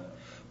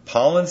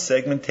pollen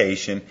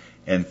segmentation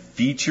and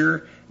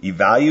feature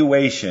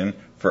evaluation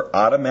for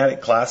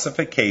automatic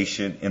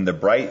classification in the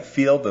bright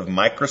field of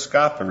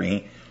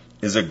microscopy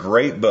is a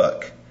great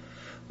book.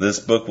 This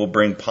book will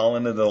bring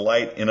pollen to the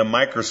light in a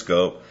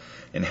microscope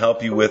and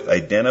help you with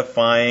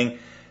identifying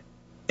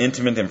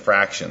intimate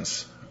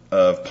infractions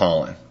of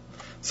pollen.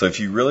 So if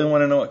you really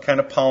want to know what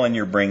kind of pollen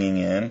you're bringing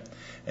in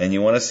and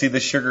you want to see the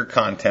sugar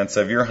contents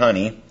of your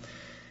honey,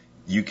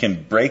 you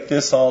can break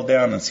this all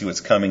down and see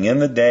what's coming in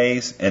the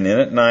days and in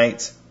at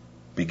nights,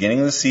 beginning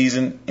of the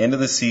season, end of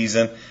the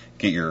season,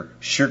 get your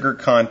sugar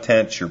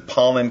content, your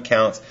pollen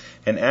counts,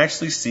 and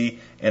actually see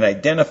and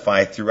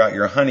identify throughout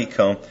your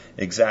honeycomb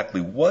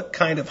exactly what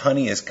kind of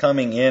honey is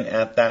coming in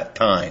at that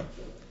time.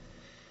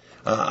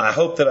 I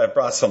hope that I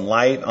brought some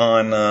light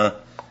on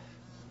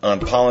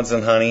pollens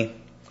and honey.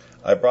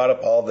 I brought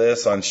up all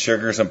this on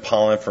sugars and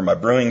pollen for my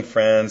brewing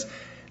friends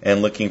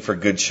and looking for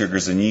good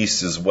sugars and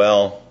yeast as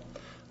well.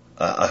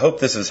 I hope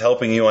this is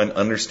helping you on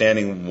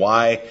understanding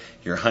why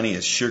your honey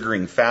is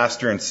sugaring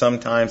faster and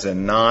sometimes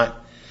and not,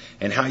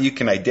 and how you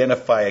can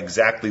identify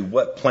exactly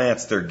what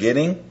plants they're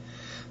getting.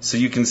 So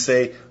you can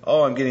say,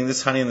 oh, I'm getting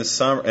this honey in the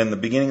summer, in the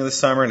beginning of the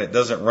summer, and it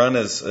doesn't run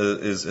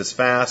as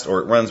fast, or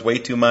it runs way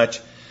too much.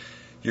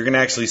 You're going to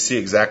actually see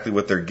exactly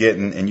what they're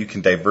getting, and you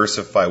can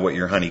diversify what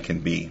your honey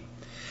can be.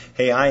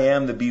 Hey, I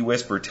am the Bee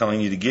Whisperer,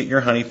 telling you to get your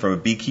honey from a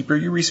beekeeper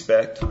you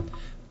respect,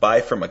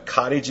 buy from a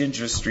cottage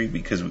industry,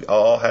 because we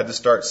all had to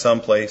start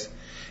someplace,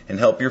 and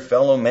help your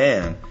fellow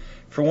man,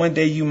 for one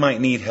day you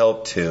might need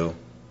help too.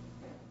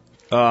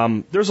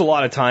 There's a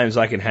lot of times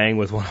I can hang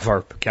with one of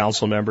our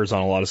council members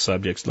on a lot of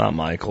subjects. Not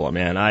Michael,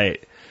 man.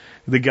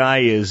 The guy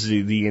is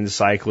the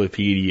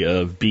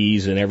encyclopedia of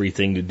bees and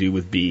everything to do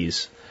with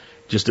bees.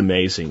 Just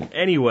amazing.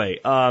 Anyway,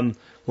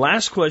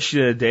 last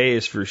question of the day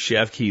is for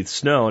Chef Keith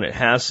Snow, and it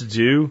has to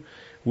do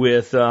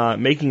with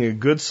making a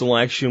good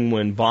selection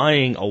when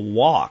buying a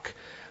wok.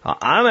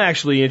 I'm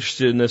actually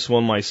interested in this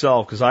one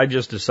myself because I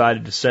just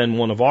decided to send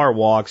one of our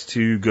woks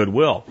to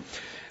Goodwill.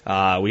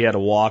 We had a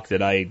wok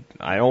that I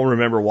don't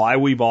remember why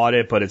we bought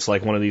it, but it's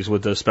like one of these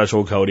with the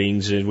special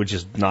coatings, which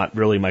is not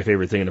really my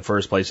favorite thing in the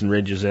first place, and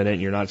ridges in it,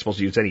 and you're not supposed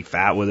to use any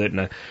fat with it. And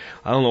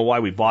I don't know why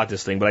we bought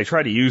this thing, but I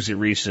tried to use it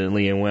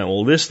recently and went,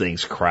 well, this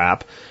thing's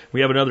crap.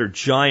 We have another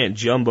giant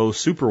jumbo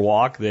super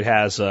wok that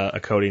has a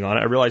coating on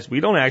it. I realized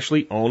we don't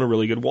actually own a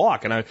really good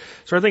wok. And I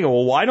started thinking,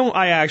 well, why don't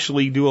I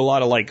actually do a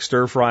lot of like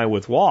stir fry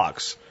with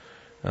woks?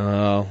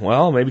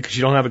 Well, maybe because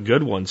you don't have a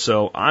good one.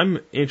 So I'm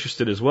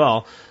interested as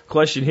well.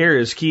 Question here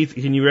is, Keith,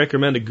 can you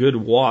recommend a good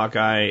wok?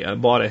 I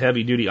bought a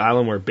heavy-duty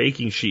Islandware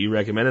baking sheet you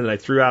recommended, and I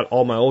threw out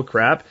all my old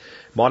crap.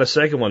 Bought a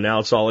second one. Now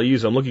it's all I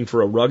use. I'm looking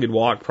for a rugged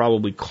wok,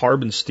 probably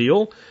carbon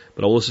steel,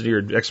 but I'll listen to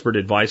your expert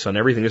advice on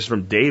everything. This is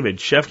from David.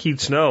 Chef Keith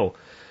Snow,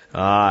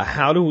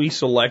 how do we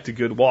select a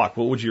good wok?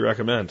 What would you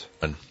recommend?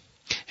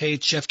 Hey,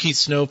 it's Chef Keith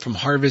Snow from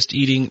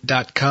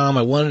HarvestEating.com.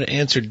 I wanted to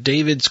answer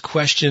David's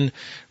question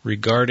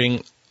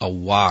regarding a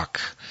wok.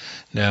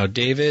 Now,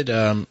 David,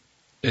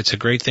 it's a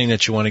great thing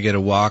that you want to get a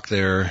wok.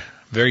 They're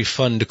very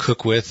fun to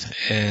cook with,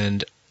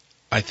 and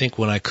I think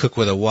when I cook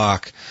with a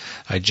wok,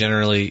 I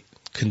generally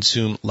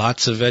consume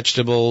lots of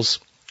vegetables,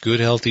 good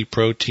healthy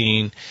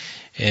protein,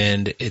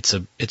 and it's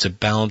a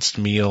balanced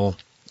meal,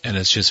 and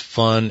it's just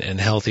fun and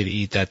healthy to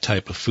eat that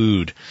type of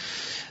food.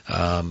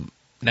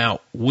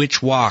 Now,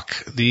 which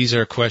wok? These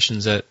are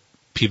questions that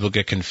people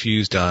get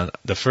confused on.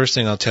 The first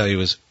thing I'll tell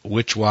you is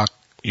which wok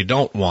you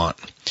don't want,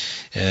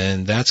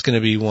 and that's going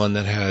to be one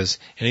that has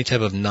any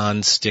type of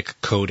non-stick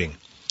coating.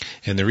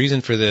 And the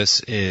reason for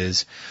this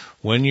is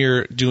when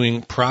you're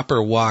doing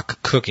proper wok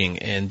cooking,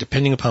 and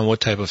depending upon what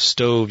type of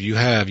stove you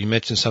have, you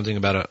mentioned something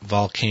about a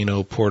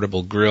Volcano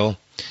portable grill.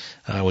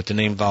 With the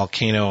name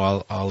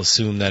Volcano, I'll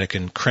assume that it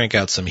can crank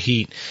out some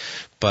heat,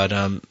 but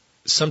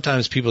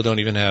sometimes people don't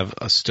even have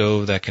a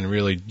stove that can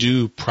really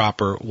do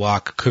proper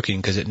wok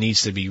cooking because it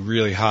needs to be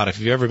really hot. If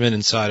you've ever been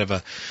inside of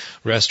a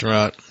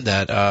restaurant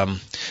that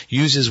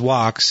uses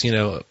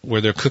woks,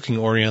 where they're cooking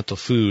Oriental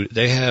food,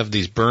 they have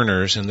these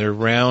burners and they're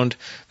round.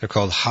 They're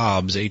called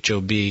hobs,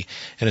 H-O-B,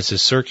 and it's a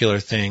circular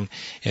thing.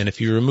 And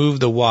if you remove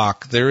the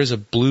wok, there is a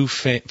blue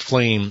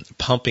flame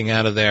pumping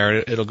out of there.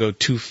 It'll go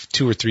 2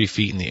 or 3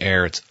 feet in the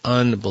air. It's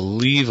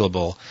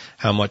unbelievable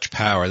how much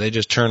power. They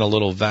just turn a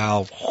little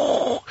valve,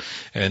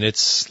 and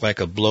it's like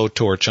a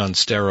blowtorch on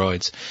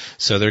steroids.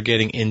 So they're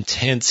getting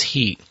intense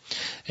heat.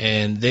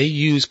 And they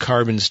use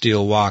carbon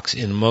steel woks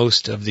in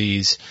most of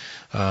these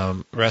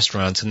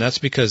restaurants, and that's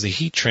because the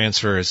heat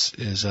transfer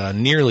is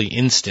nearly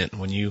instant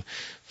when you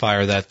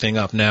fire that thing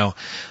up. Now,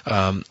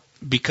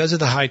 because of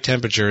the high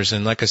temperatures,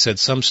 and like I said,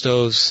 some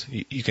stoves,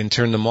 you can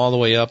turn them all the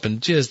way up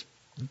and just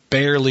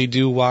barely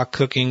do wok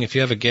cooking. If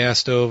you have a gas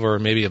stove or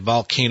maybe a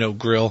volcano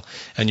grill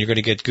and you're going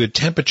to get good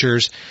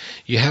temperatures,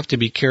 you have to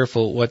be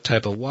careful what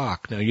type of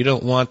wok. Now, you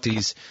don't want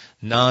these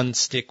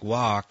non-stick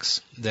woks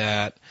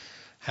that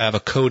have a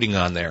coating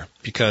on there,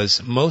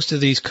 because most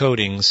of these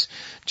coatings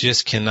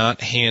just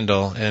cannot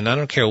handle, and I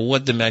don't care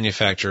what the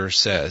manufacturer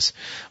says,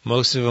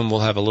 most of them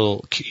will have a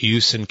little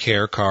use and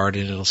care card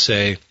and it'll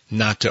say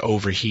not to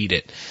overheat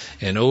it.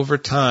 And over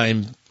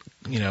time,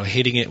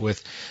 hitting it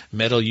with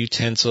metal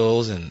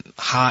utensils and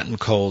hot and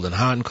cold,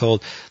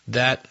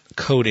 that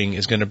coating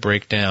is going to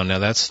break down. Now,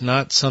 that's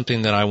not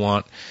something that I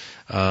want,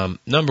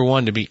 number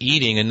one, to be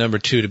eating, and number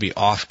two, to be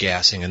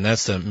off-gassing. And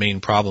that's the main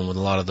problem with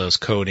a lot of those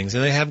coatings.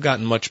 And they have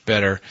gotten much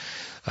better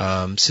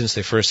since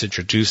they first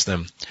introduced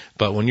them.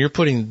 But when you're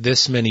putting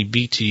this many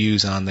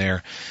BTUs on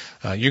there,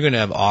 you're going to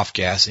have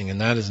off-gassing,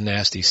 and that is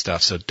nasty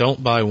stuff. So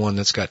don't buy one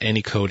that's got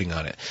any coating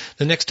on it.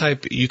 The next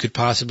type you could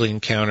possibly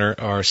encounter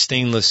are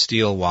stainless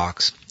steel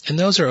woks, and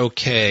those are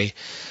okay.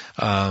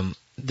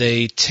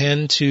 They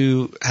tend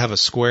to have a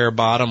square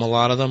bottom, a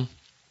lot of them,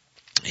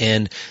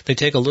 and they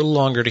take a little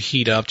longer to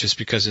heat up just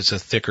because it's a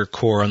thicker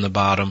core on the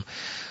bottom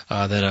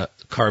than a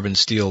carbon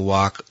steel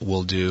wok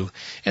will do.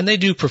 And they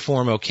do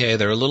perform okay.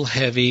 They're a little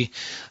heavy.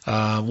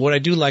 What I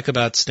do like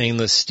about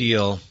stainless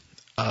steel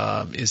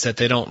is that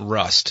they don't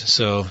rust.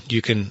 So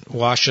you can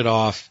wash it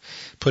off,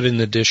 put it in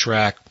the dish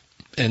rack,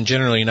 and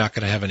generally you're not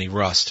going to have any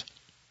rust.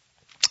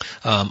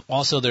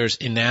 Also, there's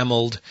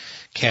enameled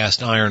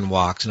cast iron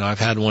woks. Now, I've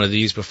had one of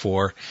these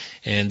before,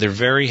 and they're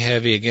very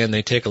heavy. Again,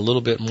 they take a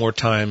little bit more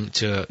time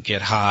to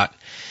get hot,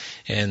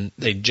 and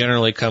they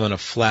generally come in a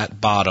flat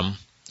bottom.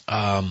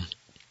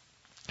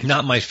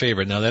 Not my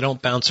favorite. Now, they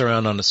don't bounce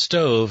around on a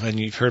stove, and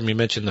you've heard me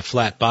mention the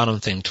flat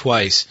bottom thing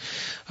twice.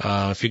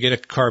 If you get a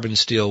carbon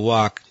steel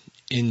wok,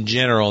 in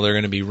general, they're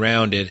going to be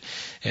rounded,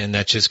 and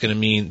that's just going to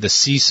mean the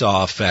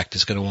seesaw effect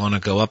is going to want to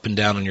go up and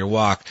down on your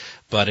wok.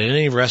 But at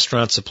any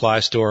restaurant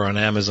supply store on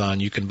Amazon,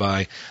 you can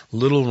buy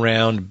little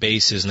round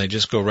bases, and they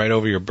just go right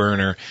over your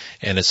burner,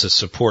 and it's a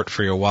support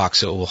for your wok,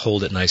 so it will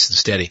hold it nice and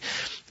steady.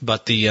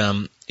 But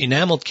the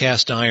enameled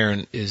cast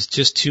iron is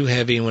just too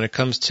heavy, and when it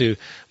comes to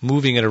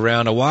moving it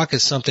around, a wok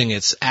is something,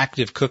 it's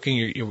active cooking.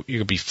 You're going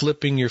to be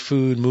flipping your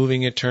food,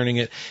 moving it, turning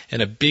it,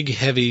 and a big,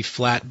 heavy,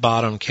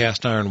 flat-bottom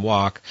cast iron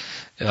wok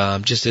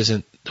just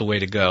isn't the way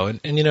to go.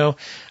 And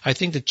I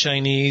think the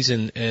Chinese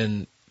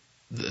and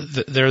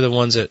they're the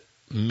ones that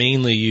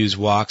mainly use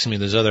woks. I mean,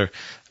 there's other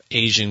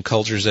Asian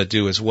cultures that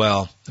do as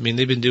well. I mean,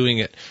 they've been doing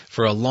it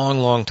for a long,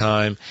 long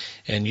time,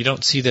 and you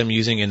don't see them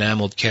using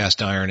enameled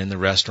cast iron in the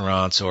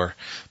restaurants or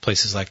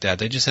places like that.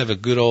 They just have a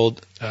good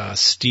old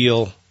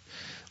steel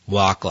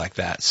wok like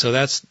that. So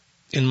that's,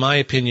 in my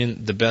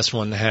opinion, the best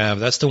one to have.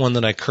 That's the one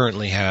that I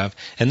currently have,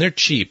 and they're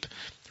cheap.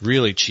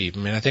 Really cheap. I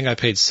mean, I think I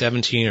paid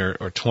 $17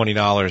 or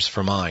 $20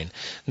 for mine.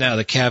 Now,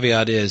 the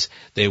caveat is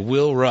they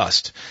will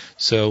rust.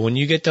 So when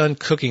you get done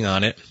cooking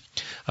on it,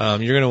 you're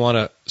going to want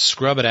to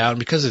scrub it out. And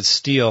because it's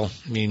steel,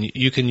 I mean,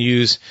 you can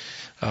use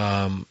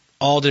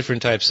all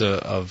different types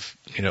of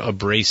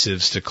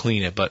abrasives to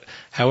clean it. But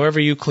however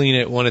you clean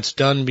it, when it's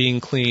done being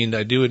cleaned,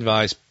 I do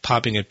advise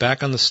popping it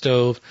back on the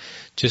stove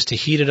just to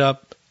heat it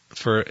up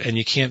and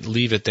you can't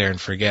leave it there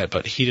and forget,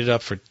 but heat it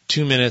up for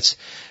 2 minutes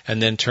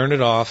and then turn it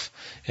off.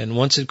 And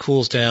once it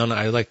cools down,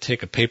 I like to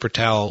take a paper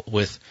towel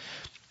with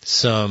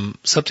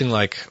something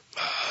like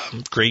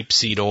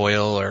grapeseed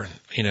oil or,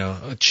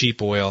 a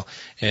cheap oil,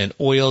 and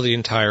oil the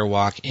entire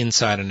wok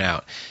inside and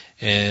out.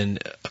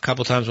 And a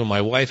couple times when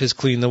my wife has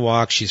cleaned the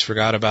wok, she's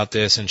forgot about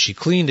this, and she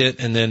cleaned it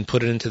and then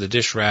put it into the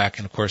dish rack,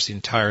 and of course the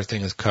entire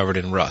thing is covered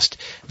in rust.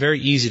 Very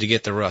easy to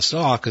get the rust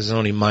off because it's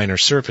only minor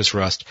surface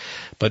rust,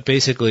 but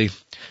basically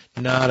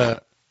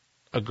not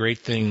a great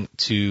thing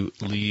to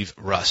leave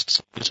rust.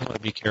 So you just want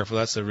to be careful.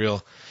 That's the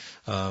real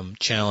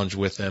challenge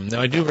with them.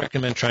 Now, I do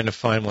recommend trying to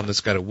find one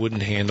that's got a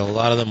wooden handle. A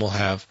lot of them will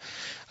have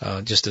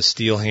just a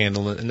steel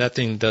handle, and that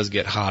thing does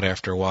get hot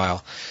after a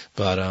while.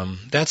 But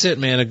that's it,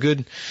 man. A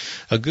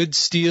good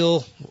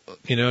steel,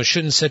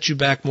 shouldn't set you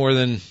back more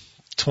than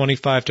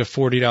 $25 to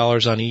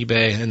 $40 on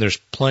eBay, and there's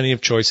plenty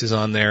of choices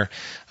on there.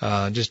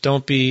 Just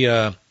don't be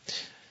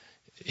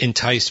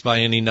enticed by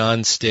any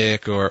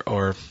non-stick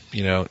or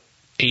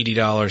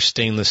 $80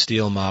 stainless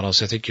steel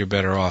models. I think you're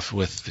better off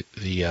with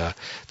the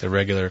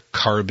regular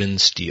carbon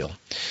steel.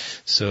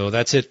 So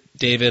that's it,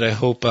 David. I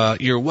hope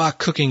your wok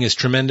cooking is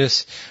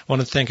tremendous. I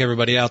want to thank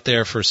everybody out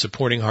there for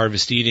supporting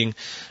Harvest Eating.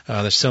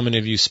 There's so many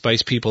of you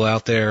spice people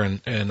out there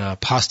and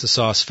pasta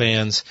sauce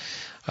fans.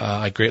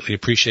 I greatly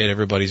appreciate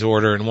everybody's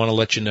order and want to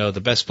let you know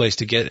the best place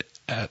to get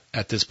it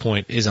at this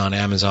point is on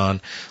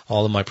Amazon.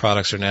 All of my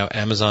products are now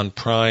Amazon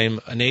Prime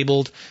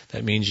enabled.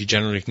 That means you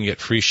generally can get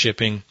free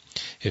shipping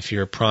if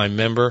you're a Prime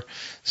member.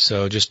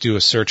 So just do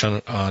a search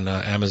on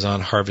Amazon,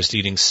 Harvest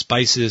Eating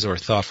Spices or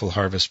Thoughtful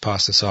Harvest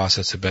Pasta Sauce.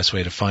 That's the best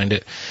way to find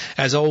it.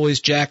 As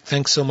always, Jack,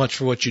 thanks so much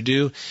for what you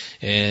do.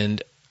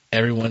 And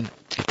everyone,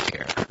 take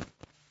care.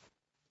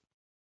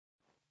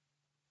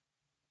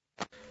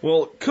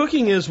 Well,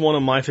 cooking is one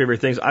of my favorite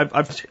things.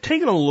 I've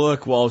taken a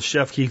look while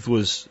Chef Keith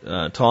was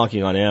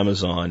talking on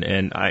Amazon,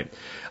 and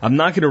I'm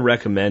not going to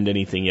recommend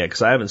anything yet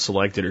because I haven't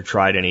selected or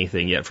tried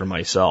anything yet for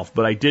myself.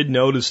 But I did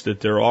notice that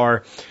there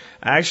are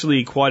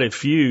actually quite a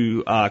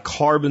few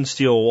carbon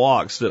steel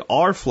woks that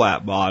are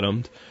flat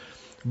bottomed.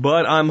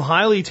 But I'm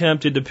highly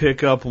tempted to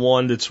pick up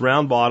one that's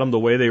round bottomed the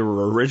way they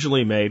were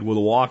originally made with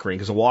a wok ring,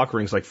 because a wok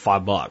ring's like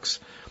 $5.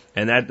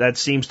 And that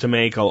seems to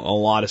make a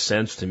lot of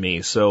sense to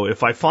me. So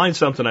if I find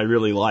something I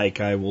really like,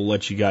 I will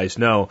let you guys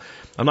know.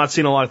 I'm not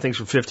seeing a lot of things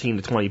for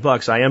 $15 to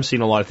 $20. I am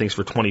seeing a lot of things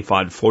for $25 to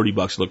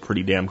 $40. Look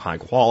pretty damn high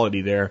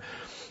quality there.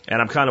 And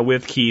I'm kind of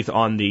with Keith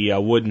on the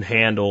wooden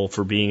handle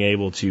for being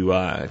able to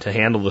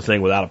handle the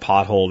thing without a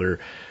pot holder.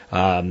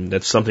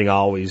 That's something I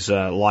always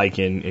like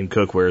in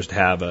cookware, is to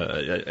have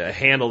a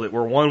handle that,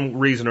 for one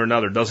reason or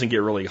another, doesn't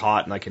get really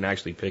hot and I can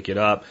actually pick it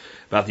up.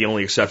 About the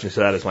only exception to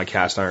that is my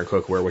cast iron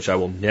cookware, which I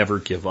will never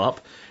give up.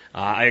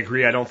 I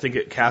agree, I don't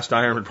think cast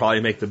iron would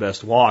probably make the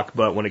best wok,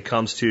 but when it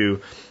comes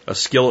to a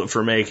skillet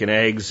for making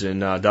eggs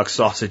and duck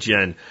sausage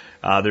in,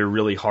 they're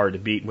really hard to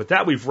beat. With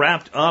that, we've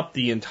wrapped up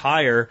the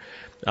entire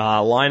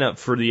lineup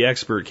for the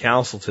Expert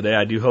Council today.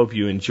 I do hope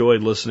you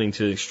enjoyed listening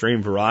to the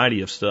extreme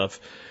variety of stuff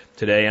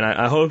today, and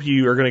I hope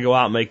you are going to go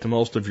out and make the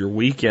most of your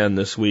weekend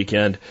this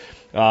weekend.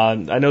 I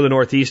know the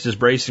Northeast is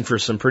bracing for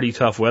some pretty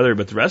tough weather,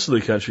 but the rest of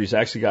the country has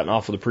actually gotten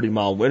off with a pretty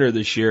mild winter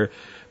this year.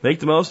 Make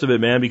the most of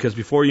it, man, because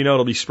before you know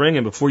it'll be spring,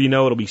 and before you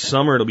know it'll be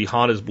summer, it'll be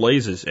hot as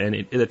blazes,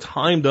 and the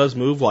time does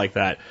move like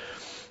that.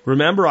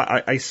 Remember,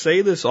 I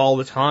say this all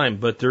the time,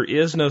 but there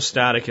is no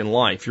static in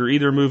life. You're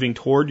either moving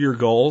toward your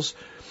goals,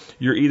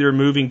 you're either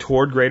moving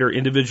toward greater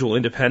individual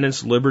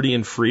independence, liberty,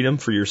 and freedom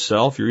for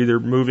yourself. You're either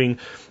moving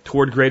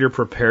toward greater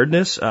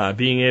preparedness,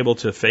 being able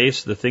to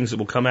face the things that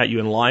will come at you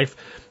in life,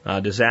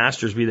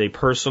 disasters, be they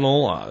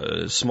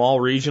personal, small,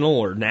 regional,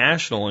 or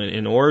national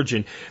in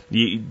origin.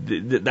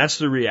 That's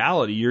the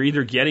reality. You're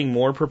either getting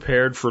more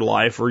prepared for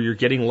life or you're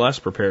getting less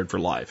prepared for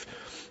life.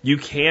 You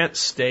can't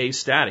stay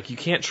static. You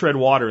can't tread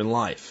water in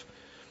life.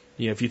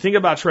 You know, if you think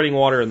about treading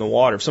water in the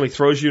water, if somebody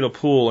throws you in a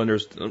pool and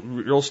there's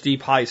real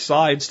steep, high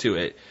sides to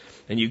it,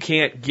 and you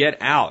can't get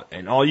out,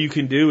 and all you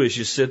can do is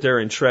just sit there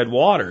and tread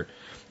water,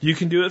 you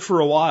can do it for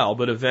a while,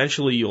 but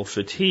eventually you'll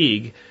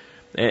fatigue,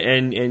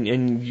 and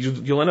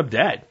you'll end up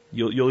dead.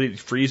 You'll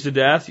freeze to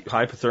death,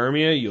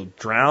 hypothermia, you'll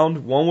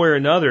drown, one way or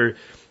another.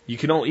 You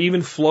can only,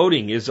 even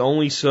floating is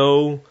only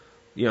so,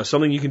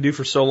 something you can do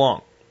for so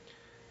long.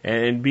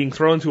 And being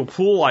thrown into a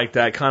pool like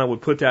that kind of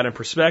would put that in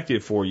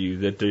perspective for you,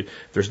 that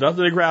there's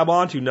nothing to grab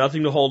onto,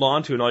 nothing to hold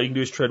onto, and all you can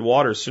do is tread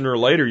water. Sooner or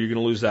later, you're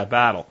going to lose that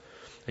battle,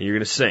 and you're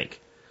going to sink.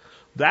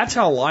 That's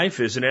how life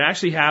is, and it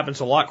actually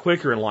happens a lot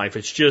quicker in life.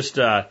 It's just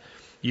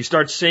you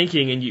start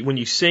sinking, and when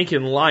you sink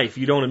in life,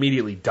 you don't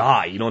immediately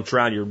die. You don't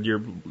drown.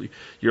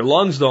 Your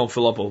lungs don't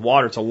fill up with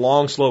water. It's a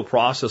long, slow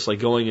process, like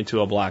going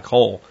into a black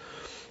hole.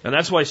 And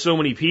that's why so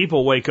many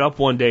people wake up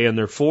one day in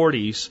their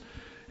 40s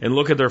and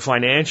look at their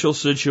financial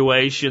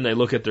situation, they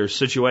look at their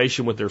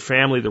situation with their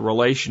family, their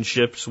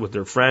relationships with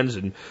their friends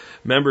and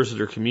members of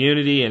their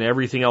community and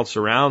everything else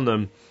around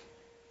them,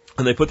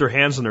 and they put their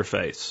hands on their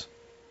face.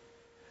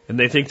 And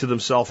they think to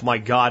themselves, my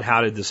God,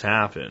 how did this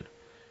happen?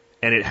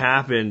 And it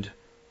happened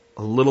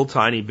a little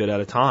tiny bit at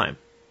a time.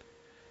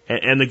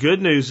 And the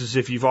good news is,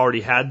 if you've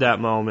already had that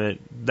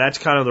moment, that's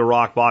kind of the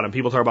rock bottom.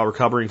 People talk about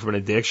recovering from an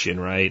addiction,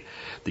 right?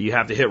 That you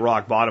have to hit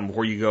rock bottom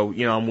before you go,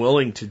 I'm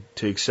willing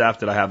to accept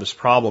that I have this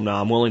problem now.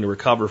 I'm willing to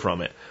recover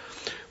from it.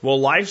 Well,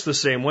 life's the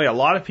same way. A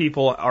lot of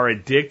people are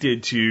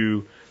addicted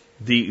to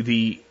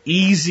the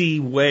easy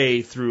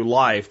way through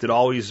life that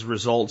always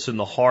results in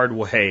the hard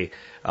way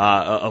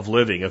of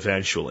living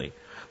eventually.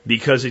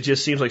 Because it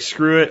just seems like,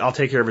 screw it, I'll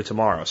take care of it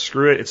tomorrow.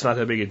 Screw it, it's not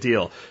that big a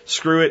deal.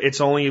 Screw it,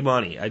 it's only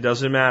money. It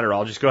doesn't matter.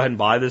 I'll just go ahead and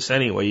buy this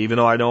anyway, even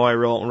though I know I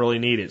don't really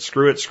need it.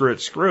 Screw it, screw it,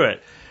 screw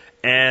it.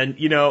 And,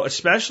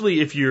 especially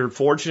if you're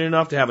fortunate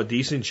enough to have a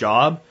decent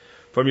job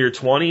from your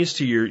 20s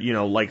to your,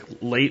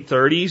 late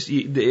 30s,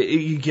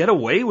 you get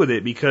away with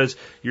it because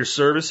you're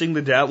servicing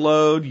the debt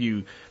load,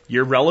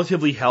 you're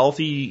relatively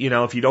healthy,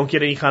 if you don't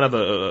get any kind of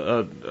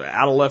a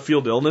out of left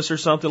field illness or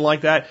something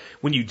like that.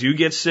 When you do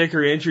get sick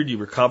or injured, you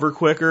recover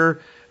quicker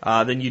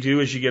than you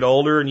do as you get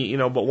older.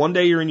 And but one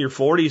day you're in your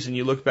 40s and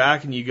you look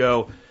back and you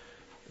go,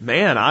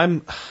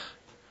 man,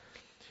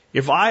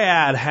 If I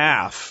add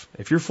half,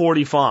 if you're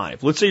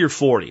 45, let's say you're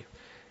 40,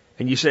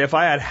 and you say if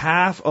I add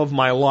half of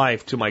my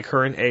life to my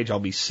current age, I'll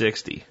be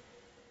 60.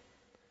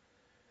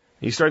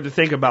 You start to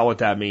think about what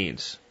that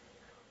means.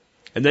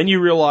 And then you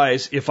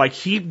realize if I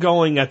keep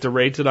going at the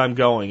rate that I'm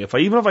going,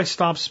 even if I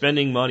stop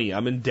spending money,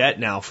 I'm in debt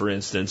now, for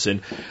instance,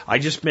 and I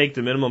just make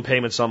the minimum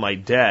payments on my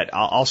debt,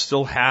 I'll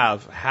still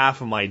have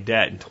half of my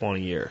debt in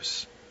 20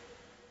 years.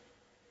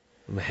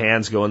 My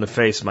hands go in the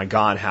face. My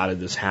God, how did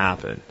this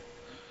happen?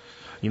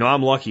 You know,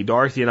 I'm lucky.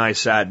 Dorothy and I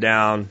sat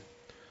down,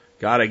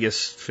 God, I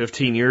guess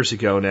 15 years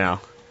ago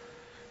now.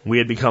 We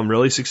had become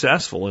really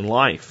successful in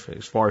life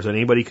as far as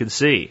anybody could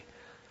see.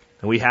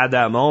 And we had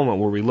that moment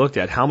where we looked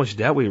at how much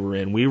debt we were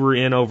in. We were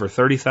in over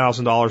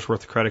 $30,000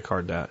 worth of credit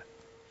card debt.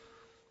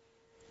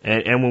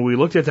 And when we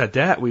looked at that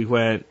debt, we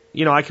went,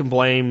 you know, I can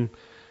blame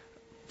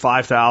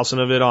 5,000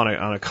 of it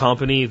on a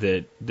company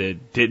that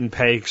didn't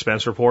pay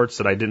expense reports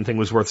that I didn't think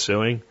was worth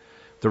suing.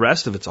 The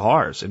rest of it's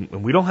ours,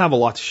 and we don't have a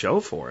lot to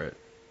show for it.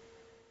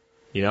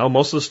 You know,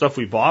 most of the stuff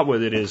we bought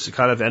with it is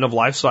kind of end of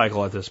life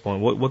cycle at this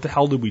point. What the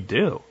hell did we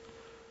do?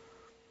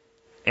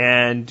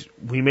 And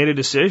we made a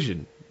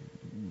decision.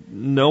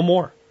 No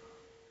more.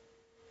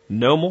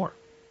 No more.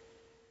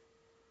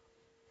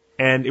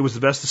 And it was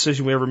the best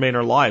decision we ever made in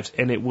our lives.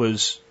 And it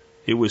was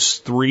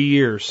 3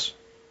 years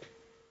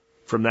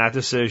from that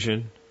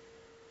decision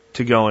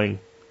to going,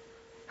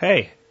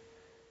 hey,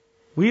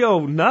 we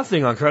owe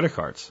nothing on credit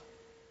cards.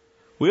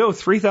 We owe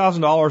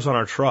 $3,000 on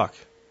our truck.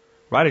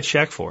 Write a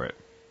check for it.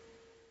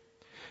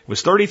 It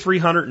was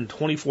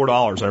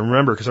 $3,324. I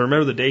remember, because I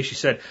remember the day she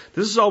said,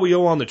 this is all we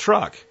owe on the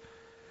truck.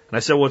 And I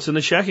said, well, it's in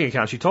the checking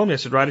account. She told me, I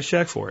said, write a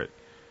check for it.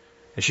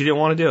 And she didn't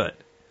want to do it.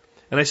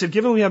 And I said,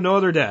 given we have no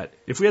other debt,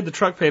 if we had the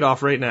truck paid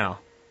off right now,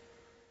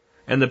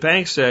 and the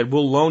bank said,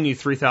 we'll loan you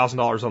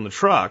 $3,000 on the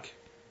truck,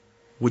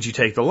 would you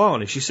take the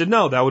loan? And she said,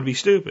 no, that would be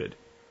stupid.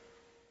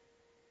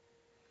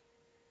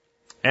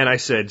 And I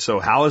said, so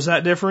how is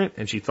that different?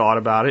 And she thought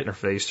about it, and her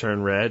face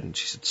turned red, and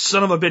she said,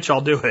 son of a bitch,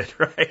 I'll do it,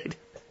 right?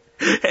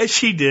 And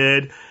she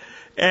did.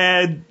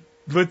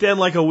 But then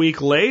like a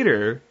week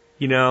later,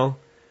 you know,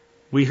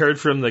 we heard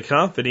from the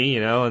company, you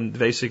know, and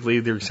basically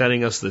they're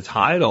sending us the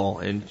title,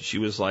 and she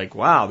was like,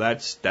 wow,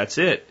 that's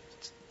it.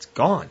 It's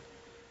gone.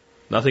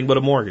 Nothing but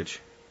a mortgage.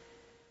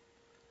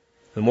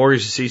 The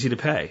mortgage is easy to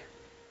pay.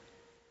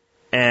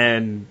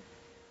 And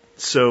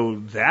so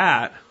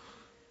that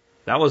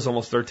was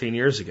almost 13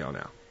 years ago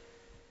now.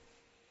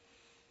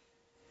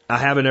 I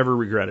haven't ever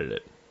regretted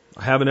it.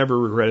 I haven't ever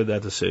regretted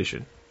that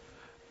decision.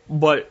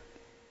 But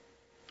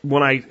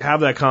when I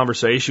have that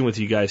conversation with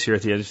you guys here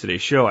at the end of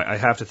today's show, I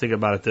have to think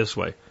about it this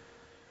way.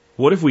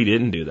 What if we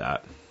didn't do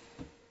that?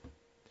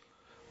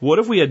 What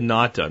if we had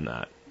not done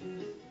that?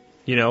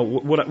 You know,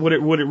 would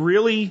it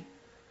really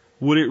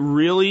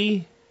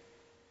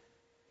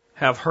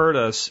have hurt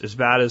us as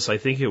bad as I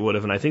think it would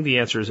have? And I think the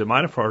answer is it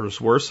might have hurt us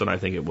worse than I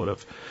think it would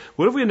have.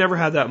 What if we had never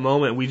had that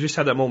moment? We just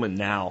had that moment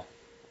now.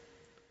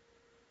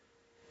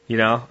 You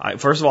know,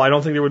 first of all, I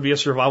don't think there would be a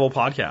survival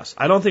podcast.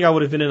 I don't think I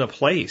would have been in a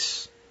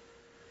place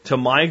to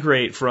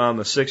migrate from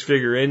a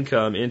six-figure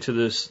income into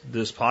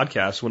this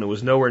podcast when it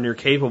was nowhere near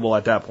capable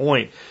at that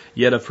point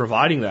yet of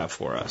providing that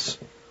for us.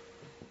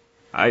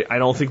 I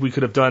don't think we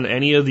could have done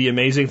any of the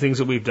amazing things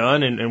that we've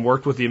done and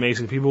worked with the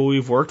amazing people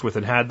we've worked with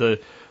and had the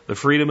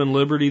freedom and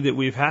liberty that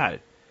we've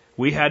had.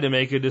 We had to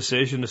make a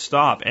decision to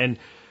stop. And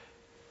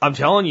I'm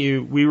telling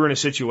you, we were in a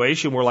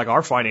situation where, like,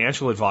 our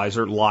financial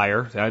advisor,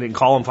 liar, I didn't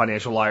call them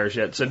financial liars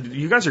yet, said,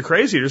 you guys are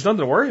crazy. There's nothing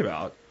to worry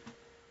about.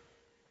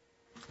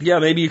 Yeah,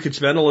 maybe you could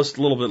spend a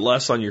little bit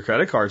less on your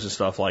credit cards and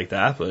stuff like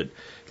that, but,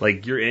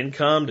 like, your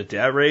income to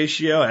debt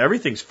ratio,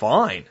 everything's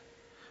fine.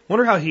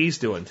 Wonder how he's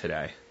doing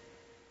today.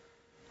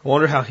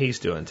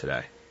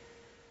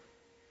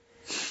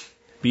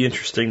 Be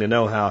interesting to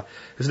know how.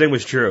 His name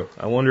was Drew.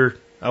 I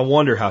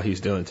wonder how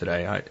he's doing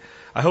today.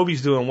 I hope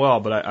he's doing well,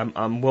 but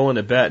I'm willing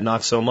to bet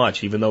not so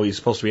much, even though he's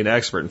supposed to be an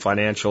expert in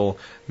financial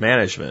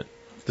management.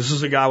 This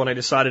was a guy, when I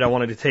decided I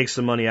wanted to take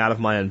some money out of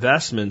my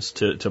investments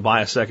to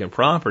buy a second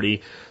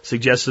property,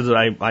 suggested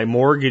that I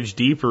mortgage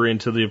deeper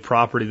into the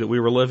property that we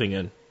were living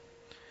in,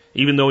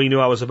 even though he knew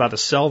I was about to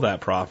sell that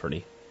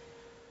property.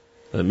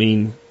 I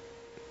mean,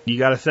 you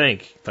got to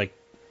think, like,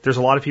 there's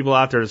a lot of people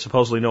out there that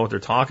supposedly know what they're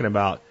talking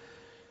about,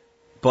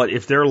 but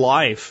if their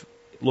life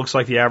looks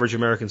like the average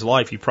American's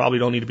life, you probably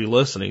don't need to be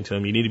listening to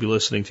them. You need to be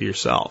listening to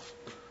yourself.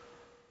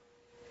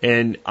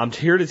 And I'm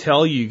here to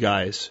tell you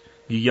guys,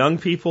 you young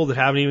people that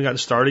haven't even gotten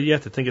started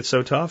yet, that think it's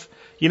so tough,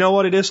 you know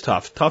what? It is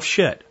tough. Tough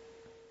shit.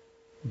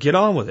 Get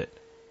on with it.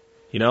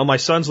 You know, my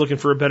son's looking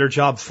for a better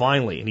job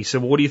finally. And he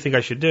said, well, what do you think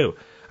I should do?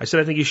 I said,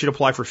 I think you should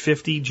apply for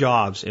 50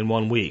 jobs in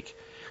 1 week.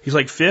 He's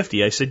like,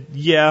 50? I said,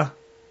 yeah,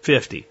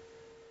 50.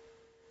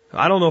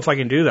 I don't know if I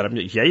can do that. I'm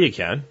like, yeah, you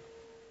can.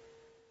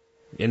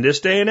 In this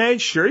day and age,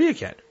 sure you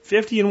can.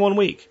 50 in 1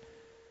 week.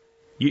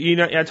 You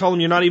know, I told him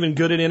you're not even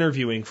good at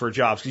interviewing for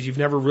jobs because you've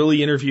never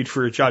really interviewed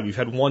for a job. You've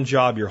had one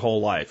job your whole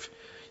life.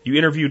 You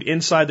interviewed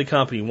inside the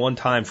company one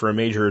time for a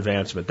major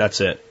advancement. That's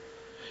it.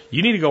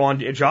 You need to go on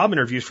job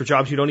interviews for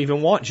jobs you don't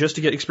even want just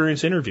to get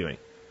experience interviewing.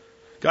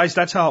 Guys,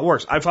 that's how it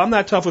works. If I'm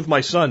that tough with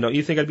my son, don't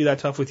you think I'd be that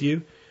tough with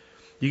you?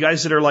 You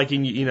guys that are like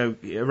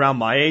around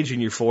my age,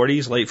 in your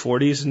 40s, late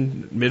 40s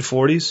and mid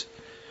 40s,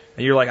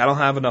 and you're like, I don't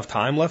have enough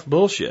time left.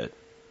 Bullshit.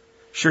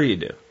 Sure you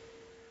do.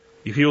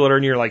 You people that are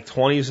in your like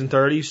 20s and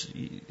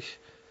 30s,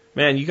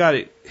 man, you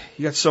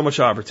got so much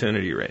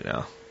opportunity right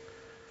now.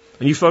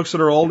 And you folks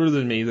that are older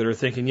than me that are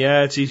thinking,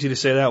 yeah, it's easy to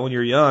say that when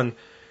you're young.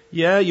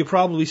 Yeah, you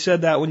probably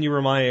said that when you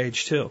were my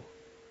age too.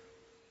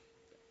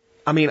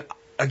 I mean,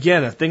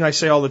 again, a thing I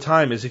say all the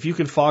time is if you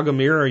can fog a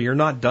mirror, you're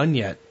not done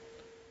yet.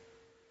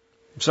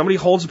 If somebody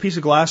holds a piece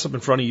of glass up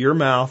in front of your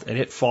mouth and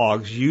it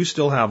fogs, you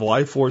still have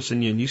life force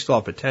in you and you still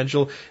have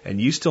potential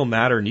and you still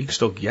matter and you can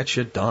still get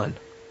shit done.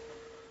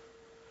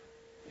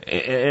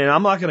 And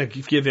I'm not going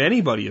to give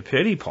anybody a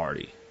pity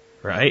party,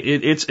 right?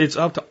 It's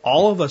up to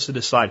all of us to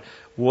decide,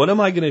 what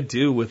am I going to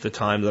do with the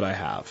time that I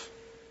have?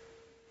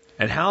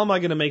 And how am I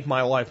going to make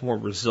my life more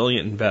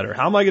resilient and better?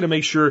 How am I going to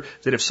make sure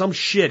that if some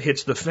shit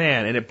hits the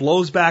fan and it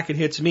blows back and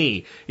hits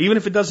me, even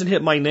if it doesn't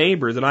hit my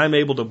neighbor, that I'm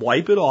able to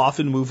wipe it off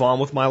and move on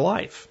with my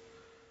life?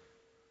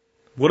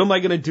 What am I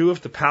going to do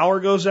if the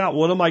power goes out?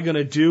 What am I going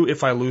to do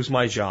if I lose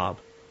my job?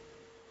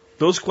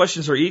 Those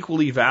questions are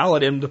equally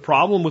valid, and the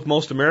problem with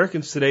most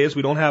Americans today is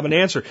we don't have an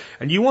answer.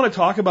 And you want to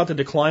talk about the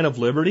decline of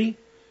liberty?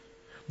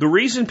 The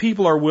reason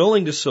people are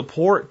willing to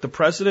support the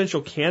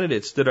presidential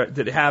candidates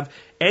that have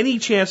any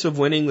chance of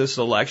winning this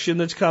election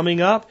that's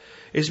coming up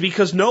is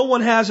because no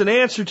one has an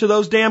answer to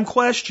those damn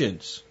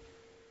questions.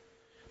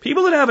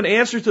 People that have an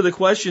answer to the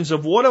questions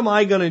of what am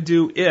I going to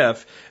do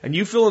if, and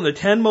you fill in the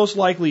 10 most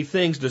likely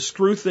things to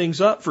screw things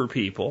up for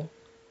people,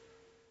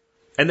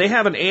 and they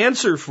have an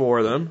answer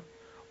for them,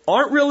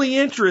 aren't really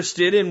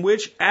interested in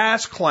which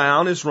ass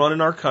clown is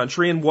running our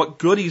country and what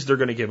goodies they're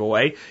going to give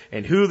away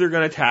and who they're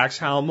going to tax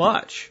how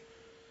much.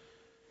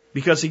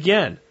 Because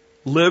again,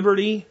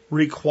 liberty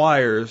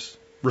requires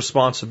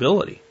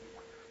responsibility,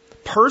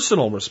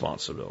 personal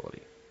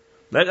responsibility.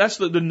 That's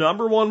the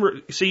number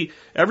one. See,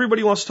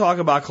 everybody wants to talk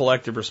about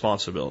collective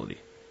responsibility,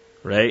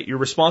 right? Your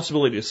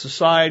responsibility to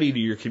society, to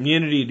your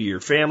community, to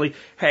your family.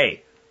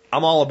 Hey,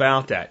 I'm all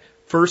about that.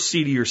 First,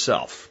 see to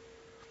yourself.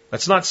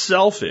 That's not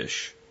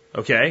selfish,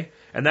 okay?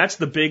 And that's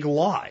the big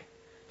lie.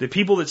 The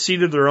people that see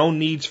to their own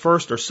needs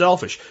first are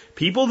selfish.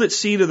 People that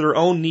see to their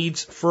own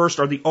needs first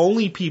are the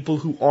only people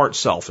who aren't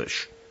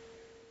selfish.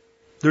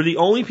 They're the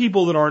only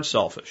people that aren't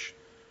selfish.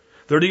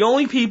 They're the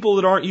only people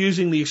that aren't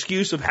using the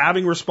excuse of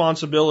having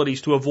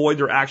responsibilities to avoid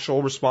their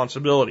actual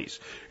responsibilities.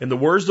 In the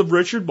words of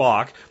Richard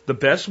Bach, the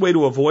best way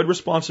to avoid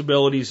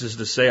responsibilities is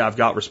to say, I've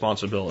got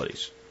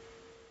responsibilities.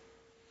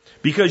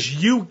 Because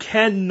you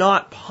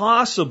cannot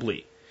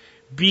possibly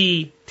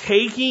be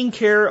taking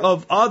care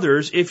of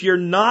others if you're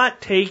not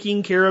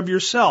taking care of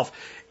yourself.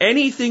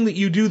 Anything that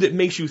you do that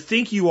makes you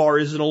think you are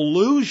is an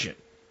illusion.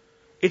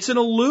 It's an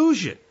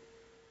illusion.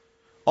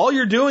 All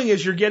you're doing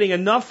is you're getting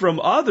enough from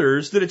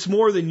others that it's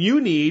more than you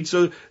need,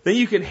 so then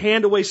you can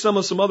hand away some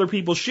other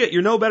people's shit.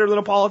 You're no better than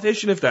a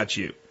politician if that's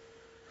you.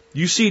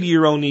 You see to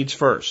your own needs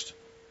first.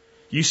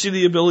 You see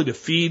the ability to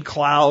feed,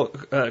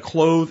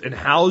 clothe, and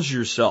house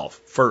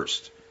yourself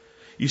first.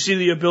 You see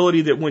the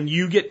ability that when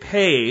you get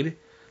paid,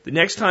 the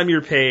next time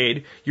you're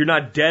paid, you're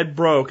not dead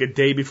broke a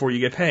day before you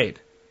get paid.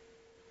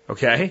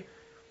 Okay?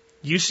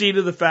 You see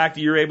to the fact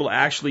that you're able to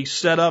actually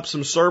set up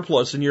some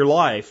surplus in your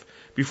life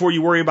before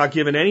you worry about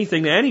giving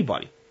anything to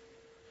anybody.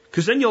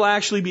 Because then you'll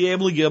actually be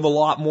able to give a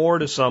lot more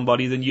to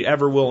somebody than you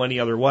ever will any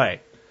other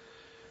way.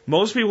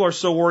 Most people are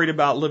so worried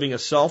about living a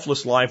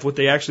selfless life, what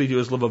they actually do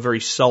is live a very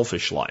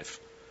selfish life.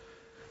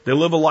 They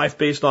live a life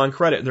based on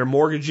credit. They're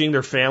mortgaging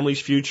their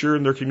family's future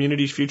and their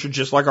community's future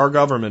just like our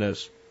government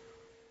is.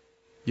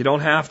 You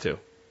don't have to.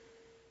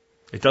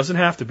 It doesn't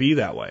have to be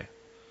that way.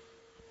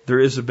 There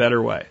is a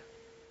better way.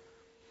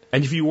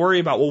 And if you worry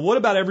about, well, what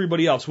about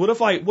everybody else? What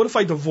if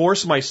I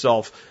divorce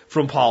myself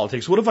from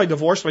politics? What if I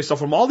divorce myself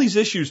from all these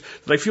issues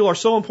that I feel are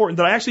so important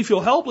that I actually feel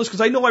helpless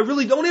because I know I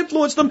really don't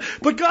influence them,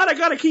 but God, I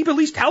got to keep at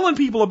least telling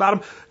people about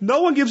them.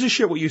 No one gives a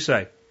shit what you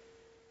say.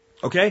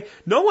 Okay?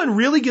 No one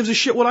really gives a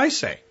shit what I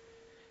say.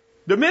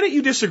 The minute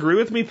you disagree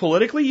with me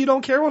politically, you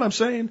don't care what I'm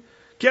saying.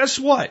 Guess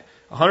what?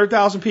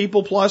 100,000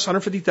 people plus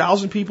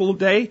 150,000 people a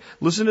day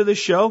listen to this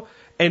show.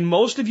 And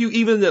most of you,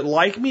 even that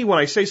like me, when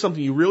I say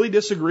something you really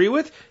disagree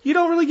with, you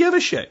don't really give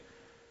a shit.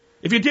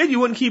 If you did, you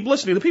wouldn't keep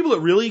listening. The people that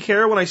really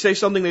care when I say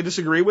something they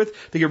disagree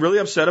with, they get really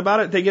upset about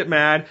it, they get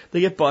mad, they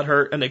get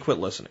butthurt, and they quit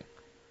listening.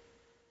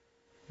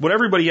 What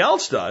everybody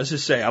else does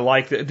is say, I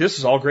like that. This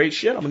is all great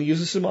shit. I'm going to use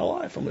this in my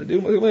life. I'm going to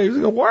do it. It's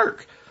going to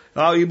work.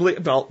 Oh, you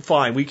believe? Well,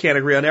 fine. We can't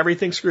agree on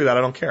everything. Screw that.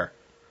 I don't care.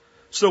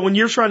 So when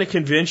you're trying to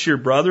convince your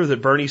brother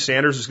that Bernie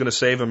Sanders is going to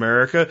save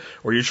America,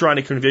 or you're trying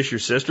to convince your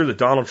sister that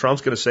Donald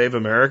Trump's going to save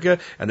America,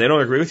 and they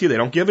don't agree with you, they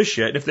don't give a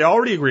shit. And if they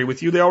already agree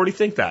with you, they already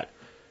think that.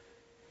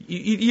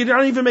 You're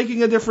not even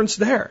making a difference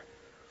there.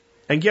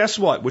 And guess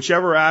what?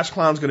 Whichever ass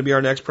clown's going to be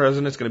our next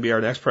president, it's going to be our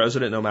next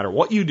president no matter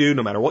what you do,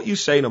 no matter what you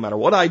say, no matter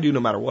what I do,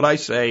 no matter what I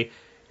say. It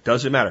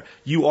doesn't matter.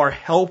 You are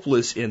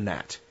helpless in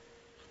that.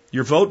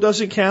 Your vote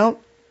doesn't count.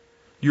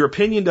 Your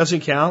opinion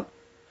doesn't count.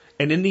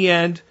 And in the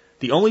end,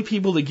 The only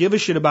people that give a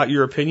shit about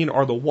your opinion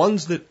are the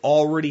ones that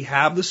already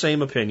have the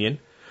same opinion,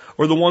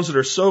 or the ones that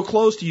are so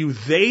close to you,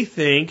 they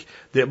think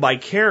that by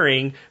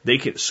caring, they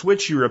can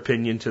switch your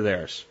opinion to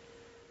theirs.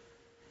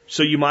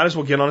 So you might as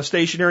well get on a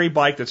stationary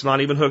bike that's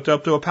not even hooked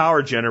up to a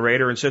power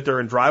generator and sit there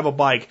and drive a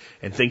bike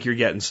and think you're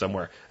getting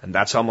somewhere. And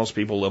that's how most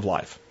people live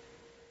life.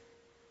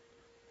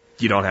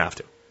 You don't have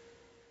to.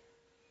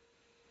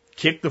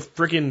 Kick the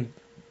freaking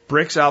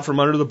bricks out from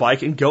under the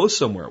bike and go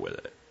somewhere with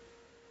it.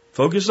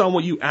 Focus on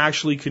what you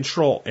actually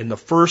control. And the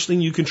first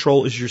thing you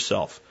control is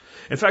yourself.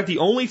 In fact, the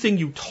only thing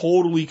you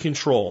totally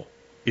control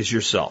is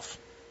yourself.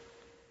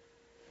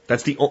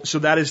 So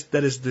that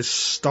is the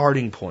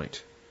starting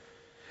point.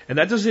 And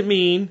that doesn't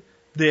mean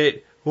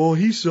that, well,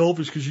 he's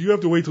selfish because you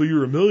have to wait till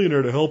you're a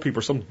millionaire to help people,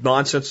 or some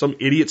nonsense some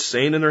idiot's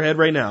saying in their head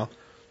right now.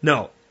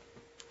 No.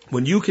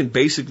 When you can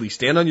basically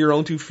stand on your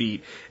own 2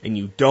 feet and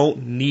you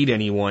don't need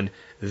anyone,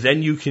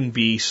 then you can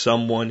be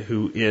someone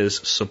who is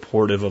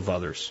supportive of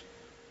others.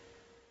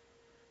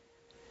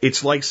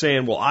 It's like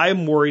saying, well,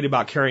 I'm worried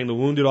about carrying the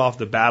wounded off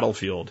the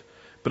battlefield,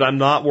 but I'm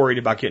not worried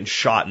about getting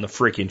shot in the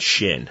frickin'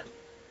 shin.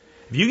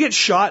 If you get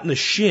shot in the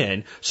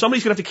shin,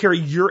 somebody's going to have to carry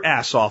your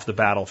ass off the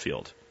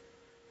battlefield.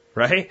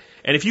 Right?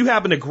 And if you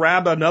happen to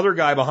grab another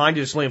guy behind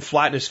you that's laying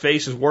flat in his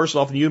face, is worse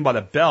off than you by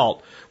the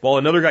belt, while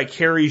another guy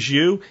carries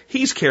you,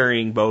 he's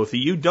carrying both of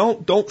you.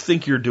 Don't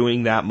think you're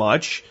doing that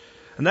much.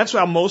 And that's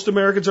how most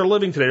Americans are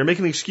living today. They're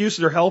making excuses,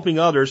 they're helping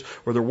others,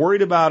 or they're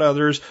worried about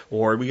others,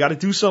 or we got to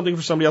do something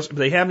for somebody else, but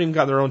they haven't even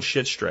got their own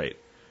shit straight.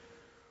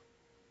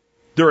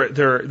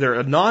 They're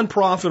a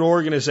non-profit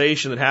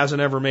organization that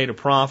hasn't ever made a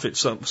profit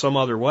some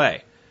other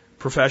way.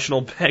 Professional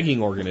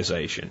begging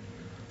organization.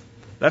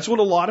 That's what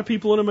a lot of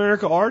people in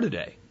America are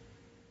today.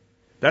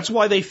 That's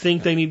why they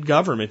think they need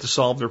government to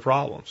solve their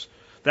problems.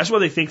 That's why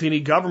they think they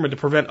need government to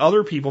prevent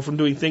other people from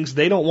doing things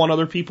they don't want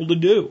other people to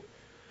do.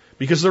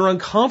 Because they're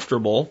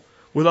uncomfortable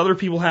with other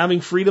people having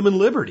freedom and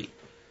liberty.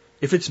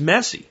 If it's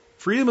messy.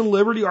 Freedom and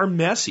liberty are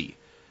messy.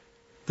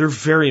 They're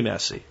very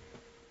messy.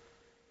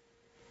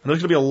 And there's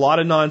going to be a lot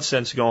of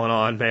nonsense going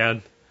on,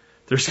 man.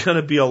 There's going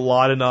to be a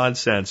lot of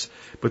nonsense.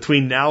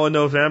 Between now and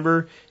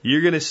November,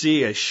 you're going to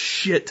see a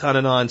shit ton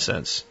of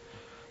nonsense.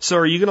 So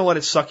are you going to let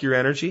it suck your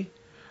energy?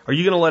 Are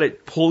you going to let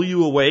it pull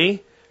you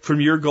away from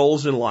your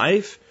goals in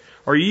life?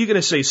 Or are you going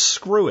to say,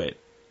 screw it?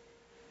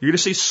 You're going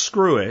to say,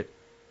 screw it,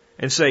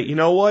 and say, you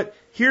know what?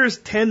 Here's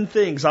 10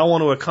 things I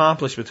want to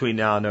accomplish between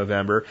now and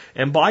November,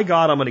 and by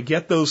God, I'm going to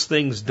get those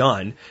things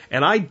done.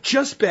 And I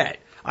just bet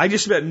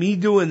me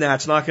doing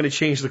that's not going to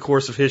change the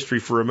course of history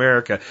for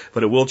America,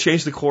 but it will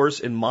change the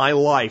course in my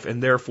life,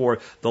 and therefore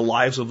the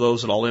lives of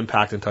those that I'll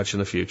impact and touch in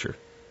the future.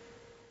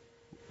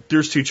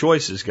 There's 2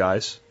 choices,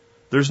 guys.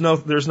 There's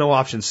no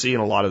option C in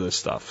a lot of this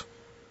stuff.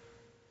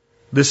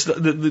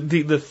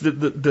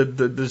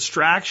 The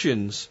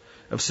distractions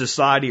of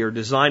society are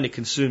designed to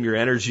consume your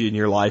energy and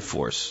your life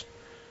force.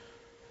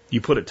 You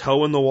put a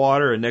toe in the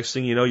water, and next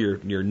thing you know,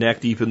 you're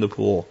neck deep in the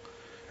pool.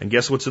 And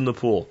guess what's in the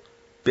pool?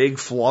 Big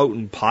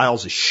floating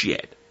piles of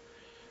shit.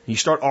 And you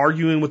start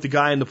arguing with the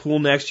guy in the pool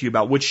next to you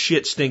about which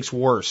shit stinks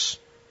worse.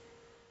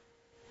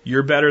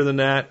 You're better than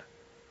that.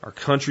 Our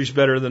country's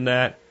better than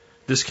that.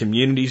 This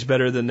community's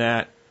better than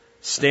that.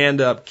 Stand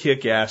up,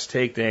 kick ass,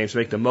 take names,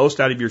 make the most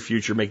out of your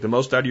future, make the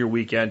most out of your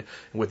weekend.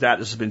 And with that,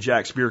 this has been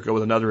Jack Spirko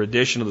with another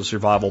edition of the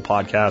Survival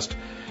Podcast,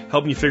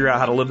 helping you figure out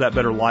how to live that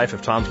better life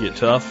if times get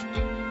tough,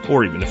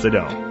 or even if they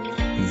don't.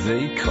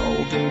 They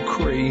called them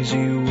crazy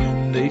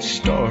when they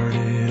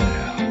started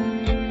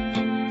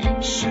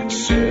out. Said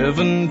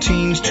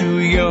 17's too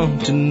young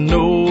to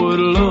know what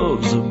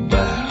love's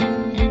about.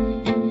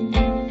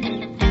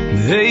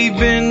 They've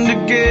been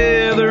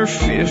together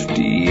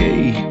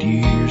 58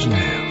 years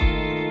now.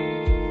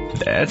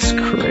 That's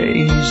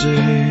crazy.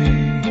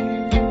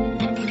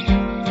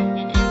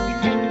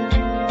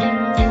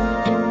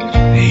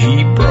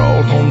 He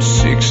brought home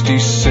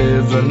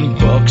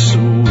 $67 a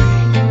week.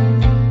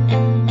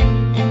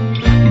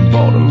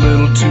 Bought a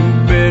little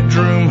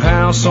 2-bedroom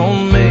house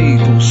on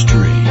Maple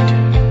Street,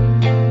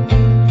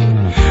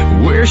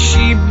 where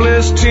she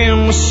blessed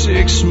him with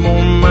 6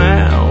 more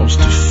mouths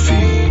to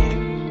feed.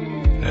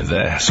 Now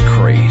that's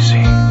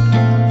crazy.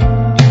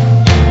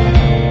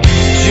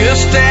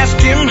 Just ask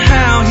him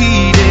how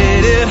he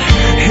did it.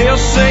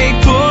 He'll say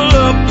pull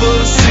up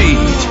a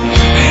seat.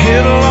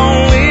 It'll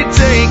only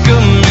take a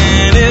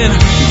minute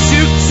to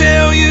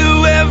tell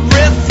you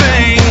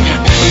everything.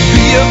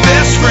 Be your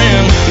best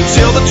friend,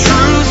 tell the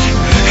truth,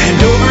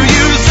 and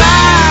overuse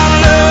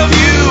I love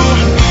you.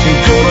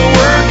 Go to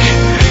work,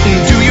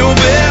 do your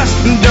best,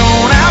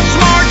 don't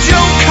outsmart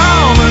your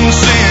common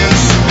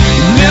sense.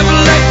 Never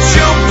let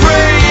your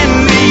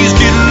praying knees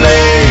get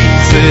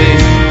lazy.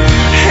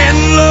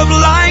 And love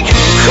like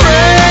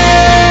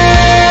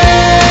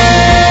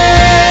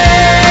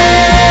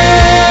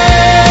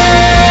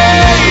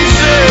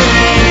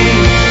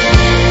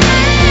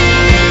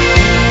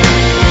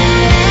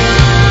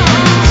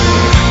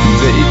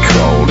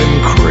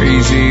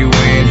crazy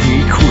when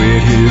he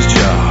quit his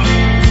job.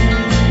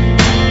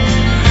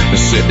 They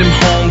said them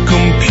home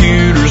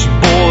computers,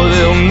 boy,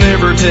 they'll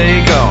never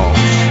take off.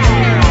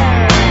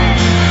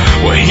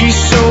 Well, he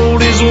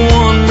sold his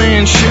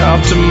one-man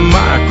shop to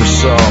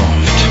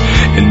Microsoft,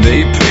 and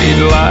they paid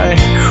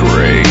like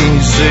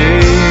crazy.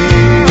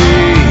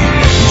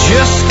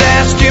 Just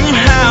ask him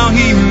how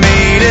he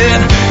made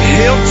it.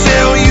 He'll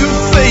tell you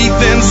faith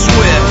and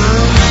sweat,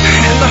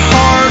 and the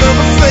heart of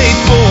a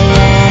faithful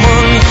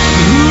woman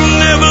who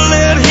never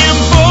let him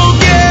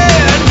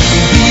forget.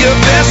 Be your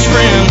best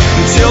friend,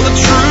 tell the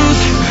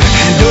truth,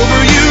 and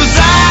overuse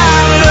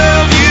I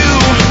love you.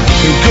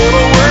 Go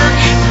to work,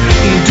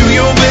 do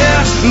your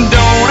best,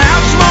 don't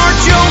outsmart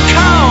your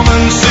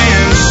common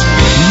sense.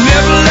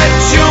 Never let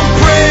your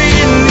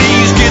praying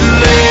knees get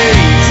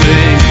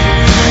lazy,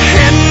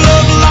 and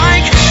love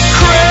like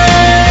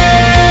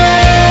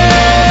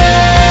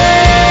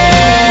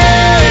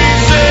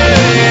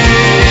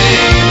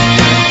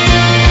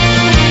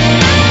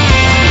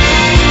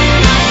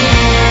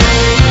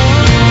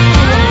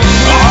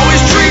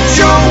always treat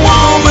your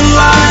woman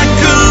like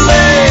a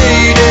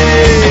lady.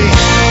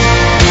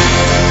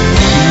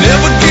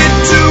 Never get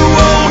too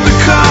old to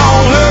call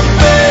her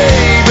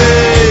baby.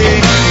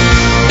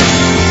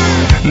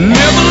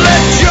 Never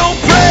let your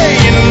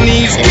praying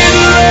knees get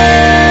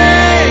lazy,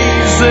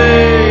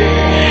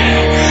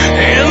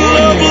 and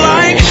love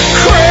like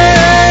crazy.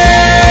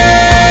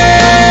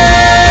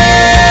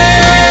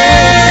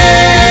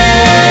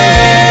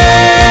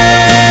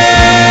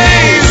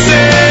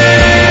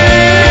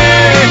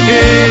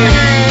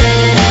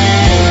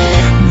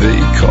 They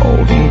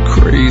called him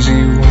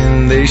crazy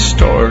when they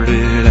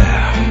started out.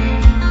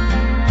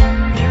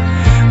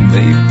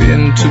 They've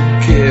been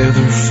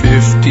together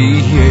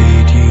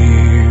 58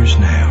 years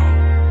now.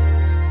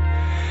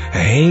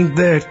 Ain't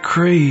that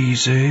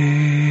crazy?